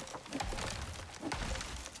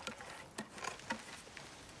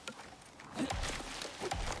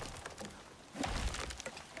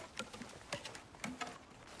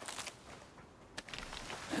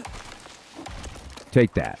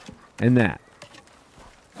 Take that. And that.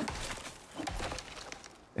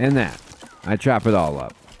 And that. I chop it all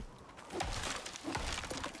up.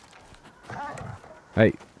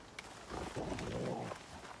 Hey.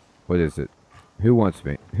 What is it? Who wants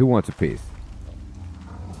me? Who wants a piece?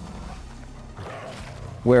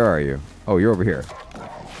 Where are you? Oh, you're over here.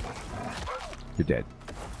 You're dead.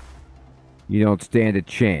 You don't stand a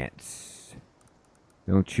chance.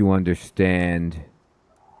 Don't you understand?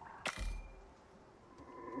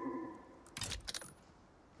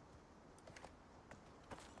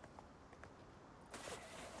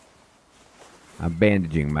 I'm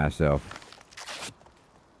bandaging myself.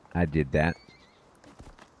 I did that.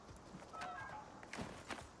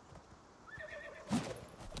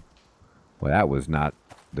 Well, that was not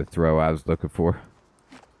the throw I was looking for.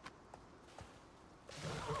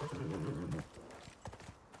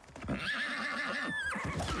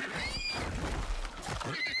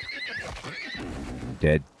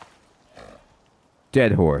 Dead.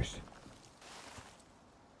 Dead horse.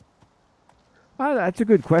 Oh, that's a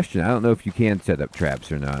good question. I don't know if you can set up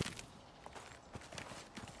traps or not.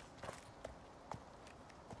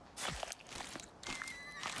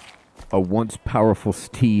 A once powerful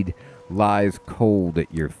steed lies cold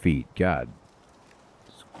at your feet. God.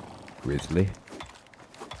 It's grisly.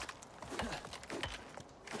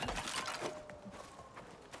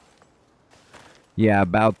 Yeah,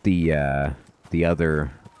 about the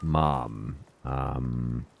other mom.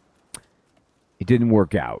 It didn't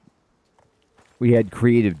work out. We had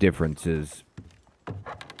creative differences.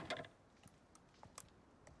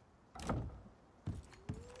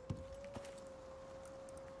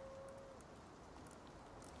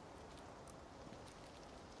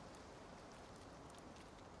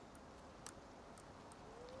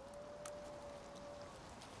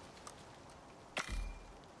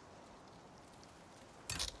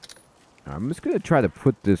 I'm just going to try to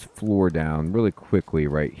put this floor down really quickly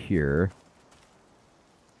right here.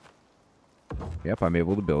 Yep, I'm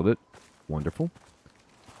able to build it. Wonderful.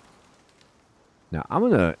 Now, I'm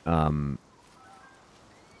going to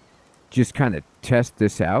just kind of test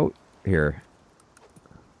this out here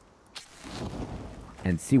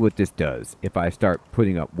and see what this does. If I start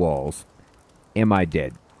putting up walls, am I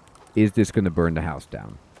dead? Is this going to burn the house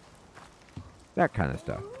down? That kind of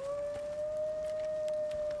stuff.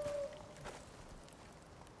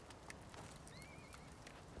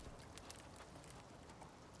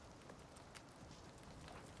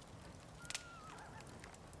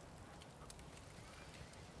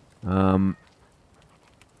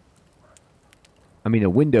 I mean, a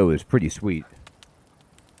window is pretty sweet.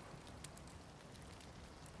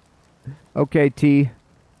 Okay, T.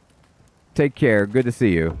 Take care. Good to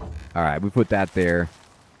see you. All right, we put that there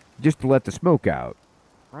just to let the smoke out.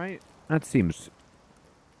 Right? That seems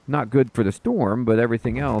not good for the storm, but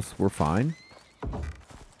everything else, we're fine.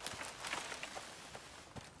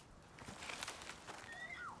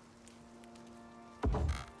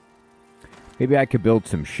 Maybe I could build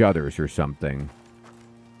some shutters or something.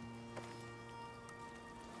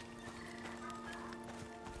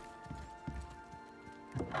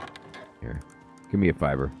 Here, give me a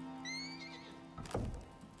fiber.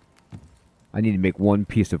 I need to make one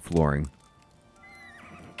piece of flooring.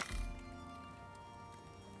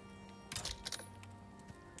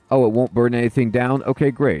 Oh, it won't burn anything down?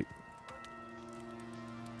 Okay, great.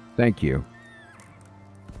 Thank you.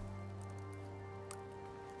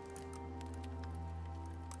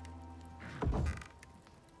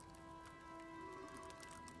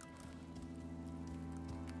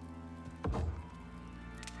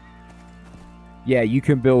 Yeah, you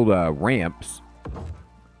can build ramps.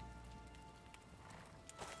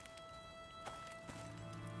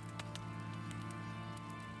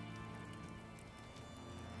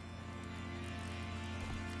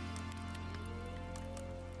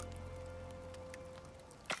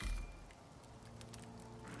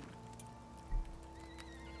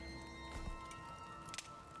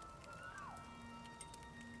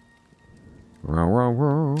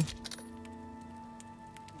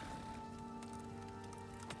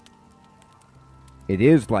 It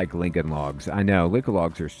is like Lincoln Logs. I know, Lincoln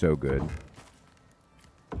Logs are so good.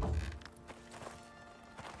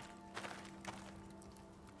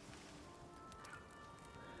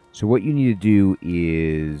 So what you need to do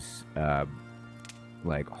is,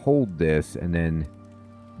 like, hold this and then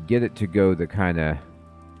get it to go the kind of...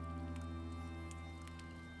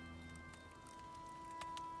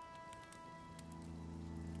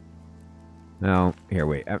 No, here,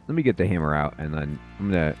 wait. Let me get the hammer out, and then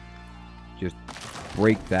I'm going to just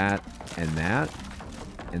break that, and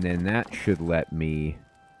then that should let me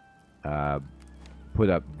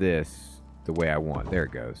put up this the way I want. There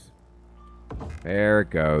it goes. There it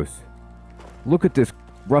goes. Look at this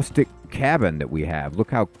rustic cabin that we have.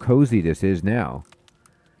 Look how cozy this is now.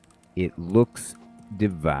 It looks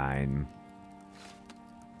divine.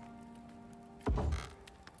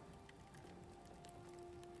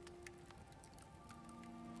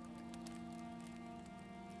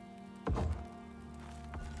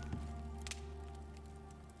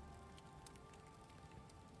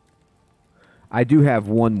 I do have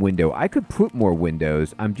one window. I could put more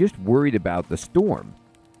windows. I'm just worried about the storm.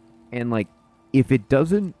 And, like, if it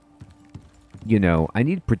doesn't, you know, I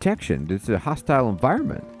need protection. It's a hostile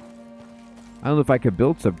environment. I don't know if I could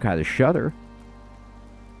build some kind of shutter.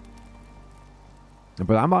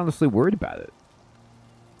 But I'm honestly worried about it.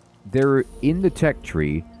 They're in the tech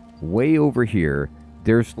tree, way over here.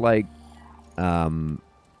 There's, like,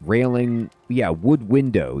 railing. Yeah, wood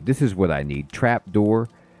window. This is what I need. Trap door.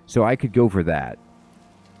 So I could go for that.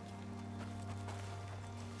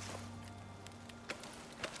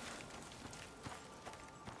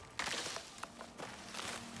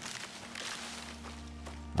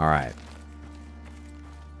 All right.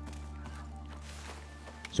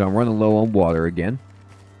 So I'm running low on water again.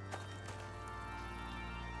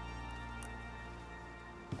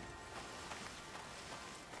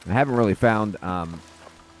 I haven't really found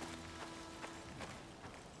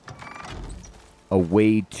a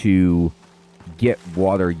way to get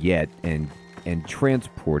water yet and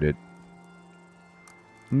transport it.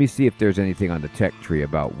 Let me see if there's anything on the tech tree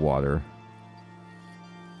about water.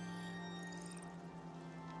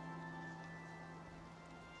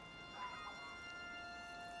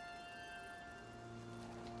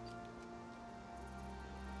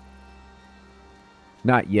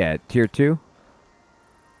 Not yet. Tier 2?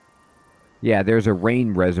 Yeah, there's a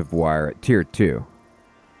rain reservoir at Tier 2.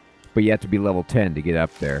 But you have to be level 10 to get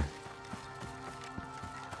up there.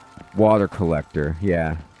 Water collector,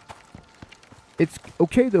 yeah. It's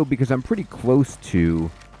okay, though, because I'm pretty close to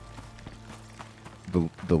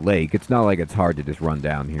the lake. It's not like it's hard to just run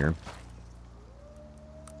down here.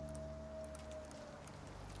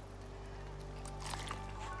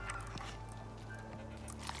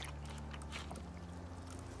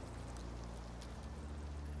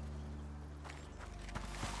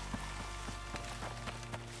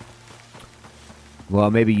 Well,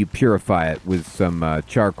 maybe you purify it with some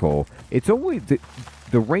charcoal. It's only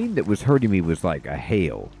the rain that was hurting me was like a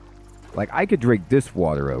hail. Like, I could drink this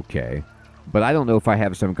water okay, but I don't know if I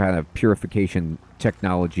have some kind of purification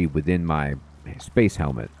technology within my space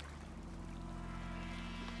helmet.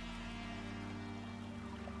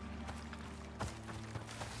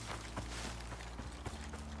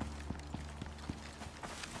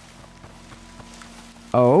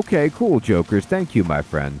 Oh, okay, cool, Jokers. Thank you, my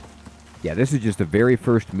friend. Yeah, this is just the very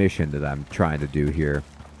first mission that I'm trying to do here.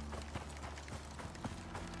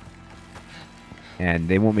 And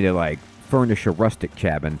they want me to, like, furnish a rustic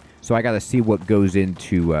cabin. So I gotta see what goes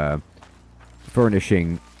into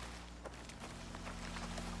furnishing.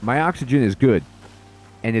 My oxygen is good.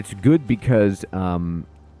 And it's good because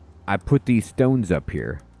I put these stones up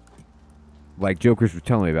here. Like Jokers was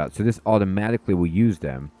telling me about. So this automatically will use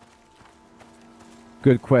them.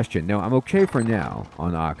 Good question. No, I'm okay for now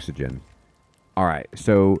on oxygen. Alright,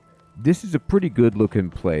 so this is a pretty good looking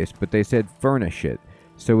place, but they said furnish it.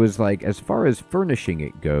 So it's like, as far as furnishing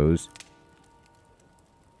it goes,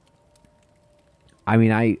 I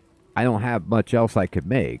mean, I don't have much else I could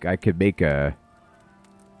make. I could make a...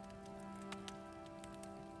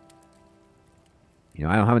 You know,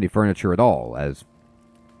 I don't have any furniture at all, as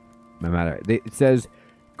no matter... It says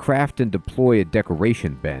craft and deploy a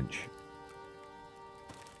decoration bench.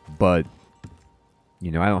 But,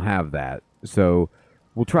 you know, I don't have that. So,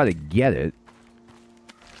 we'll try to get it.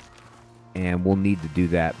 And we'll need to do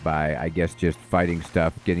that by, I guess, just fighting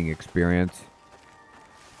stuff, getting experience.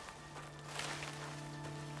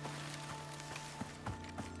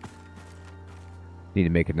 Need to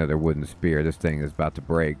make another wooden spear. This thing is about to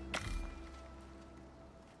break.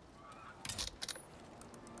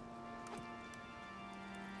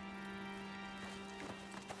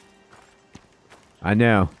 I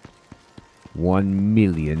know. $1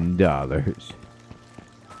 million.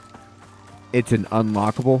 It's an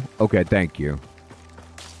unlockable? Okay, thank you.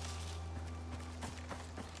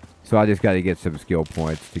 So I just got to get some skill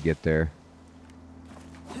points to get there.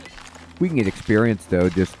 We can get experience, though,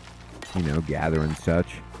 just, you know, gather and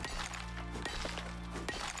such.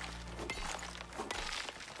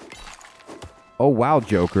 Oh, wow,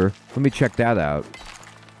 Joker. Let me check that out.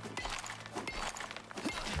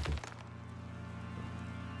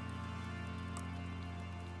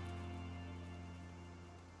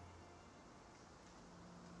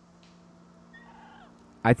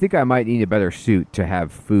 I think I might need a better suit to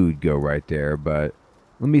have food go right there, but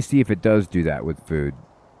let me see if it does do that with food.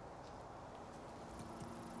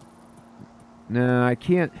 No, I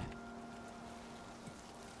can't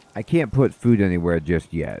put food anywhere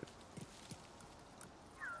just yet.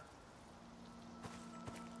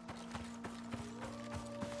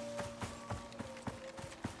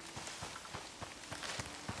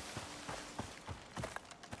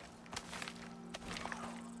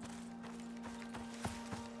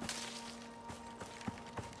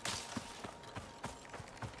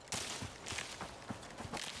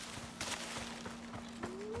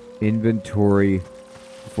 Inventory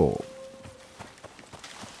full.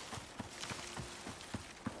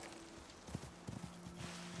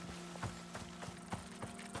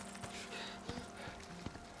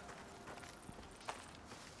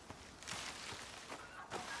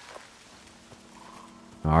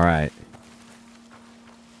 All right.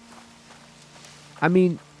 I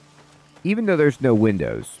mean, even though there's no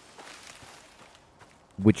windows,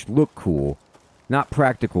 which look cool, not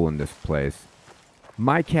practical in this place,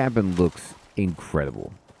 my cabin looks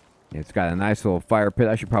incredible. It's got a nice little fire pit.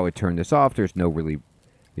 I should probably turn this off. There's no really,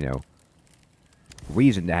 you know,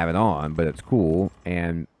 reason to have it on, but it's cool.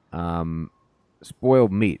 And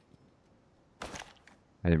spoiled meat.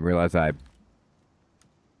 I didn't realize I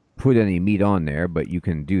put any meat on there, but you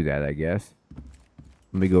can do that, I guess.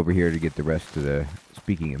 Let me go over here to get the rest of the,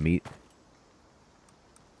 speaking of meat.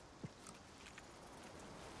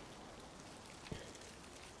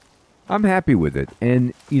 I'm happy with it.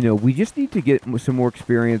 And, you know, we just need to get some more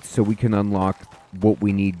experience so we can unlock what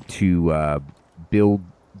we need to build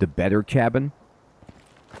the better cabin.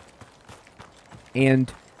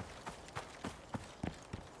 And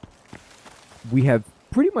we have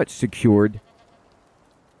pretty much secured...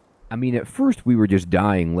 I mean, at first we were just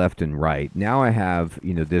dying left and right. Now I have,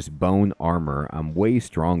 you know, this bone armor. I'm way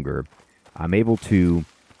stronger. I'm able to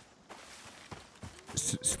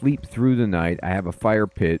sleep through the night. I have a fire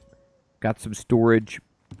pit. Got some storage.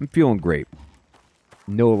 I'm feeling great.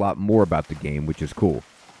 Know a lot more about the game, which is cool.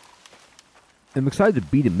 I'm excited to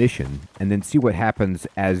beat a mission and then see what happens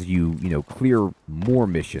as you know, clear more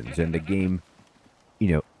missions and the game, you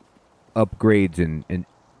know, upgrades and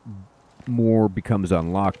more becomes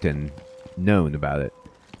unlocked and known about it.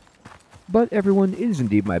 But everyone, it is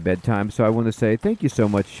indeed my bedtime, so I want to say thank you so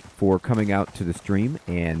much for coming out to the stream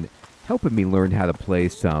and helping me learn how to play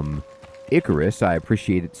some Icarus. I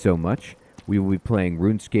appreciate it so much. We will be playing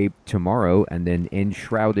RuneScape tomorrow and then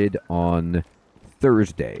Enshrouded on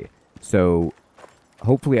Thursday. So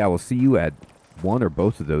hopefully I will see you at one or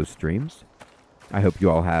both of those streams. I hope you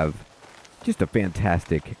all have just a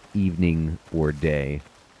fantastic evening or day.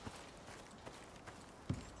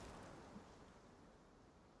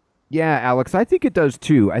 Yeah, Alex, I think it does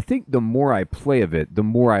too. I think the more I play of it, the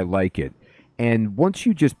more I like it. And once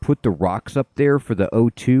you just put the rocks up there for the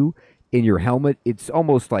O2 in your helmet, it's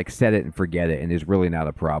almost like set it and forget it and is really not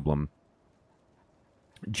a problem.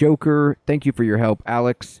 Joker, thank you for your help.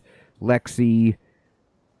 Alex, Lexi,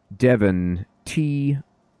 Devin, T,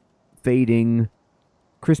 Fading,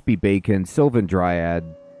 Crispy Bacon, Sylvan Dryad,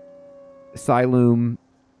 Siloom,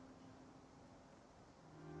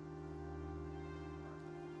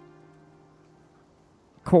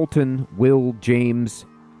 Colton, Will, James,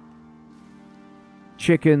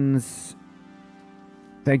 Chickens,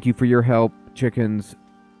 thank you for your help, Chickens.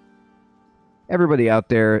 Everybody out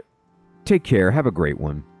there, take care. Have a great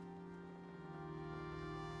one.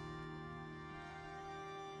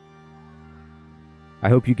 I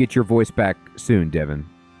hope you get your voice back soon, Devin.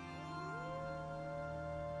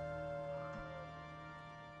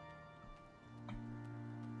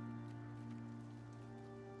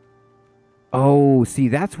 Oh, see,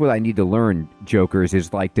 that's what I need to learn, Jokers,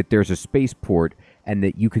 is like that there's a spaceport and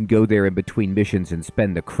that you can go there in between missions and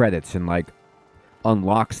spend the credits and like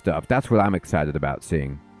unlock stuff. That's what I'm excited about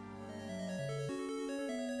seeing.